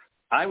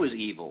 I was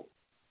evil,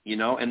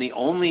 and the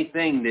only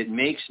thing that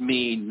makes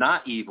me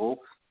not evil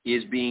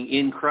is being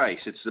in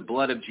Christ. It's the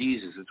blood of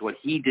Jesus. It's what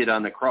he did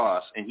on the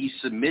cross, and he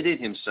submitted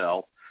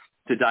himself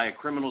to die a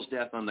criminal's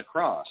death on the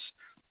cross,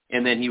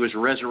 and then he was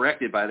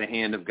resurrected by the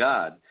hand of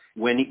God.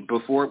 I think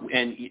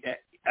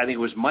it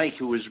was Mike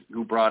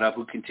who brought up,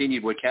 who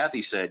continued what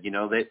Cathy said,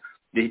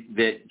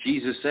 that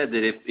Jesus said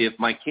that if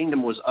my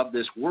kingdom was of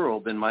this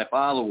world, then my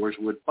followers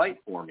would fight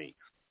for me,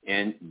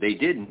 and they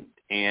didn't.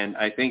 And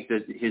I think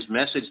that his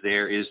message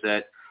there is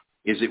that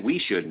we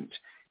shouldn't.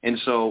 And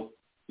so,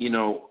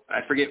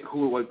 I forget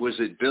was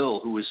it Bill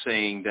who was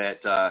saying that,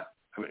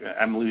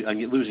 I'm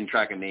losing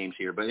track of names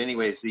here, but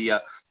anyways,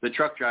 the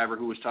truck driver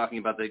who was talking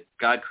about that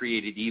God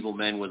created evil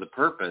men with a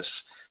purpose.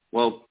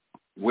 Well,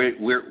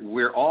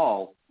 we're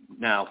all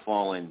now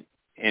fallen,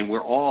 and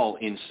we're all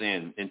in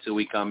sin until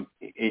we come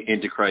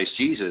into Christ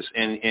Jesus.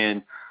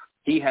 And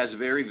he has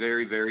very,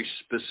 very, very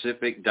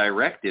specific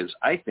directives,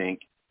 I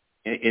think,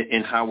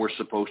 in how we're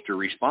supposed to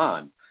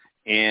respond.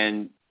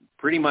 And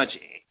pretty much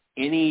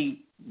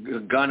any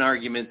gun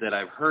argument that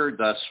I've heard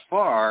thus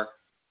far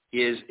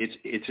is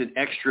it's an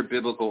extra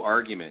biblical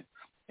argument.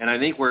 And I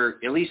think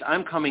at least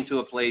I'm coming to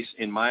a place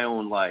in my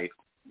own life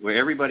where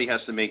everybody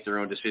has to make their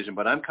own decision,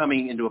 but I'm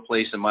coming into a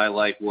place in my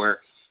life where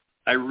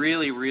I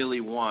really,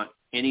 really want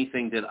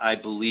anything that I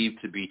believe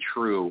to be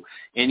true,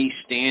 any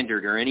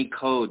standard or any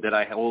code that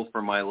I hold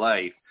for my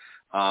life,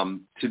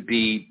 to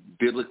be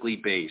biblically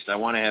based. I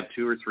want to have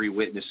 2 or 3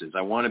 witnesses.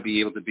 I want to be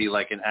able to be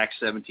like an Acts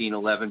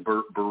 17:11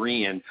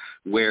 Berean,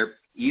 where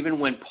even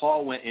when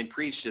Paul went and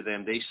preached to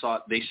them, they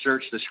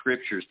searched the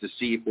scriptures to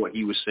see if what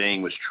he was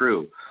saying was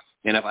true.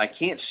 And if I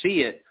can't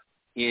see it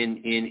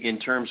in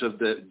terms of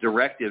the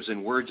directives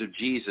and words of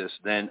Jesus,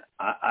 then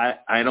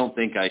I don't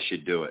think I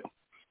should do it.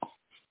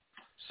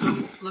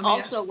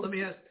 So let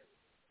me ask.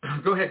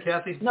 Go ahead,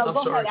 Cathy. No,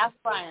 go ahead. Ask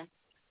Brian.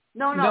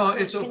 No,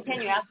 it's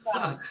continue. Ask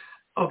Brian.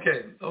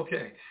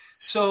 Okay.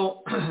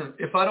 So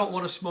if I don't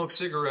want to smoke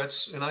cigarettes,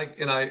 and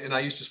I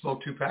used to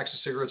smoke 2 packs of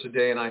cigarettes a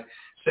day, and I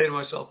say to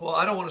myself, well,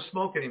 I don't want to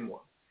smoke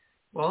anymore.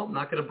 Well, I'm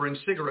not going to bring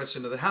cigarettes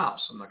into the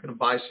house. I'm not going to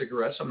buy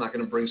cigarettes. I'm not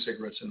going to bring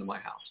cigarettes into my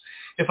house.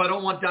 If I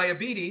don't want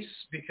diabetes,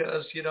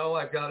 because,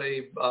 I've got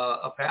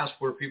a past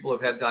where people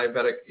have had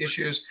diabetic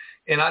issues,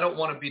 and I don't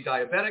want to be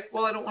diabetic,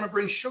 well, I don't want to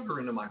bring sugar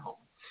into my home.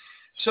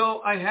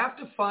 So I have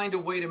to find a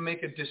way to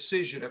make a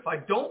decision. If I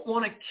don't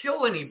want to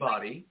kill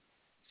anybody,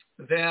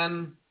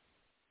 then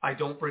I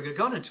don't bring a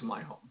gun into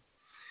my home.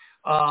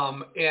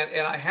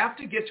 And I have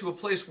to get to a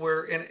place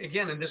where, and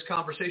again, in this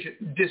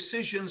conversation,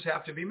 decisions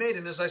have to be made.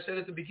 And as I said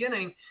at the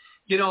beginning,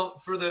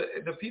 for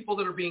the people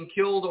that are being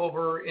killed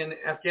over in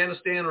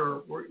Afghanistan,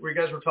 or where you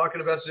guys were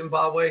talking about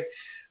Zimbabwe,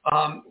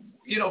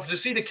 to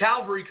see the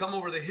cavalry come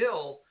over the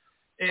hill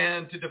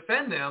and to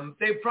defend them,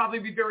 they'd probably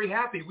be very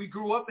happy. We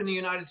grew up in the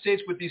United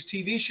States with these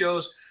TV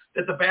shows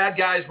that the bad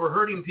guys were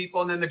hurting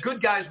people, and then the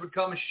good guys would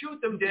come and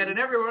shoot them dead, and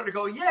everyone would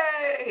go,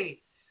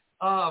 yay!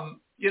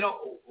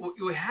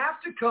 You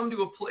have to come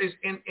to a place,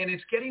 and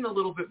it's getting a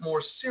little bit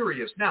more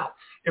serious. Now,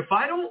 if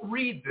I don't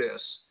read this,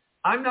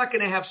 I'm not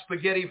going to have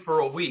spaghetti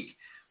for a week,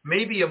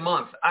 maybe a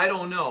month. I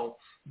don't know.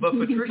 But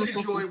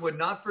Patricia Joy would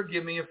not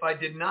forgive me if I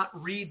did not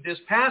read this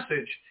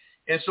passage.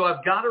 And so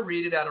I've got to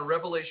read it out of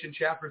Revelation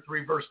chapter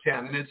 3, verse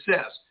 10. And it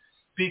says,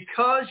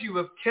 because you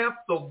have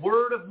kept the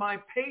word of my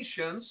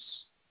patience,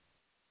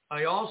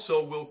 I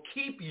also will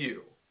keep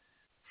you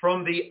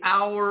from the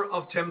hour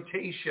of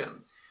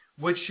temptation,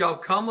 which shall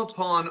come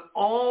upon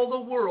all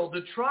the world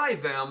to try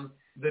them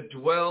that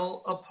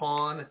dwell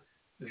upon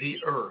the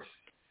earth.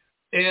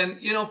 And,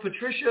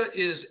 Patricia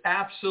is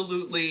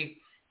absolutely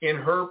in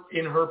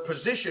her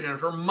position, in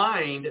her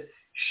mind,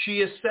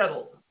 she is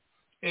settled.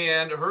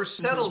 And her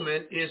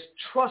settlement is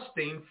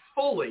trusting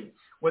fully,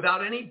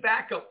 without any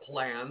backup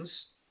plans.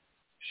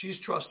 She's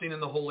trusting in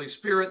the Holy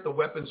Spirit, the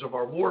weapons of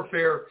our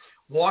warfare,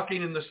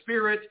 walking in the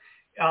Spirit,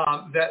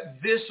 that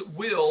this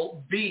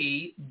will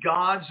be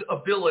God's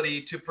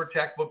ability to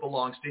protect what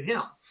belongs to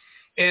him.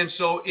 And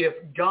so if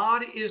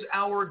God is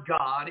our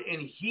God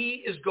and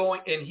he is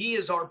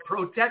our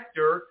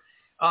protector,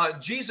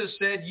 Jesus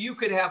said, you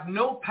could have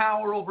no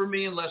power over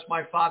me unless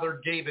my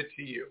Father gave it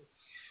to you.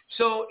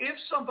 So if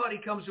somebody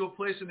comes to a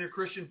place in their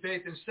Christian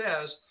faith and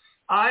says,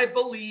 I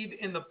believe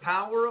in the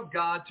power of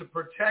God to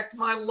protect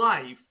my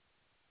life,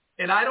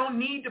 and I don't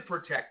need to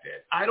protect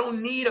it, I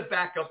don't need a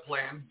backup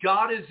plan,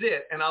 God is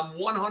it, and I'm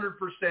 100%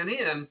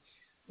 in,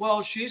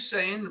 well, she's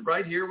saying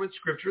right here with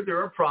Scripture,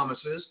 there are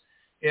promises.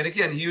 And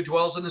again, he who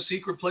dwells in the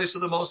secret place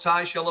of the Most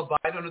High shall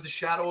abide under the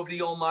shadow of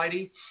the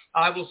Almighty.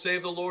 I will say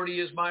of the Lord, he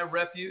is my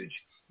refuge,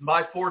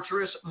 my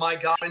fortress,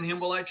 my God, in him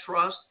will I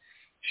trust.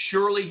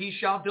 Surely he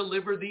shall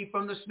deliver thee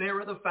from the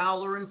snare of the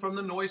fowler and from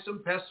the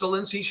noisome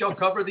pestilence. He shall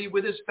cover thee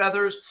with his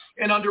feathers,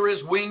 and under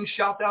his wings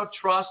shalt thou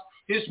trust.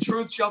 His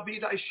truth shall be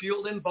thy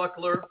shield and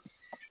buckler.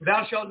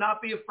 Thou shalt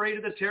not be afraid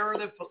of the terror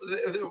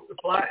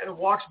that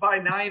walks by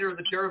night, or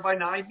the terror by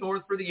night,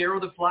 nor for the arrow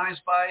that flies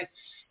by,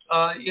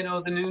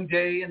 the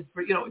noonday. And,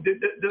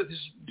 the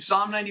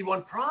Psalm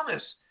 91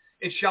 promise,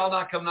 it shall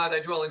not come nigh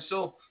thy dwelling.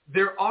 So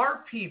there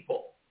are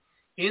people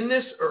in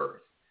this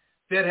earth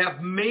that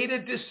have made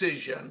a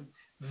decision.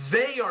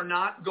 They are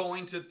not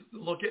going to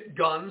look at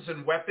guns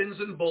and weapons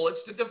and bullets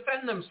to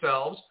defend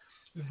themselves.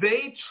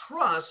 They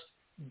trust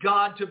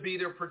God to be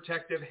their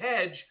protective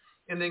hedge,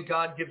 and then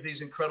God gives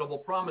these incredible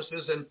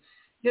promises. And,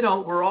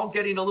 we're all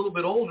getting a little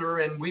bit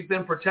older, and we've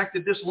been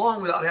protected this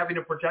long without having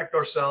to protect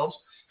ourselves.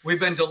 We've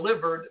been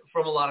delivered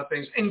from a lot of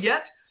things. And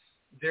yet,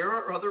 there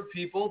are other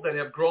people that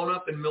have grown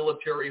up in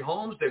military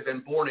homes. They've been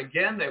born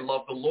again. They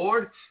love the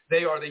Lord.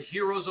 They are the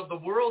heroes of the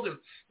world.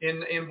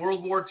 And in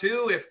World War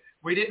II, if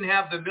we didn't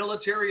have the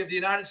military of the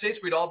United States,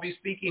 we'd all be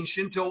speaking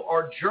Shinto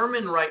or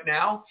German right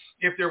now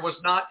if there was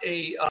not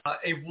a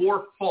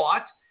war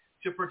fought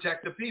to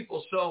protect the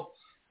people. So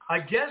I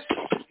guess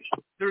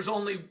there's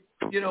only,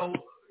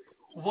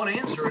 one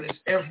answer, and it's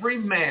every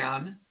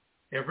man,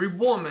 every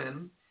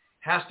woman,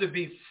 has to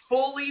be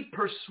fully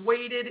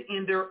persuaded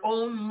in their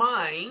own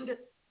mind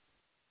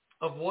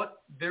of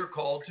what they're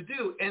called to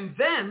do, and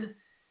then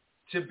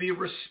to be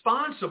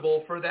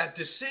responsible for that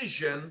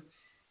decision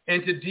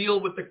and to deal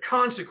with the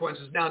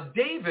consequences. Now,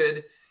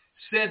 David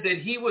said that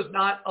he was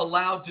not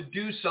allowed to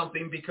do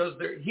something because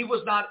he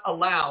was not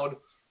allowed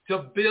to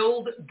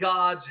build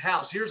God's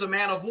house. Here's a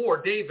man of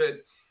war, David.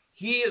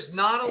 He is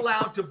not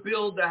allowed to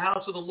build the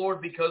house of the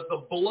Lord because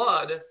the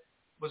blood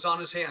was on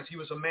his hands. He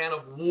was a man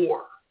of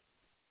war.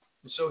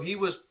 And so he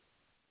was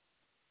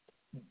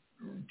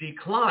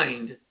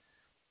declined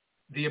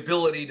the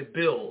ability to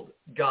build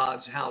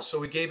God's house.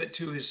 So he gave it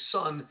to his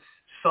son,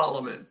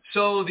 Solomon.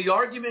 So the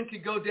argument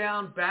could go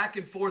down back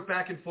and forth,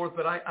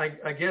 but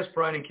I guess,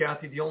 Brian and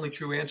Cathy, the only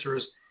true answer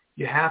is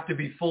you have to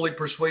be fully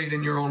persuaded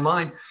in your own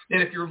mind.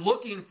 And if you're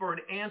looking for an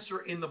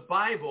answer in the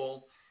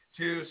Bible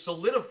to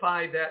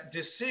solidify that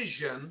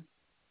decision,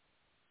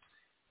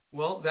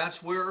 well, that's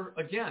where,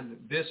 again,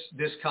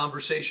 this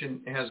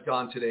conversation has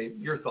gone today.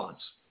 Your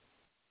thoughts?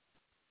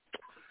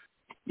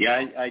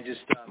 Yeah, I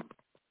just,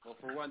 well,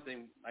 for one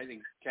thing, I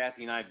think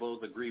Cathy and I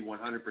both agree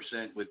 100%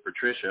 with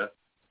Patricia.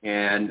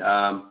 And,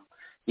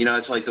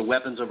 it's like the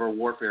weapons of our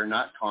warfare are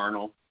not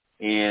carnal.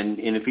 And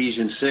in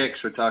Ephesians 6,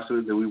 it talks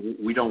about that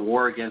we don't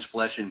war against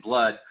flesh and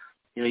blood.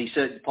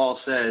 Paul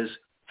says,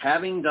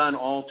 having done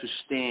all to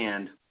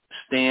stand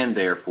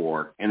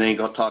therefore. And then he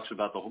goes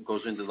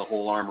into the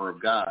whole armor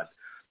of God.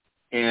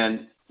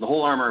 And the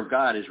whole armor of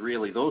God is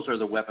really, those are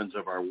the weapons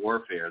of our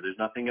warfare. There's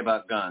nothing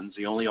about guns.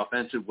 The only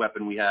offensive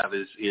weapon we have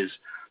is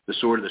the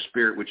sword of the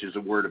Spirit, which is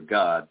the word of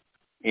God.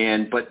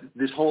 But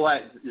this whole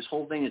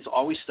thing, it's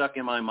always stuck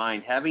in my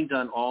mind, having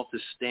done all to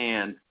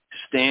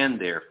stand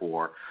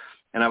therefore.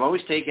 And I've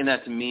always taken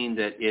that to mean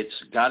that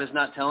God is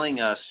not telling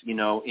us,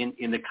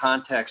 in the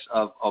context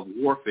of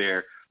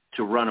warfare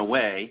to run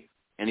away,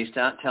 and he's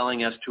not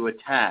telling us to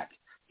attack.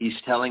 He's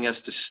telling us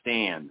to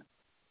stand,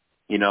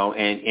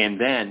 and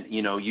then,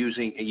 use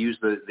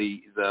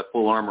the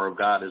full armor of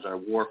God as our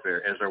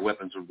warfare, as our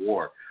weapons of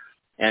war.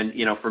 And,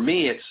 for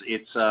me,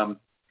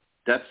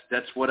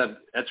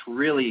 that's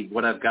really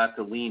what I've got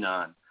to lean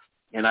on.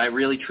 And I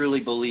really truly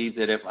believe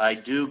that if I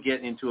do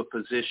get into a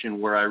position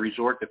where I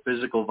resort to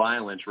physical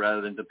violence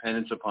rather than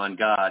dependence upon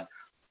God,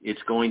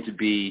 it's going to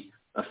be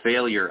a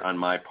failure on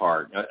my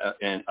part,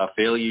 and a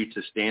failure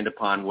to stand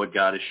upon what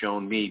God has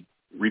shown me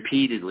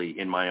repeatedly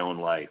in my own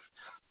life,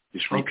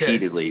 just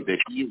repeatedly, that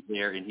he is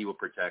there and he will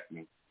protect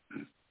me.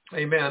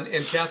 Amen.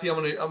 And Cathy, I'm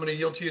going to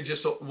yield to you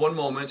just one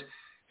moment.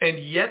 And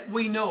yet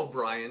we know,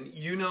 Brian,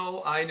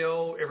 I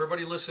know,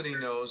 everybody listening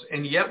knows,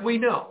 and yet we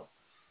know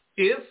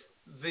if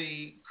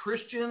the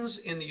Christians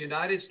in the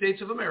United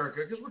States of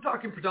America, because we're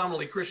talking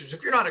predominantly Christians,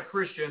 if you're not a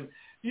Christian,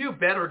 you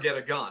better get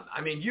a gun.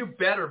 I mean, you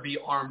better be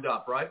armed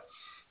up, right?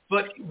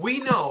 But we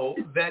know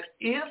that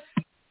if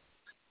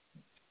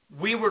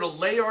we were to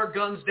lay our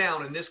guns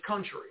down in this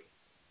country,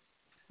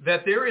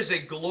 that there is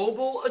a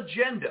global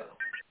agenda,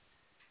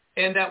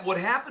 and that what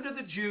happened to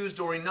the Jews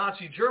during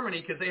Nazi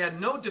Germany, because they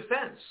had no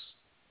defense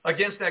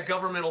against that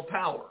governmental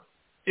power.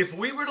 If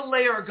we were to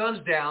lay our guns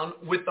down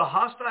with the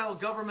hostile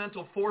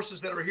governmental forces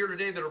that are here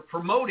today that are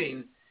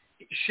promoting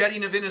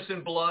shedding of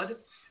innocent blood,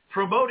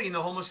 promoting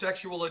the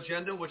homosexual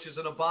agenda, which is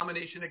an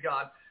abomination to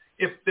God,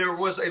 if there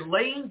was a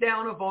laying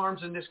down of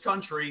arms in this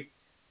country,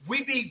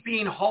 we'd be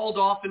being hauled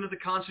off into the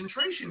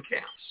concentration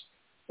camps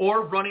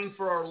or running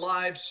for our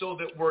lives so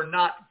that we're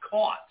not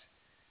caught.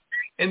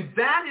 And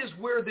that is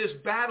where this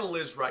battle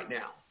is right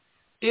now.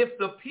 If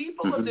the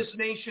people of this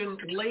nation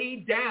lay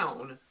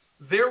down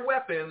their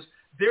weapons,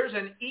 there's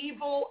an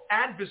evil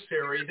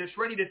adversary that's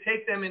ready to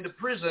take them into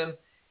prison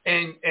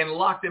and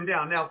lock them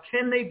down. Now,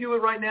 can they do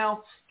it right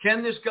now?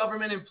 Can this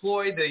government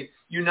employ the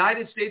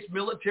United States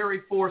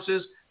military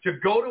forces to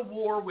go to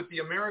war with the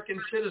American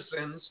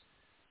citizens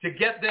to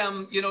get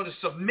them, to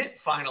submit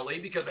finally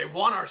because they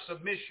want our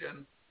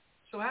submission?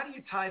 So how do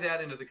you tie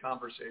that into the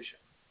conversation?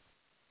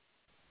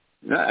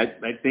 No,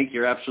 I think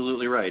you're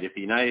absolutely right. If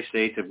the United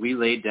States, if we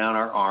laid down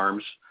our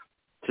arms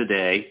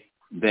today,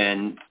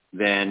 then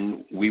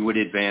we would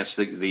advance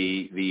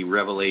the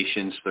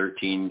Revelations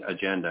 13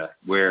 agenda,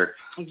 where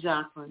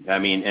exactly. I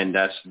mean, and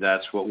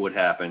that's what would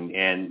happen,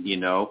 and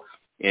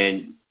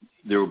and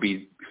there will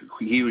be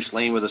he who's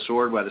slain with a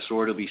sword, by the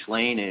sword will be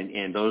slain,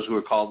 and those who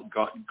are called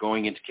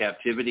going into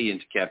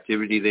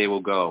captivity they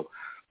will go.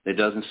 It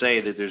doesn't say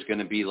that there's going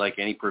to be like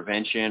any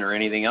prevention or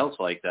anything else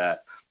like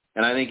that,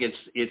 and I think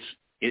it's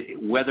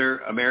whether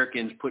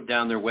Americans put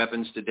down their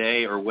weapons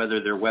today or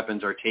whether their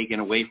weapons are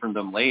taken away from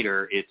them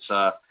later,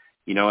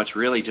 it's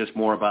really just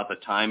more about the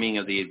timing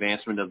of the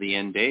advancement of the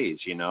end days,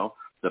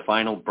 the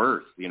final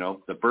birth,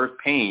 the birth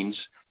pains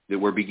that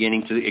we're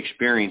beginning to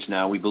experience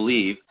now, we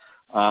believe,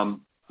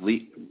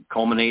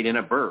 culminate in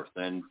a birth.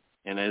 And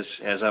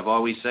as I've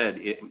always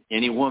said,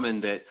 any woman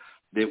that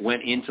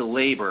went into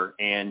labor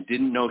and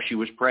didn't know she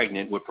was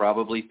pregnant would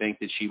probably think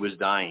that she was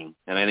dying.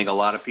 And I think a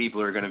lot of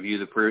people are going to view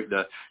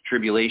the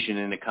tribulation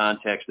in the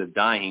context of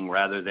dying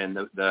rather than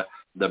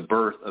the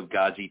birth of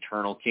God's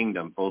eternal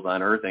kingdom, both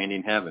on earth and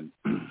in heaven.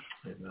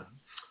 Amen.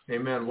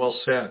 Amen. Well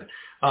said.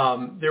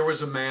 There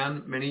was a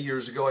man many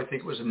years ago, I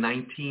think it was in the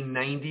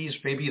 1990s,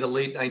 maybe the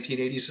late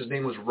 1980s. His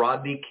name was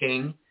Rodney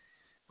King.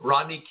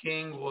 Rodney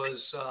King was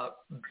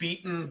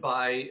beaten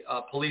by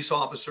police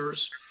officers.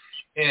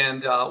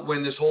 And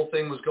when this whole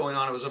thing was going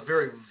on, it was a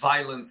very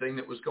violent thing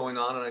that was going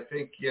on. And I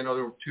think, there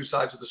were two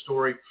sides of the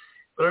story.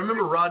 But I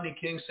remember Rodney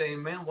King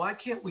saying, man, why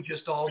can't we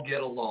just all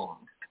get along?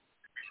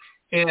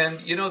 And,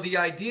 the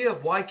idea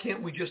of why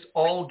can't we just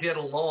all get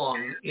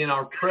along in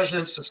our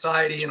present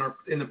society,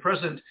 in the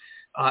present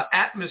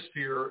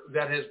atmosphere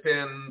that has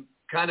been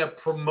kind of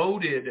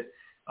promoted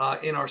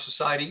in our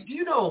society. Do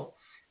you know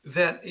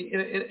that,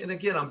 and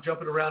again, I'm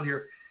jumping around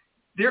here.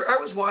 I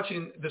was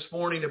watching this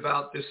morning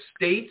about the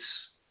states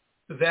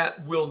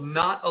that will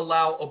not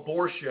allow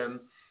abortion.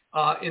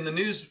 In the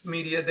news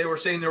media, they were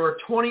saying there are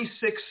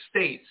 26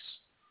 states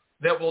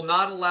that will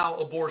not allow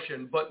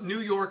abortion, but New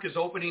York is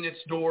opening its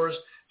doors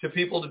to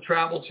people to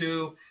travel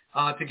to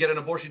get an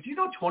abortion. Do you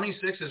know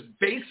 26 is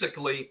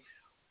basically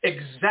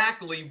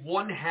exactly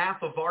one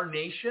half of our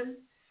nation?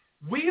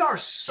 We are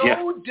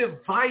so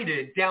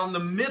divided down the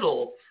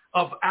middle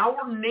of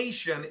our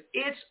nation.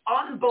 It's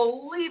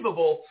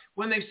unbelievable.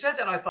 When they said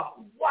that, I thought,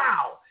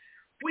 wow,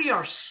 we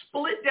are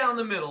split down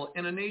the middle,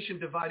 and a nation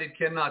divided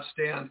cannot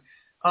stand.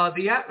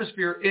 The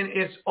atmosphere, and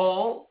it's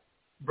all,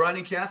 Brian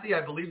and Cathy,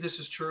 I believe this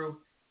is true,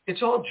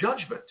 it's all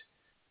judgment.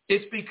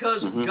 It's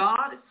because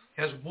God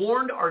has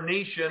warned our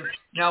nation.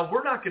 Now,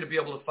 we're not going to be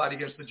able to fight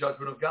against the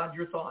judgment of God.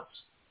 Your thoughts?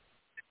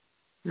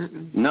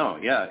 No,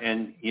 yeah.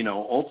 And,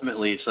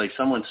 ultimately it's like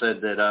someone said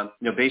that,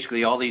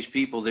 basically all these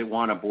people that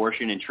want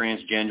abortion and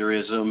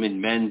transgenderism and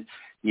men,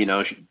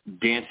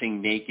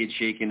 dancing naked,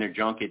 shaking their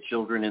junk at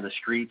children in the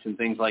streets and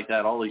things like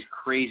that, all these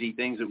crazy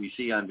things that we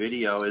see on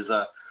video is,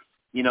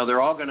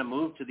 they're all going to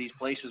move to these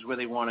places where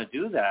they want to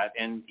do that.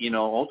 And,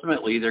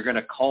 ultimately they're going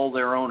to cull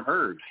their own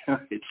herd.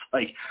 It's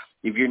like,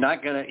 if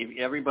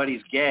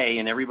everybody's gay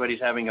and everybody's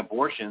having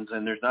abortions,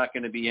 then there's not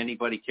going to be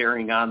anybody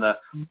carrying on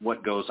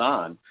what goes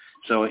on.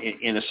 So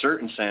in a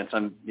certain sense,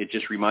 it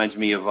just reminds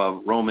me of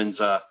Romans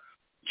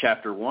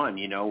chapter 1,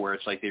 where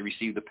it's like they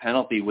receive the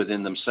penalty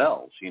within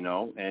themselves,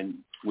 and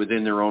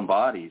within their own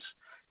bodies.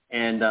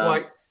 And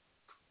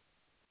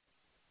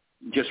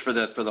just for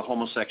the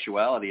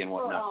homosexuality and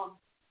whatnot.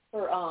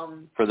 For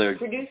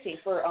producing.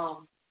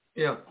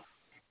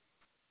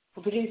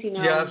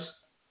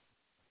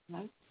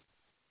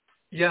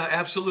 Yeah,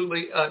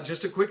 absolutely.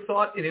 Just a quick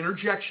thought, an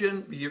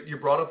interjection. You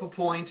brought up a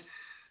point.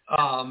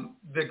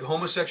 The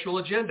homosexual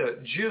agenda,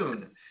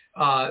 June,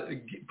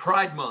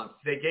 Pride Month,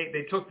 they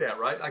took that,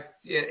 right?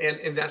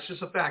 And that's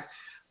just a fact.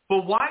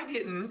 But why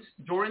didn't,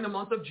 during the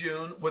month of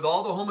June, with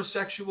all the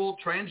homosexual,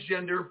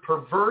 transgender,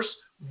 perverse,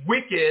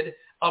 wicked,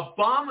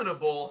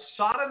 abominable,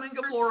 Sodom and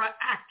Gomorrah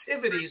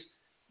activities,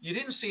 you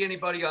didn't see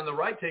anybody on the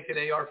right take an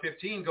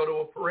AR-15, go to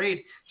a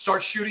parade,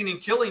 start shooting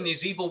and killing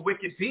these evil,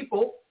 wicked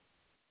people?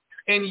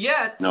 And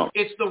yet,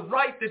 It's the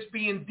right that's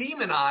being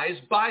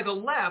demonized by the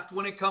left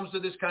when it comes to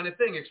this kind of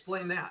thing.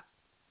 Explain that.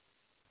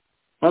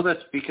 Well,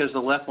 that's because the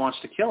left wants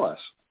to kill us.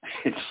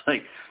 It's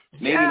like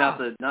maybe not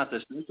the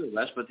center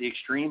left, but the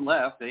extreme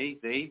left.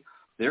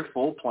 Their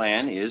full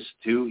plan is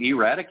to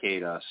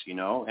eradicate us.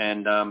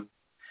 And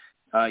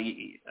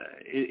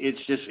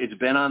it's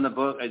been on the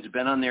book. It's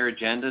been on their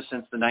agenda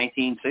since the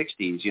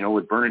 1960s.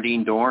 With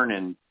Bernardine Dorn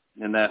and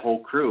that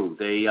whole crew.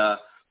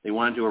 They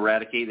wanted to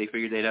eradicate. They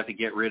figured they'd have to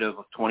get rid of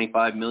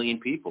 25 million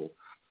people,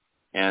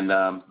 and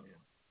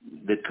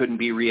that couldn't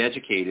be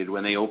re-educated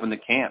when they opened the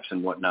camps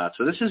and whatnot.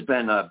 So this has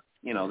been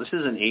this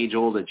is an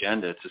age-old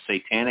agenda. It's a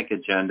satanic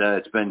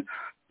agenda.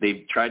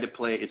 They've tried to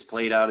it's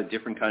played out in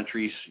different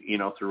countries,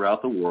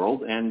 throughout the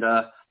world, and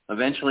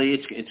eventually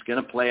it's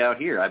going to play out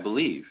here, I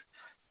believe.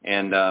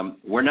 And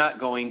we're not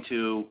going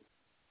to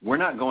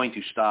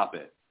stop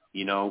it.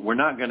 We're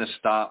not going to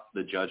stop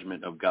the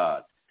judgment of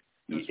God.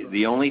 Right.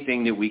 The only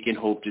thing that we can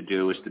hope to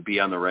do is to be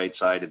on the right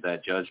side of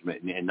that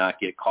judgment and not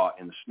get caught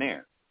in the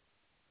snare.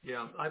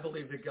 Yeah, I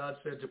believe that God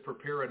said to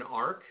prepare an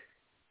ark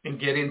and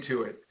get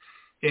into it.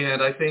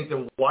 And I think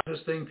the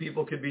wisest thing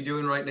people could be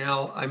doing right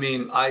now,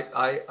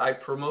 I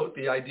promote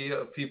the idea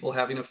of people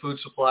having a food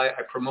supply.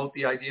 I promote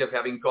the idea of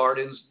having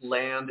gardens,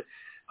 land.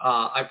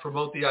 I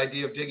promote the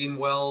idea of digging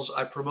wells.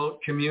 I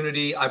promote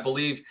community. I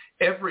believe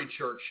every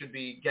church should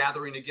be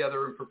gathering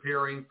together and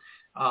preparing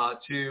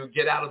to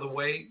get out of the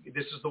way.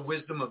 This is the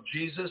wisdom of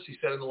Jesus. He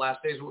said in the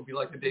last days it would be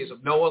like the days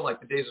of Noah, like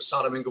the days of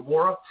Sodom and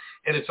Gomorrah.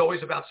 And it's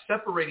always about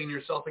separating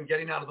yourself and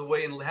getting out of the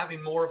way and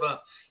having more of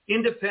a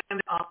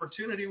independent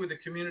opportunity with a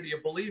community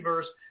of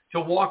believers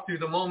to walk through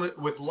the moment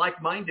with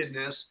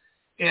like-mindedness.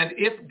 And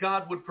if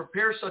God would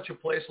prepare such a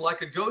place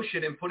like a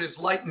Goshen and put his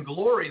light and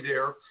glory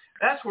there,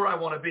 that's where I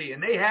want to be.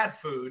 And they had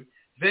food.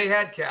 They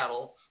had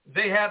cattle.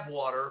 They had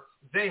water.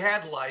 They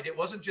had light. It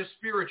wasn't just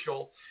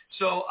spiritual.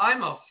 So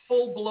I'm a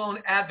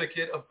full-blown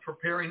advocate of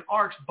preparing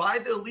arks by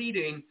the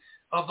leading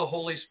of the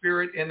Holy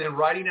Spirit and then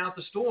riding out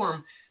the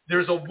storm.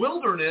 There's a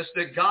wilderness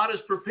that God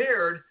has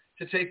prepared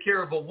to take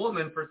care of a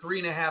woman for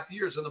 3.5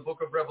 years in the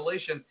book of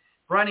Revelation.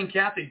 Brian and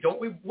Cathy,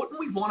 wouldn't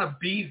we want to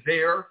be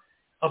there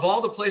of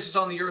all the places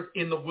on the earth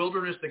in the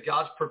wilderness that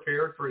God's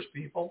prepared for his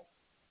people?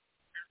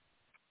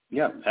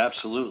 Yeah,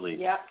 absolutely.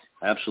 Yeah.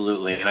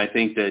 Absolutely. And I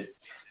think that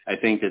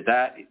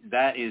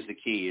that is the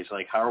key. Is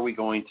like, how are we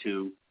going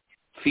to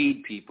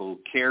feed people,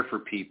 care for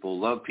people,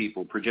 love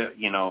people, preach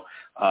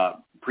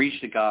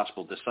the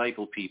gospel,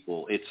 disciple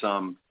people? It's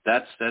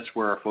that's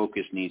where our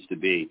focus needs to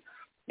be.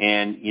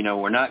 And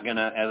we're not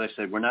gonna, as I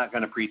said, we're not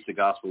gonna preach the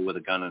gospel with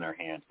a gun in our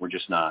hand. We're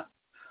just not.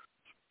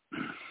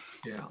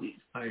 Yeah,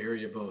 I hear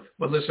you both.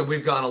 But listen,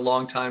 we've gone a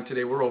long time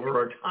today. We're over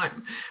our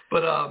time,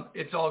 but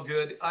it's all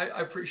good.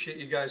 I appreciate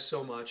you guys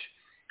so much,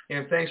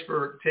 and thanks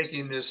for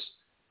taking this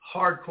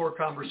hardcore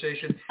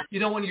conversation.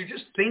 When you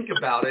just think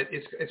about it,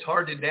 it's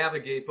hard to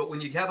navigate, but when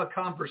you have a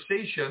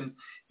conversation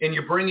and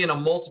you bring in a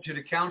multitude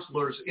of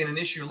counselors in an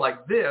issue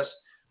like this,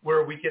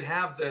 where we could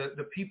have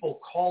the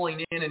people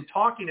calling in and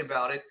talking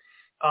about it,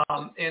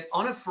 and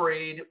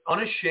unafraid,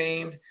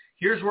 unashamed,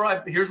 here's where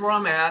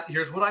I'm at,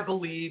 here's what I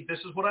believe, this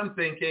is what I'm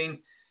thinking,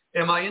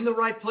 am I in the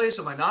right place,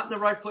 am I not in the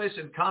right place,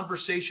 and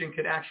conversation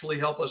could actually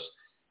help us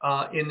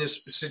in this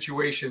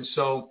situation.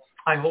 So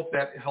I hope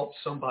that helps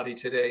somebody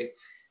today.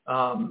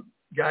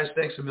 Guys,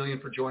 thanks a million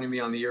for joining me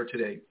on the air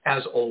today.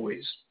 As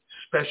always,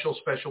 special,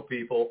 special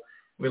people.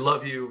 We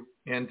love you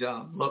and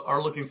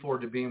are looking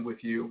forward to being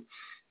with you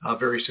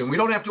very soon. We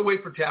don't have to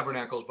wait for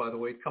Tabernacles, by the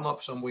way. Come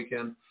up some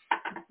weekend,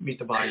 meet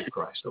the body of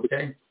Christ,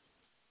 okay?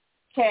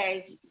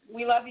 Okay.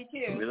 We love you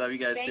too. We love you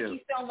guys too. Thank you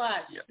so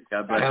much. Yeah.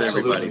 God bless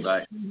everybody.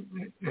 Bye.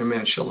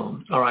 Amen.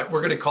 Shalom. All right.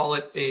 We're going to call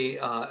it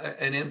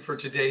an end for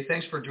today.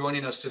 Thanks for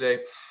joining us today.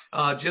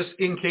 Just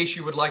in case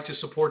you would like to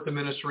support the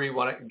ministry,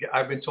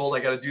 I've been told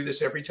I got to do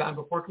this every time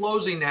before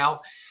closing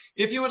now.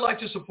 If you would like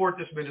to support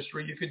this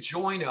ministry, you could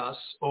join us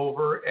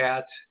over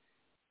at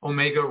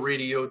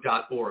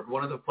omegaradio.org.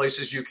 One of the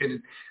places you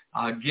can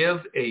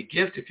give a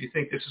gift if you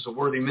think this is a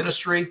worthy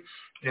ministry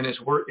and it's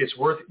worth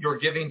your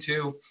giving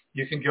to.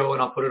 You can go,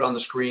 and I'll put it on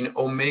the screen,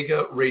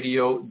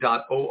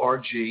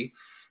 omegaradio.org,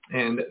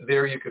 and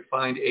there you could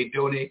find a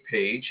donate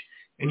page,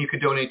 and you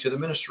could donate to the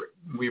ministry.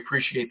 We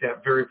appreciate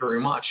that very, very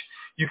much.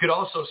 You could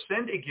also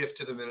send a gift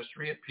to the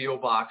ministry at P.O.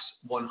 Box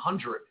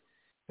 100.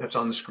 That's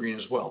on the screen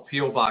as well.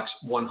 P.O. Box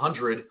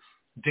 100,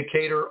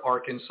 Decatur,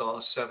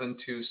 Arkansas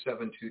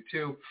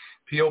 72722.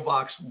 P.O.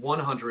 Box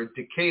 100,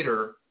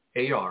 Decatur,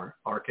 AR,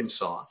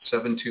 Arkansas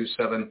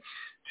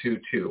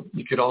 72722.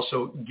 You could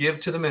also give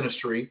to the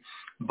ministry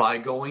by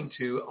going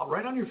to,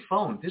 right on your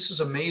phone. This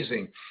is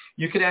amazing.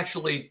 You could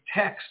actually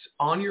text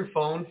on your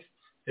phone.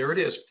 There it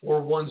is,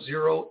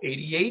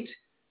 41088,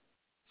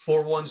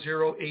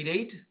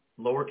 41088,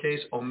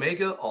 lowercase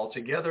omega, all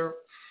together,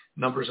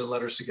 numbers and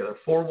letters together,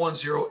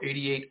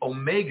 41088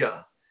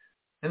 omega.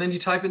 And then you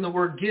type in the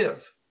word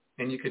give,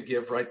 and you could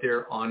give right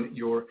there on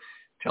your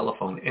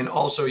telephone. And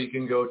also you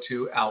can go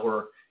to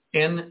our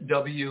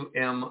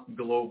NWM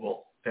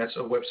Global. That's a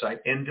website,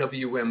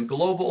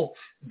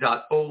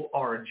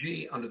 nwmglobal.org,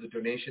 under the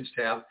donations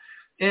tab.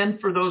 And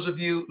for those of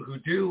you who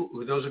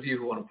those of you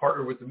who want to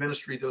partner with the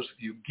ministry, those of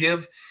you who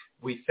give,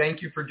 we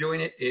thank you for doing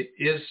it. It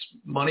is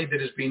money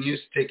that is being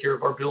used to take care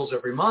of our bills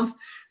every month,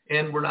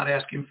 and we're not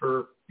asking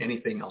for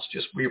anything else.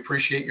 Just we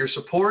appreciate your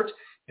support,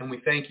 and we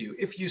thank you.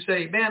 If you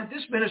say, man,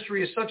 this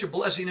ministry is such a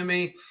blessing to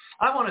me,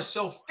 I want to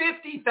sell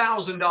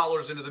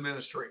 $50,000 into the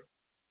ministry.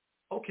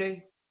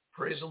 Okay,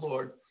 praise the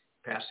Lord.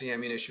 Pass the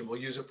ammunition. We'll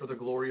use it for the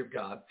glory of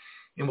God.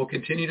 And we'll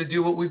continue to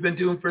do what we've been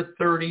doing for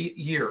 30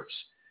 years,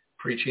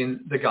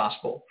 preaching the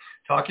gospel,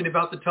 talking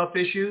about the tough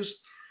issues,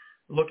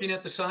 looking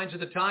at the signs of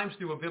the times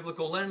through a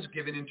biblical lens,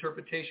 giving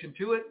interpretation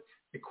to it,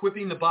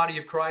 equipping the body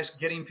of Christ,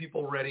 getting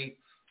people ready.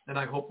 And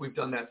I hope we've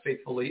done that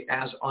faithfully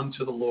as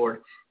unto the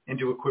Lord and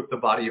to equip the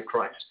body of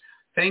Christ.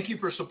 Thank you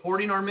for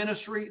supporting our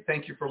ministry.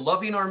 Thank you for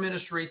loving our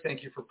ministry.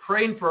 Thank you for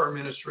praying for our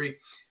ministry.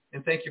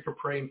 And thank you for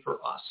praying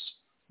for us.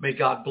 May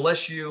God bless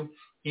you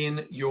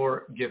in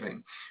your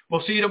giving.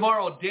 We'll see you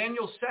tomorrow.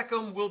 Daniel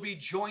Seckham will be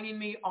joining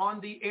me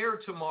on the air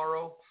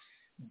tomorrow.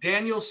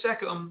 Daniel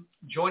Seckham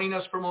joining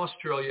us from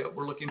Australia.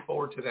 We're looking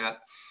forward to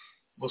that.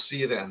 We'll see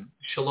you then.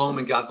 Shalom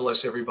and God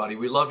bless everybody.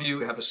 We love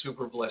you. Have a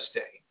super blessed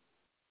day.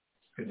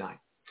 Good night.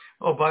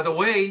 By the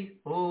way,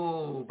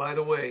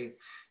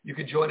 you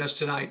could join us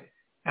tonight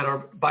at our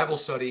Bible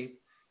study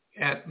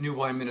at New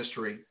Wine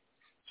Ministry.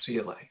 See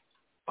you later.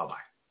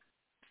 Bye-bye.